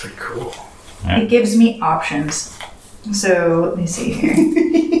armor. That's pretty cool. It gives me options. So let me see here.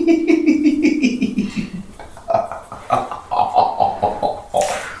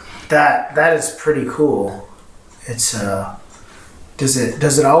 That is pretty cool. It's does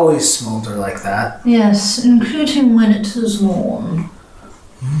it always smolder like that? Yes, including when it is worn.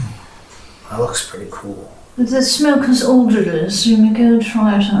 That looks pretty cool. But the smoke is odorless. You may go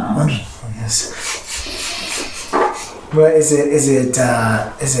try it out. Yes. But is it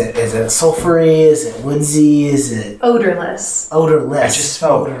sulfury? Is it woodsy? Is it Odorless. odorless? I just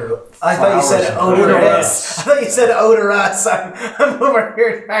smelled I thought you said flowers and odorous. I thought you said odorous. I'm over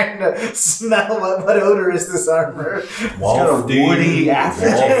here trying to smell what odor is this armor. Woody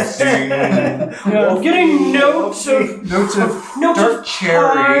Getting notes of dark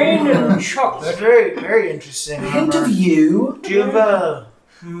pine and chocolate. That's very, very interesting. Hint armor. of you. Do you have a?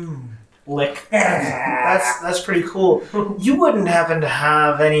 Lick. That's pretty cool. You wouldn't happen to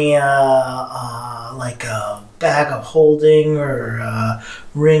have any like a bag of holding or a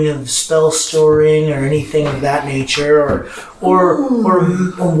ring of spell storing or anything of that nature, or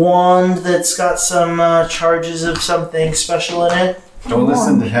a wand that's got some charges of something special in it. Don't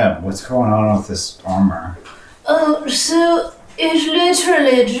listen to him. What's going on with this armor? Oh, so it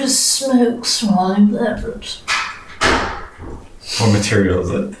literally just smokes while you wear it. What material is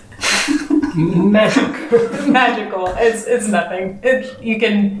it? Magic. Magical. It's nothing. You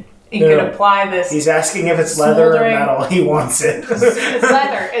can apply this. He's asking if it's leather or Smoldering. metal. He wants it. It's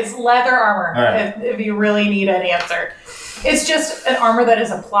leather. It's leather armor. All right. If you really need an answer, it's just an armor that is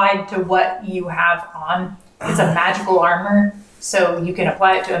applied to what you have on. It's a magical armor, so you can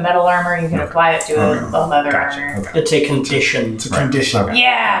apply it to a metal armor. You can apply it to a leather armor. Okay. It's a condition. It's a condition. Okay.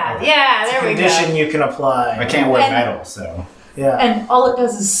 Yeah, there we Condition go. you can apply. I can't wear And- metal, so. Yeah. And all it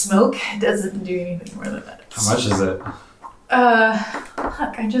does is smoke. It doesn't do anything more than that. How much is it? Fuck,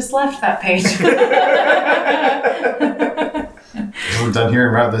 I just left that page. We're done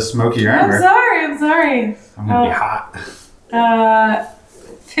hearing about this smoky I'm armor. sorry. I'm gonna be hot.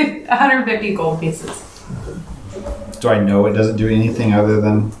 150 gold pieces. Do I know it doesn't do anything other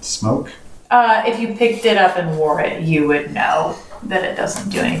than smoke? If you picked it up and wore it, you would know that it doesn't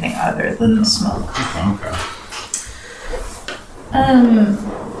do anything other than smoke. Okay.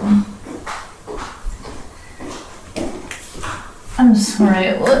 I'm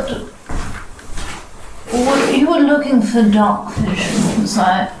sorry, what you were looking for dark vision,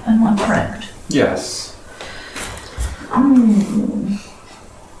 am I correct? Yes.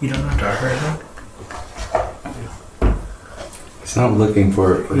 You don't know dark vision? He's not looking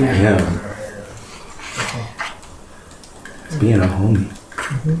for it for him. It's being a homie.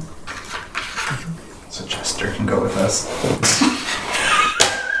 So Chester can go with us.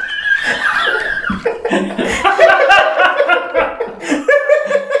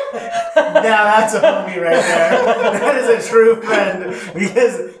 Now that's a homie right there. That is a true friend.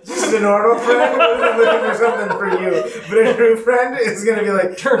 Because just a normal friend isn't looking for something for you. But a true friend is going to be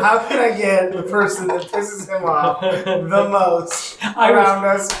like, how can I get the person that pisses him off the most around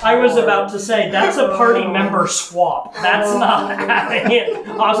us? I was about to say, that's a party member swap. That's not having it.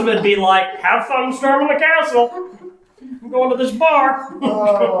 Awesome would be like, have fun storming the castle. I'm going to this bar.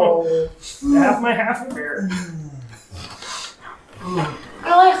 Oh. Have my half a beer.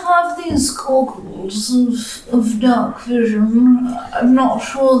 I have these goggles of dark vision. I'm not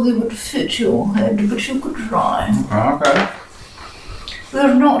sure they would fit your head, but you could try. Okay.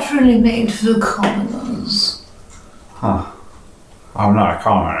 They're not really made for commoners. Huh. I'm not a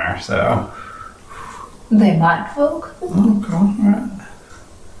commoner, so. They might work. Oh, cool. All right.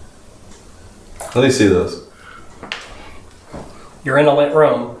 Let me see those. You're in a lit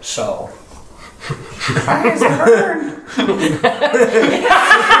room, so. Eyes burn.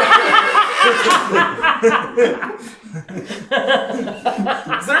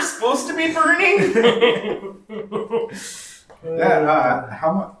 Is there supposed to be burning? Yeah.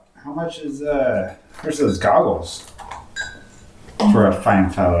 How much is where's those goggles for a fine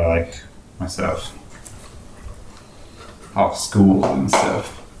fella like myself? Off school and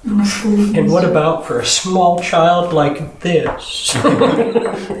stuff. And what about for a small child like this?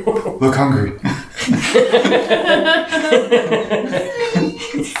 Look hungry.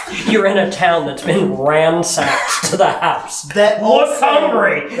 You're in a town that's been ransacked to the house. That Look also-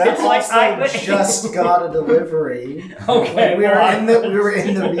 hungry. That It's like also just got a delivery. Okay, we were in the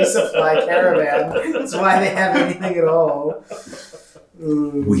resupply caravan. That's why they have anything at all.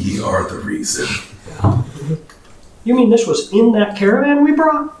 We are the reason. You mean this was in that caravan we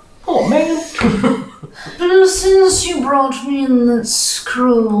brought? Oh man. But since you brought me in this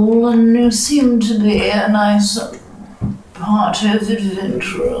scroll, and you seem to be a nice party of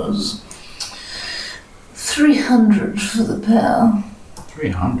adventurers, 300 for the pair.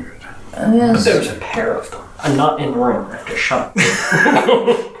 300. Yes. There's a pair of them. I'm not in the room. I have to shut.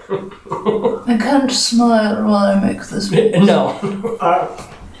 I can't smile while I make this. No.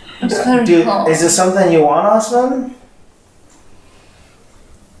 It's very Dude, hard. is this something you want, Osman?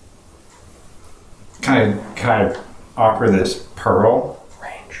 Can I offer this pearl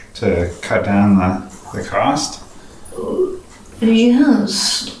Range. to cut down the cost?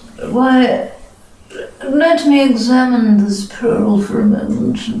 Yes. Why, let me examine this pearl for a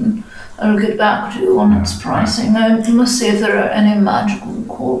moment, and I'll get back to you on its pricing. I must see if there are any magical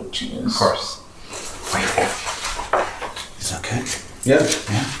qualities. Of course. Is that good? Yeah,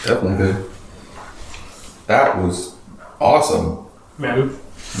 definitely good. That was awesome, Man.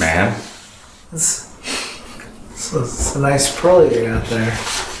 man. It's a nice pearl you got there.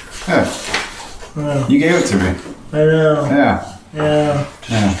 Yeah. Oh, You gave it to me. I know. Yeah. Yeah.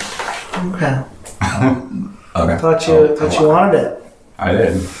 Yeah. Okay. Okay. Thought you wanted it I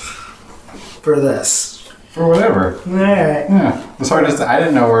did. for this. For whatever. All right. Yeah. It's hard to say. I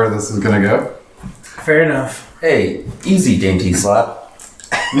didn't know where this was gonna go. Fair enough. Hey, easy, dainty slap.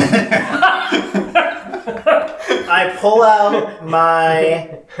 I pull out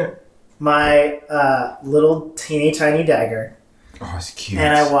my little teeny tiny dagger, Oh, it's cute.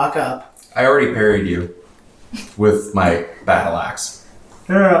 and I walk up. I already parried you with my battle axe.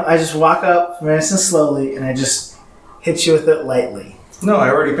 No. I just walk up nice and slowly, and I just hit you with it lightly. No, I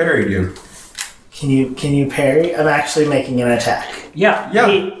already parried you. Can you parry? I'm actually making an attack. Yeah.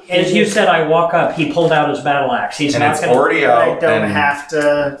 Yeah. As you said, I walk up. He pulled out his battle axe. He's And not it's gonna. already out. I don't and have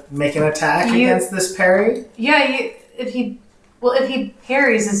to make an attack against this parry. Yeah, if he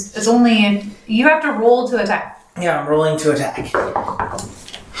parries, it's only you have to roll to attack. Yeah, I'm rolling to attack.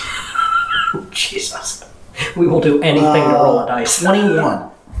 Jesus. We will do anything to roll a dice. 21.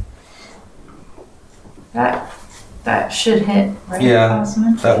 That should hit, right? Yeah.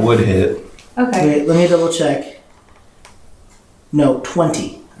 Osman? that would hit. Okay. Wait, let me double check. No,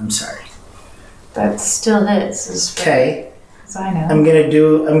 20. I'm sorry. That still hits, as Okay. I know. I'm gonna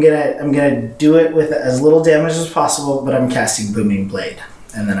do it with as little damage as possible, but I'm casting Booming Blade,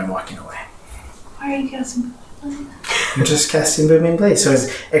 and then I'm walking away. Why are you guessing? I'm just casting Booming Blade, so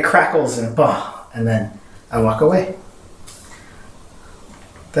it crackles and bah, and then I walk away.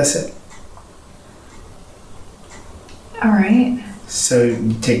 That's it. All right. So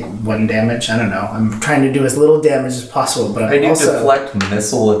you take 1 damage. I don't know. I'm trying to do as little damage as possible, but I I'm do also. deflect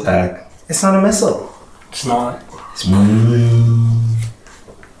missile attack. It's not a missile. It's not.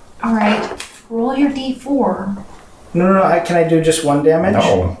 All right. Roll your d4. No. Can I do just 1 damage?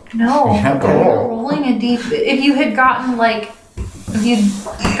 No. No. You have to you're roll. rolling a d. If you had gotten if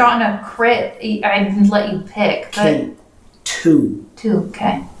you'd gotten a crit, I'd let you pick. But Okay. 2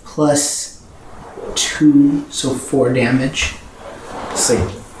 okay. plus 2, so 4 damage. So,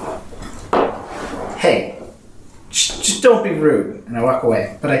 hey, just don't be rude, and I walk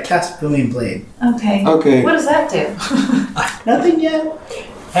away. But I cast Booming Blade. Okay. Okay. What does that do? Nothing yet.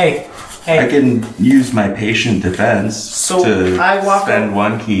 Hey. I can use my patient defense So to I walk spend up.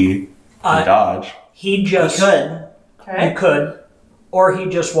 1 key to Uh, dodge. He just. Good. You Okay. could. Or he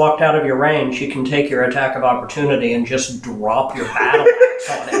just walked out of your range. You can take your attack of opportunity and just drop your battle axe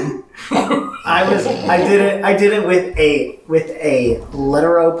on him. I did it with a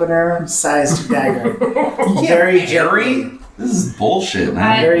letter opener sized dagger. Very gently. This is bullshit,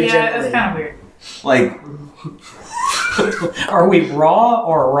 man. Very yeah, gently. it's kind of weird. Like, Are we raw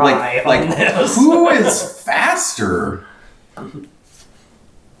or rye Like on this? who is faster? I'm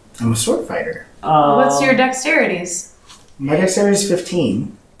a sword fighter. What's your dexterities? My dexterity is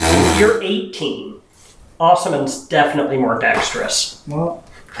 15. You're 18. Osman's definitely more dexterous. Well,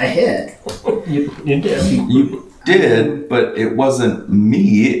 I hit. You did. You did, but it wasn't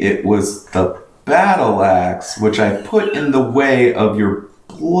me. It was the battle axe, which I put in the way of your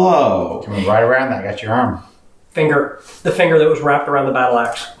blow. Come right around that. I got your arm. The finger that was wrapped around the battle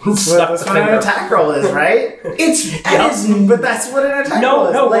axe. Stuck That's the what an finger. attack roll is, right? But that's what an attack No, roll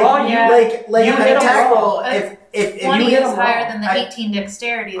is. no, like, raw, yeah. like You an hit 'em attack raw. roll. If 20 you hit is 'em higher raw, than the 18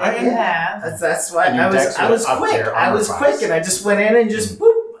 dexterity that you yeah. have. That's why And your I dex was was up to quick. your I armor was class. quick, and I just went in and just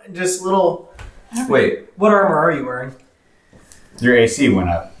boop, just little. Wait, What armor are you wearing? Your AC went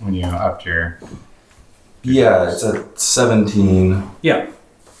up when you upped your. yeah, it's a 17. Yeah.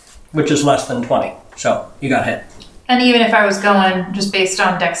 Which is less than 20. So you got hit. And even if I was going just based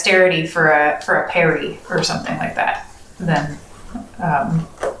on dexterity for a parry or something like that, then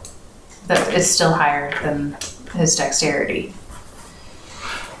that is still higher than his dexterity.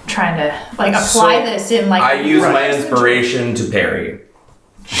 Trying to like apply So, this in like. I use my inspiration to parry.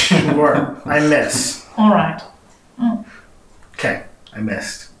 Sure, I miss. All right. Okay, I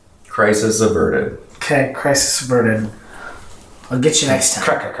missed. Crisis averted. Okay, crisis averted. I'll get you next time.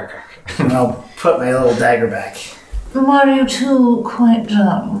 Crack, crack, crack, crack. And I'll put my little dagger back. Were you two quite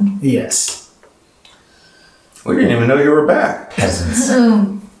done? Yes. We didn't even know you were back.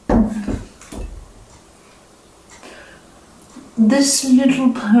 This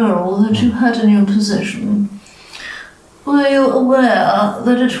little pearl that you had in your possession, were you aware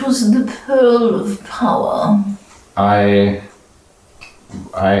that it was the pearl of power? I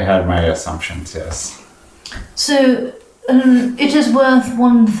had my assumptions, yes. So, it is worth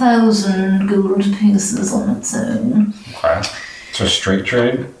 1,000 gold pieces on its own. Okay. So straight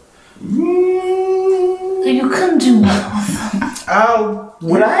trade? You can do math. Oh,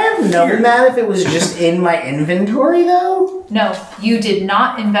 would I have known that if it was just in my inventory, though? No, you did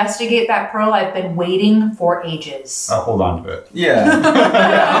not investigate that pearl. I've been waiting for ages. I'll hold on to it. Yeah.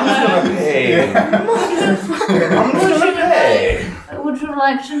 I'm just gonna pay. I'm just gonna pay. Would you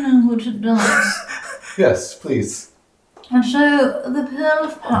like to know what it does? Yes, please. And so, the pearl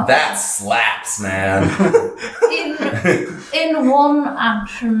of power. That slaps, man. In one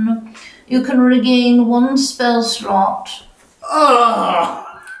action, you can regain one spell slot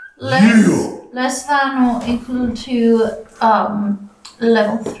less than or equal to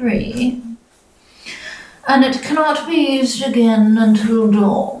level 3, and it cannot be used again until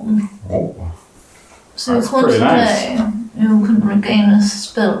dawn. Oh. So That's once pretty a nice. day, you can regain a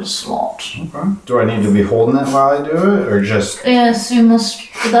spell slot. Okay. Do I need to be holding it while I do it, or just... Yes, you must.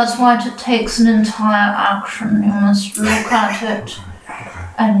 That's why it takes an entire action. You must look at it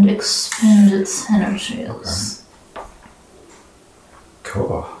and expend its energies.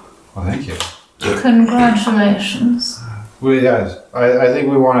 Cool. Well, thank you. Congratulations. Guys, I think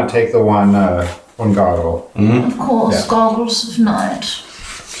we want to take the one goggle. Of course, Yeah. goggles of night.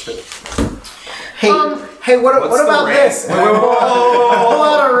 Hey, hey, what What's about the this? range? Wait. Pull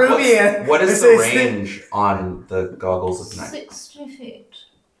out a ruby. What is This the range on the goggles of night? 60 feet.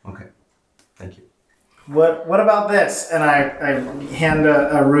 Okay, thank you. What about this? And I hand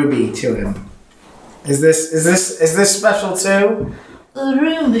a ruby to him. Is this special too? The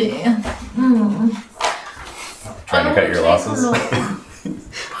ruby. Trying to cut your losses.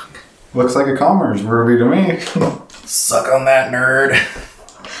 Looks like a commerce ruby to me. Suck on that, nerd.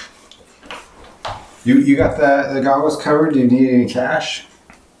 You got the goggles covered? Do you need any cash?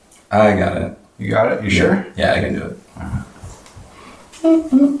 I got it. You got it? You sure? Yeah, I can do it.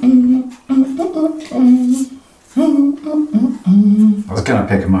 I was gonna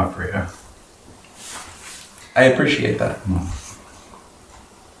pick him up for you. I appreciate that.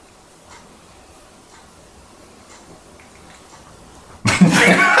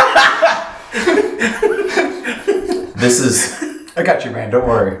 This is I got you, man. Don't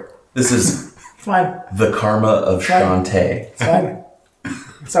worry. Fine, the karma of Shantae. it's fine.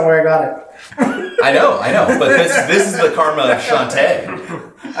 That's not where I got it. I know, but this is the karma of Shantae.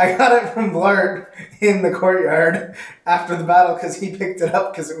 I got it from Blurg in the courtyard after the battle because he picked it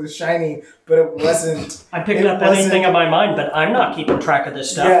up because it was shiny, but it wasn't. I picked It up wasn't- anything in my mind, but I'm not keeping track of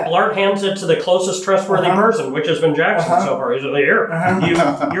this stuff. Yeah. Blart hands it to the closest trustworthy person, which has been Jackson so far. He's like, here,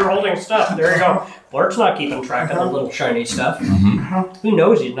 you're holding stuff. There you go. Blart's not keeping track of the little shiny stuff. Who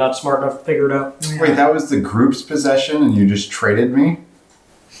knows he's not smart enough to figure it out. Wait, that was the group's possession and you just traded me?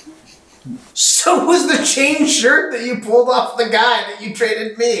 So was the chain shirt that you pulled off the guy that you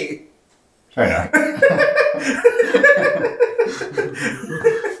traded me. Try not.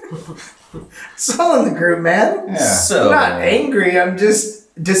 It's all in the group, man. Yeah. So I'm not angry. I'm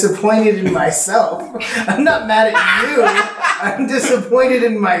just disappointed in myself. I'm not mad at you. I'm disappointed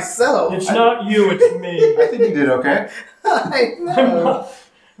in myself. It's not you, it's me. I think you did okay. I I'm know.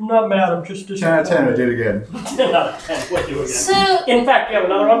 not mad, I'm just 10 out of 10, I did again. 10 out of 10, we'll do again. So, In fact, you have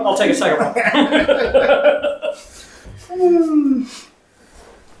another one? I'll take a second one.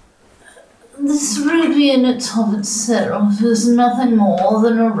 this ruby in of itself is nothing more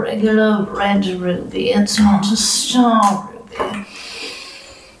than a regular red ruby. It's not a star ruby.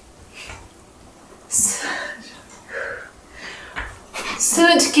 So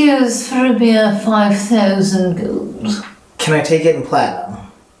it goes for a mere 5,000 gold. Can I take it in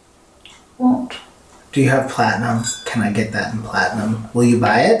platinum? What? Do you have platinum? Can I get that in platinum? Will you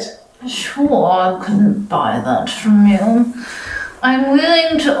buy it? Sure, I couldn't buy that from you. I'm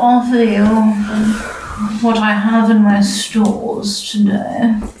willing to offer you what I have in my stores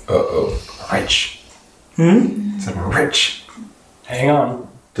today. Uh-oh. Rich. Hmm? Said rich. Hang on.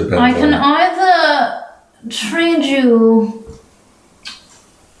 Depends I can on- either trade you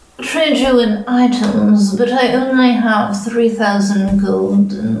in items, but I only have 3,000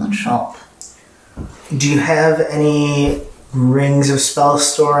 gold in the shop. Do you have any rings of spell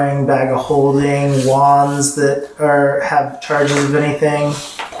storing, bag of holding, wands that have charges of anything?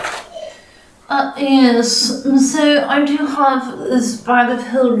 Yes, so I do have this bag of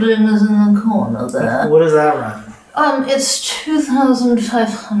holding is in the corner there. What does that run? It's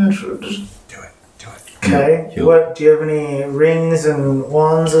 2,500. Okay. Yep. What do you have any rings and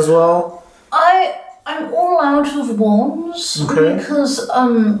wands as well? I'm all out of wands Okay. because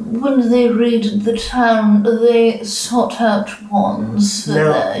when they raided the town, they sought out wands for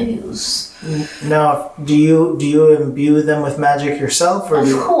No. their use. Now, do you imbue them with magic yourself, or Of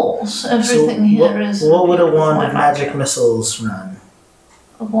do course, So everything here is. what would a imbued with wand my of magic missiles run?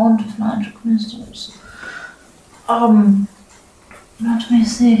 A wand of magic missiles. Let me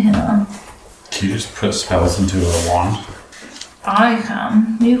see here. Can you just put spells into a wand? I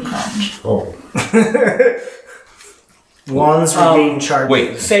can. You can't. Oh. Wands regain charge.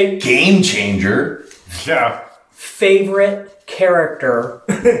 Wait, Say game changer? Yeah. favorite character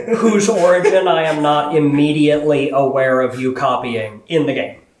whose origin I am not immediately aware of you copying in the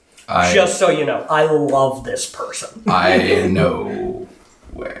game. Just so you know, I love this person. I know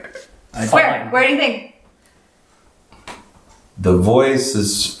where. Where do you think? The voice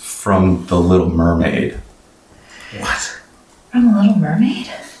is from The Little Mermaid. What? From Little Mermaid?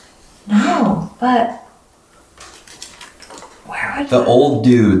 No, but where would The old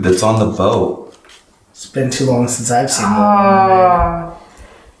dude that's on the boat. It's been too long since I've seen them.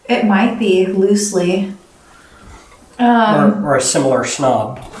 it might be loosely. Or a similar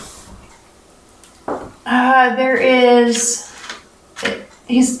snob. There is.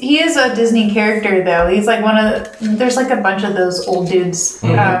 He is a Disney character though. He's like one of. There's like a bunch of those old dudes.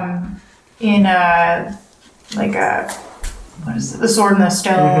 In like a. What is it? The Sword and the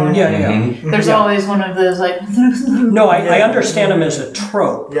Stone. Yeah, yeah. Mhm. There's always one of those like. No, I understand him as a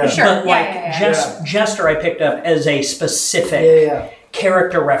trope. Yeah. Sure, But yeah, like yeah. Jester I picked up as a specific Yeah.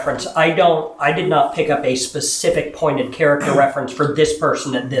 character reference. I did not pick up a specific pointed character reference for this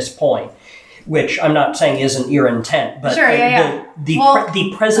person at this point, which I'm not saying isn't your intent, but Sure, yeah.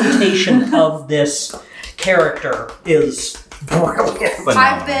 the presentation of this character is brilliant.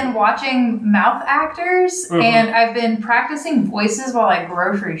 I've been watching mouth actors and I've been practicing voices while I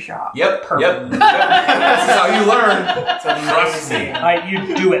grocery shop. Yep, Perfect. yep. This is how you learn. Trust me.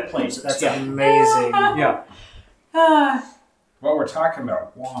 You do it places. That's yeah. amazing. Yeah. Well, we're talking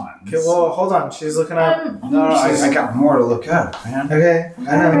about wands. Okay, well, hold on. She's looking up. No, I got more to look up, man. Okay,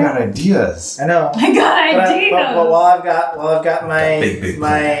 I I know. got ideas. I know. I got But, ideas. but while I've got my Big my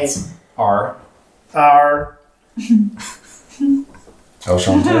plans. R. our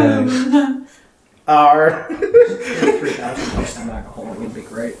Enchanté. our 3,000 back home would be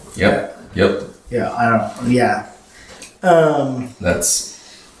great. Yep, yep. yeah, I don't yeah. That's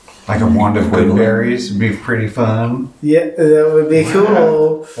Like a wand of good berries would be pretty fun. Yeah, that would be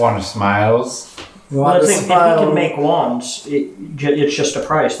cool. Wand of smiles. Well, Want the to thing, if you smile. can make wands, it's just a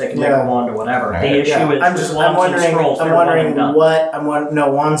price. They can make Yeah. a wand or whatever. Right. The issue Yeah, is I'm with just wands I'm wondering and scrolls, I'm they're one and wondering done, what no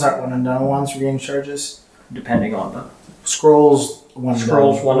wands aren't one and done. Wands regain charges. depending on the Scrolls one and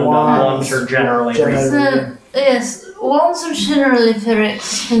scrolls. done. One and done. Wands are generally So, yes, wands are generally very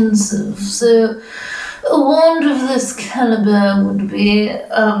expensive, so a wand of this caliber would be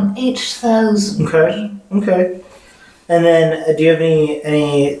 8,000. Okay. Okay. And then, do you have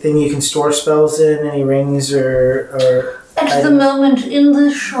anything you can store spells in? Any rings or At the moment, in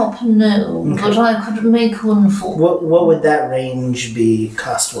this shop, no, Okay. but I could make one for you. What would that range be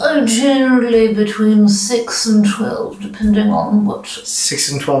cost-wise? Generally between 6 and 12, depending on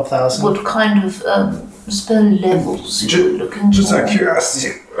 6 and 12,000. what kind of spell levels you're looking Just for. out of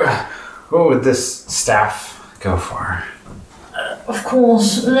curiosity, what would this staff go for? Of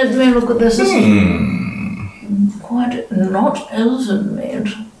course, let me look at this. It's quite not elven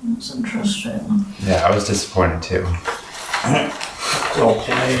made. That's interesting. Yeah, I was disappointed too. Well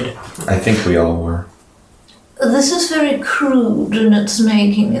played. I think we all were. This is very crude in its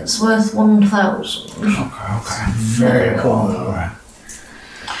making. It's worth 1,000. Okay. Very cool. Alright.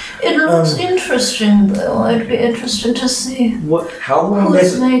 It looks interesting, though. I'd be interested to see. What? How long Who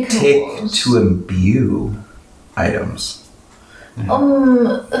does is it making take those? to imbue items?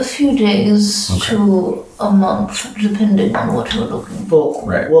 A few days to a month, depending on what you're looking for. Well,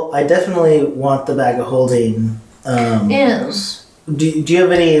 Right. well, I definitely want the bag of holding. Yes. Do you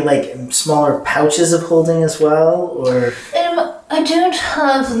have any like smaller pouches of holding as well, or? I don't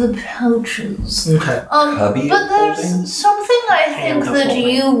have the pouches. Okay. Cubby But of there's holding? something I think Hand of that holding.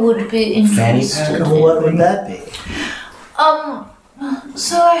 you would be Fanny interested pack? in. What would that be?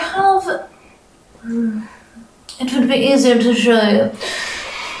 So I have. It would be easier to show you.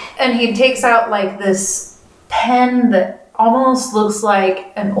 And he takes out like this pen that almost looks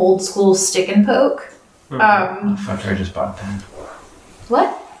like an old school stick and poke. Motherfucker, I just bought a pen.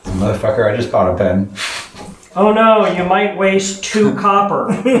 What? Motherfucker, I just bought a pen. Oh no, you might waste 2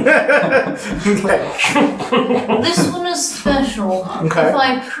 copper. This one is special. Okay. If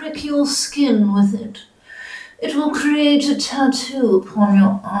I prick your skin with it, it will create a tattoo upon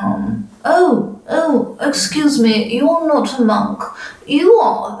your arm. Oh, excuse me, you're not a monk. You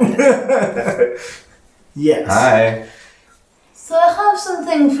are. Yes. Hi. So I have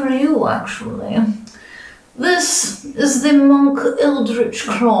something for you, actually. This is the Monk Eldritch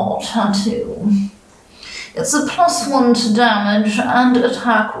Claw tattoo. It's a +1 to damage and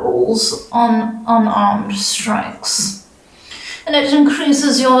attack rolls on unarmed strikes. And it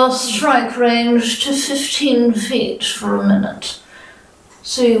increases your strike range to 15 feet for a minute.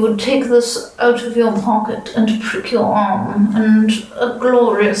 So you would take this out of your pocket and prick your arm, and a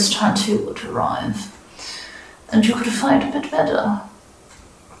glorious tattoo would arrive. And you could fight a bit better.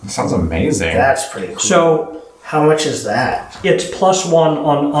 That sounds amazing. That's pretty cool. So how much is that? it's +1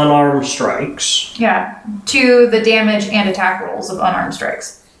 on unarmed strikes, Yeah. To the damage and attack rolls of unarmed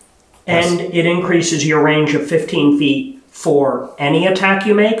strikes. and it increases your range of 15 feet for any attack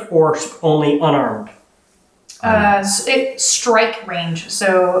you make, or only unarmed. It strike range.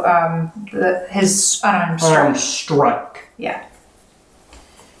 So his unarmed strike. Unarmed strike. Yeah.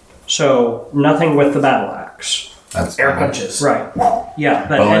 So nothing with the battle axe. That's Air fine. punches. Right. Yeah,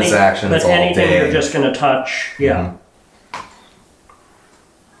 but Bonus actions but all anything day. you're just gonna touch. Yeah.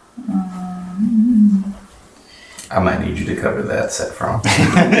 I might need you to cover that set from.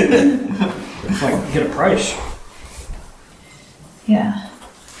 Like get a price. Yeah.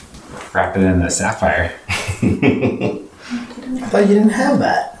 Wrap it in the sapphire. I thought you didn't have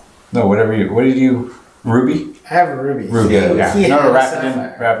that. No, whatever you. What did you? Ruby? I have a ruby. Ruby. Yeah. He had No, a wrap it in.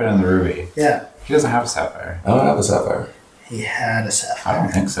 sapphire. Wrap it in the ruby. Yeah, He doesn't have a sapphire. I don't have a sapphire. he had a I sapphire.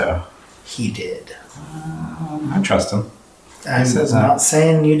 don't think so. He did. I trust him. I'm says not that.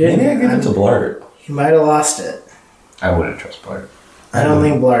 saying you didn't. Maybe I give it to Blart. He might have lost it. I wouldn't trust Blart. I don't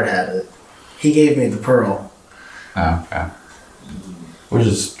think Blart had it. He gave me the pearl. Oh, okay. We're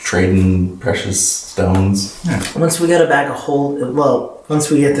just trading precious stones. Once we get a bag of once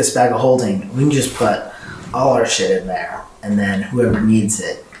we get this bag of holding, we can just put all our shit in there, and then whoever needs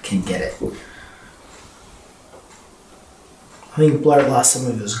it can get it. I think Blart lost some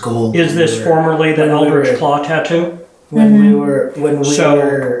of his gold. Is this formerly the when we Eldritch were- Claw tattoo? when we were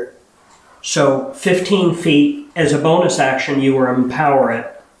So 15 feet, as a bonus action, you will empower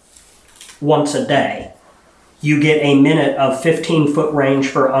it once a day. You get a minute of 15-foot range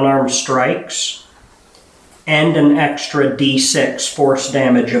for unarmed strikes, and an extra d6 force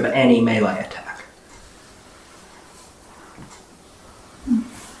damage of any melee attack.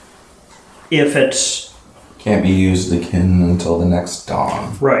 If it's Can't be used again until the next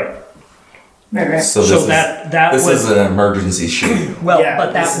dawn. right. So So this that is would this is an emergency shield. well, Yeah, but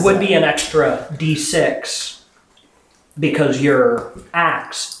this that is would a- be an extra d6 because your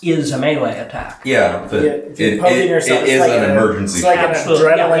axe is a melee attack. Yeah, but Yeah, it, if you're poking yourself, it it's is like an a- emergency it's like shield. an Absolutely.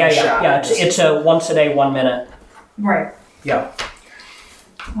 adrenaline shot. Yeah, it's a once a day, 1 minute. Right. Yeah.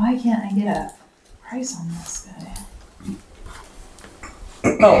 Why can't I get a price on this guy?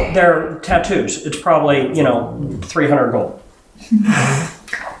 Oh, they're tattoos. It's probably, 300 gold.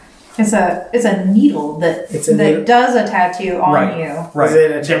 If It's a needle that needle. does a tattoo on Right. you. Right. Is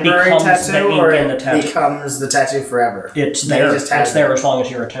it a It temporary becomes the tattoo ink or in the it tattoo. becomes the tattoo forever? It's Then you there. just have It's it. there as long as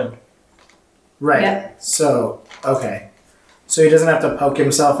you're attuned. Right. Yep. So, okay. So he doesn't have to poke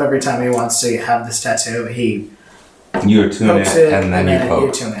himself every time he wants to have this tattoo. He You attune pokes it, and then you poke.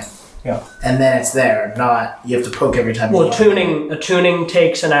 attune it. Yeah. And then it's there, not you have to poke every time. Well, you want. attuning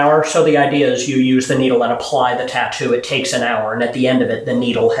takes an hour, so the idea is you use the needle and apply the tattoo. It takes an hour, and at the end of it, the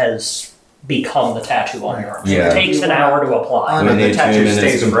needle has become the tattoo on your arm. So Yeah. it takes an hour to apply. When the tattoo attunement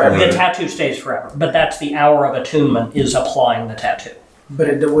stays is forever. The complete. tattoo stays forever, but that's the hour of attunement is applying the tattoo. But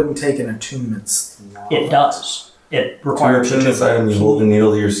it wouldn't take an attunement slot. It does. It To requires attune this item, you hold the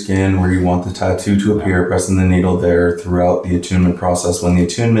needle to your skin where you want the tattoo to appear, pressing the needle there throughout the attunement process. When the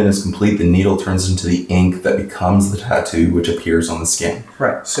attunement is complete, the needle turns into the ink that becomes the tattoo, which appears on the skin.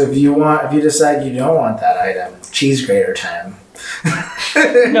 Right. So if you decide you don't want that item, cheese grater time.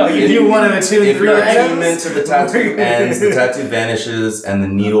 No, if you want to attune If three your items, attunement to the tattoo ends, the tattoo vanishes, and the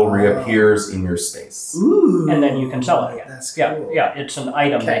needle reappears in your space. Ooh. And then you can sell it again. That's Yeah, cool. yeah, it's an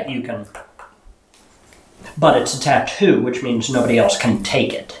item Okay. that you can. But it's a tattoo, which means nobody else can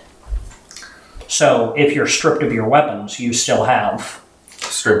take it. So if you're stripped of your weapons, you still have.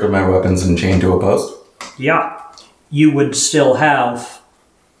 Stripped of my weapons and chained to a post. Yeah. You would still have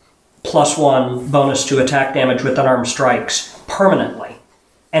 +1 bonus to attack damage with unarmed strikes permanently.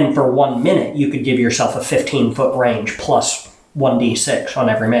 And for 1 minute, you could give yourself a 15-foot range plus 1d6 on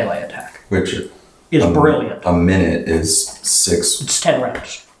every melee attack. Which Is brilliant. A minute is 6. It's 10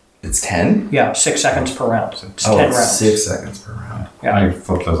 rounds. It's 10? Yeah, 6 seconds per round. It's 10 it's rounds. 6 seconds per round. Yeah. I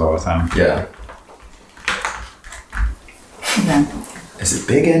flip those all the time. Yeah. Okay. Is it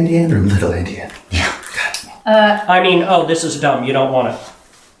big Indian or little Indian? I mean, oh, this is dumb. You don't want it.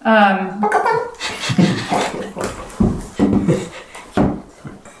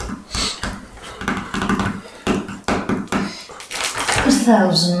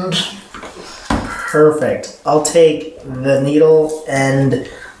 $1,000. Perfect. I'll take the needle and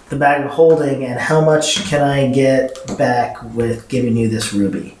the bag of holding, and how much can I get back with giving you this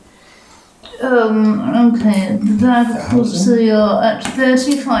ruby? Okay, so you're at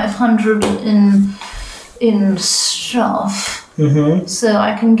 3,500 in stuff. Mm-hmm. So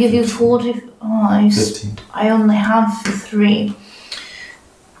I can give you 40. Oh, 15. I only have 3.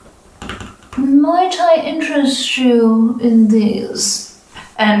 Might I interest you in these?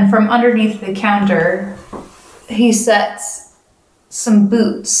 And from underneath the counter, he sets some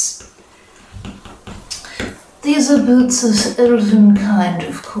boots. These are boots of elven kind,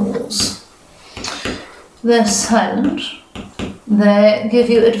 of course. They're silent. They give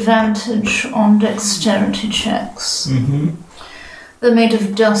you advantage on dexterity checks. Mm-hmm. They're made of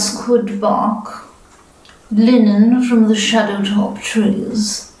duskwood bark, linen from the shadowtop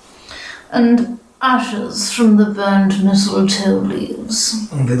trees, and ashes from the burned mistletoe leaves.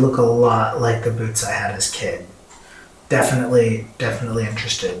 They look a lot like the boots I had as a kid. Definitely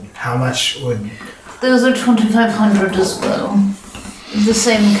interested. How much would... Those are 2,500 as well. The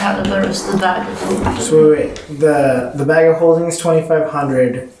same caliber as the bag of holding. So wait. The bag of holding is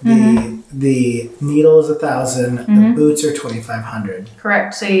 2,500. The needle is 1,000. The boots are 2,500.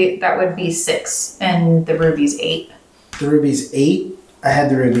 Correct. So that would be 6, and the ruby's 8. The ruby's 8. I had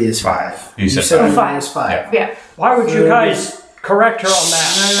the ruby as 5. You said the ruby 5. was 5. Yeah. Why would you guys correct her on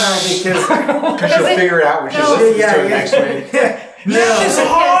that? No, because... Because you'll figure it out when she No. listens Yeah, to it yeah. next week. No.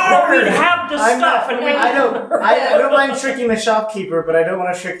 We have the I'm stuff not, and we I don't mind tricking the shopkeeper, but I don't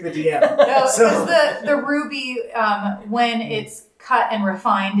want to trick the DM. No, because So- the ruby, when it's cut and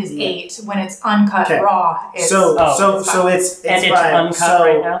refined, is 8. When it's uncut Okay. raw, it's So it's it's And it's 5. uncut so,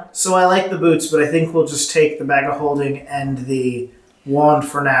 right now? So I like the boots, but I think we'll just take the bag of holding and the wand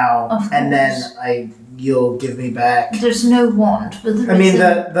for now, Of and then course. you'll give me back. There's no wand, but there I mean is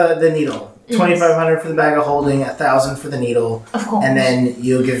the needle. Yes. 2,500 for the bag of holding, 1,000 for the needle, of course. and then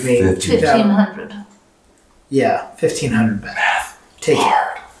you'll give me 2,000. 1,500. Yeah, 1,500 back. Take it.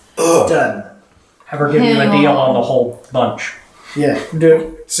 Done. have her give you a deal on the whole bunch. Yeah,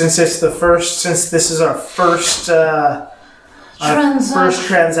 since this is our first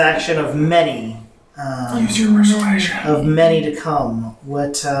transaction of many. Use your persuasion. Of many to come.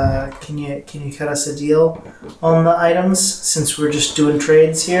 What can you cut us a deal on the items since we're just doing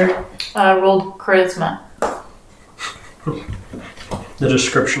trades here? rolled charisma. The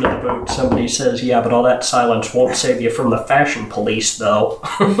description of the boot, somebody says, yeah, but all that silence won't save you from the fashion police, though.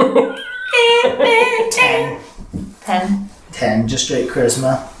 10. 10. 10, just straight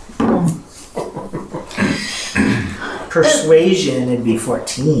charisma. Persuasion, it'd be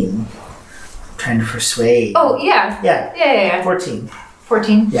 14. I'm trying to persuade. Oh, yeah. Yeah, Yeah. 14.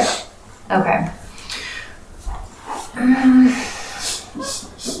 14. Yeah. Okay.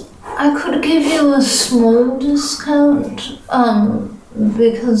 I could give you a small discount,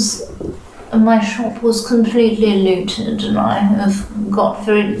 because my shop was completely looted and I have got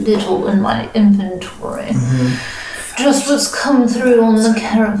very little in my inventory. Just what's come through on the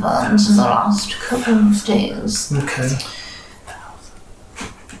caravans in the last couple of days. Okay.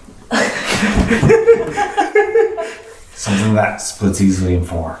 Something that splits easily in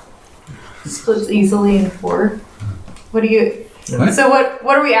 4. Splits easily in 4. What do you? What? So what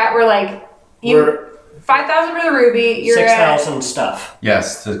are we at? We're like We're 5,000 for the ruby. You're at 6,000 stuff.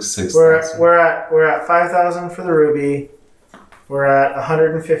 Yes, to 6,000. we're at 5,000 for the ruby. We're at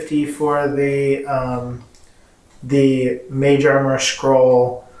 150 for the mage armor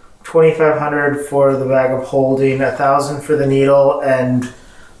scroll. 2,500 for the bag of holding. 1,000 for the needle and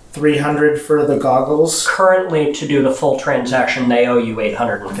 300 for the goggles. Currently, to do the full transaction, they owe you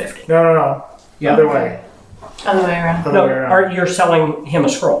 850. No. Yeah. Other way. other way around. Other No, way around. you're selling him a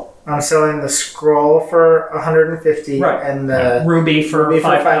scroll. I'm selling the scroll for 150 Right. and the Ruby for Ruby for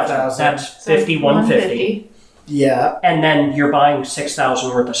 5,000. 5,000. That's 5150. yeah. And then you're buying 6,000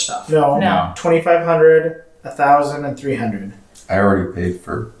 worth of stuff. No. No. 2,500, 1,000, and 300. I already paid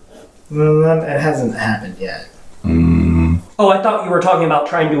for. It hasn't happened yet. Oh, I thought you were talking about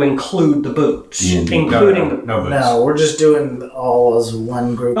trying to include the boots. D&D. Including the... No boots. No, we're just doing all as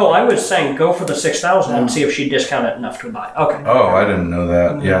one group. Oh, I was saying go for the 6,000 and see if she'd discount it enough to buy. Okay. Oh, I didn't know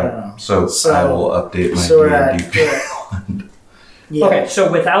that. Yeah. No. So I will update my So we're at, D&D. yeah. Okay,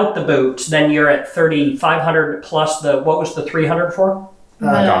 so without the boots, then you're at 3,500 plus the... What was the 300 for?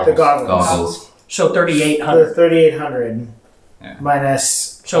 The goggles. Goggles. So The 3,800. 3,800 Yeah.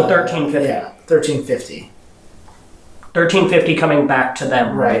 minus. So 1,350. Yeah, 1,350. 1,350 coming back to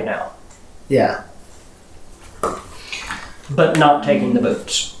them right Right. now. Yeah, But not taking the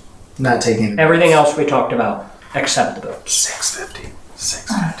boots. not taking. Everything else we talked about except the boots. 650.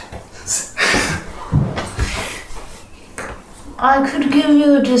 650. I could give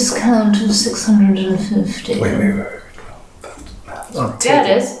you a discount of 650. Wait. I'll take Yeah,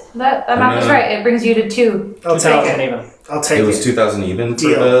 it is. That math is no. right. It brings you to 2. I'll take 2,000 it. even. I'll take It was it. 2,000 even for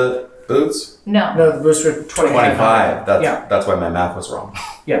Deal. the boots? No. No, the boots were 25. That's Yeah. that's why my math was wrong.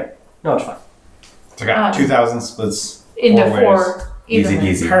 No, it's fine. So I got 2,000 splits Into 4 ways. 4. Easy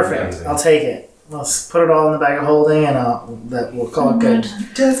evenly. peasy. Perfect. I'll take it. Let's put it all in the bag of holding, and we'll call it good.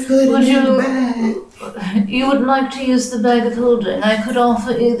 Just put Would it in you- the bag. You would like to use the bag of holding? I could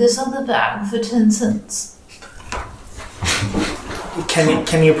offer you this other bag for 10 cents.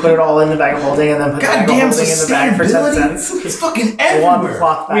 Can you put it all in the bag of holding and then put the bag of holding in the bag for 10 cents? It's fucking One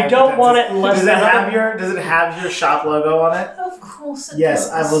cloth bag We for don't 10 want cents. it unless Does it the have other- Does it have your shop logo on it? Of course it Yes,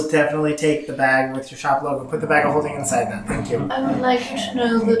 does. I will definitely take the bag with your shop logo. Put the bag of holding inside that. Thank you. I would like you to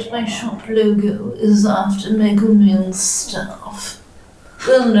know that my shop logo is after Megumion's staff.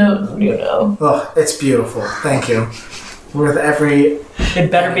 Well known, you know. Oh, it's beautiful. Thank you. Worth every.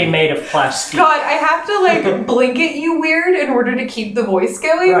 It better be made of plastic. God, I have to like blink at you weird in order to keep the voice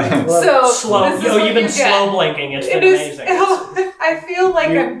going. Right. So Slow. this is Oh, what you've been you get. slow blinking. It's been It is. amazing. I feel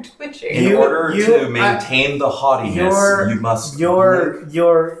like You- I'm twitching. In You- order you- to maintain the haughtiness, you must Your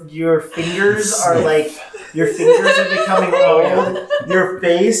fingers are like your fingers are becoming old. Your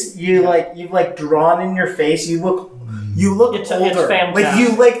face, you've drawn in your face. You look It's older.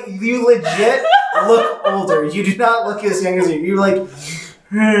 fantastic. You legit look older. You do not look as young as you. You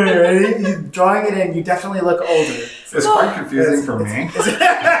you drawing it in. You definitely look older. It's quite confusing for me.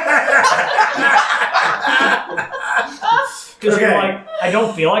 Because you're Okay. like, I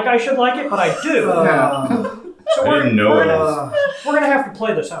don't feel like I should like it, but I do. So I didn't know it. we're gonna have to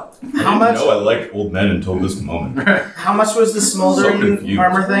play this out. How much? I liked old men until this moment. How much was the So smoldering confused.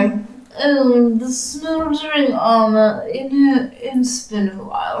 armor thing? The smoldering armor, it's been a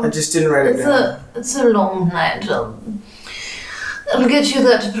while. I just didn't write it down. It's a long night. I'll get you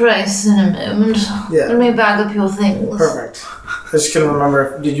that price in a moment. Yeah. Let me bag up your things. Perfect. I just couldn't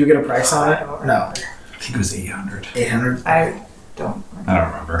remember. Did you get a price on it? No. I think it was 800. 800? I don't. I don't I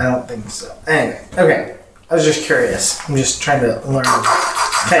remember. don't think so. Anyway, okay. I was just curious. I'm just trying to learn.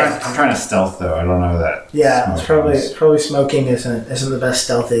 Okay. I'm trying to stealth though. I don't know that. Yeah, it's smoking probably is. smoking isn't the best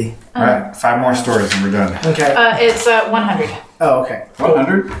stealthy. All right, 5 more stories and we're done. Okay. It's 100. Oh, okay.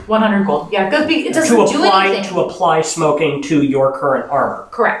 100? 100 gold. Yeah, because it doesn't To do apply anything. to apply smoking to your current armor.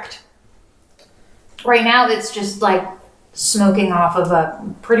 Correct. Right now, it's just like smoking off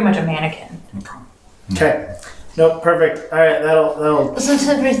of pretty much a mannequin. Okay. Nope. Perfect. All right. That'll. That's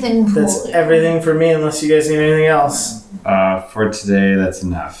everything for That's you. everything for me. Unless you guys need anything else. For today, that's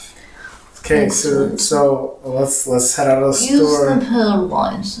enough. Okay. So let's head out of the Use store. the pearl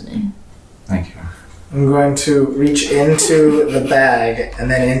wisely. I'm going to reach into the bag and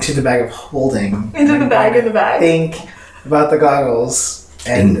then into the bag of holding. Into the bag in the bag. Think about the goggles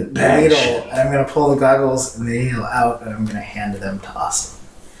and the bag. needle. And I'm going to pull the goggles and the needle out and I'm going to hand them to Austin.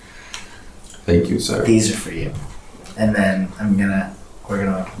 Thank you, sir. These are for you. And then we're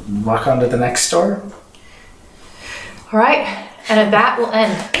going to walk on to the next store. All right. And that will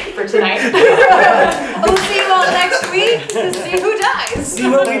end for tonight. We'll see you all next week to see who dies. See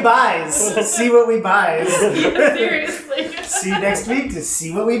what we buys. See what we buys. Seriously. See you next week to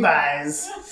see what we buys.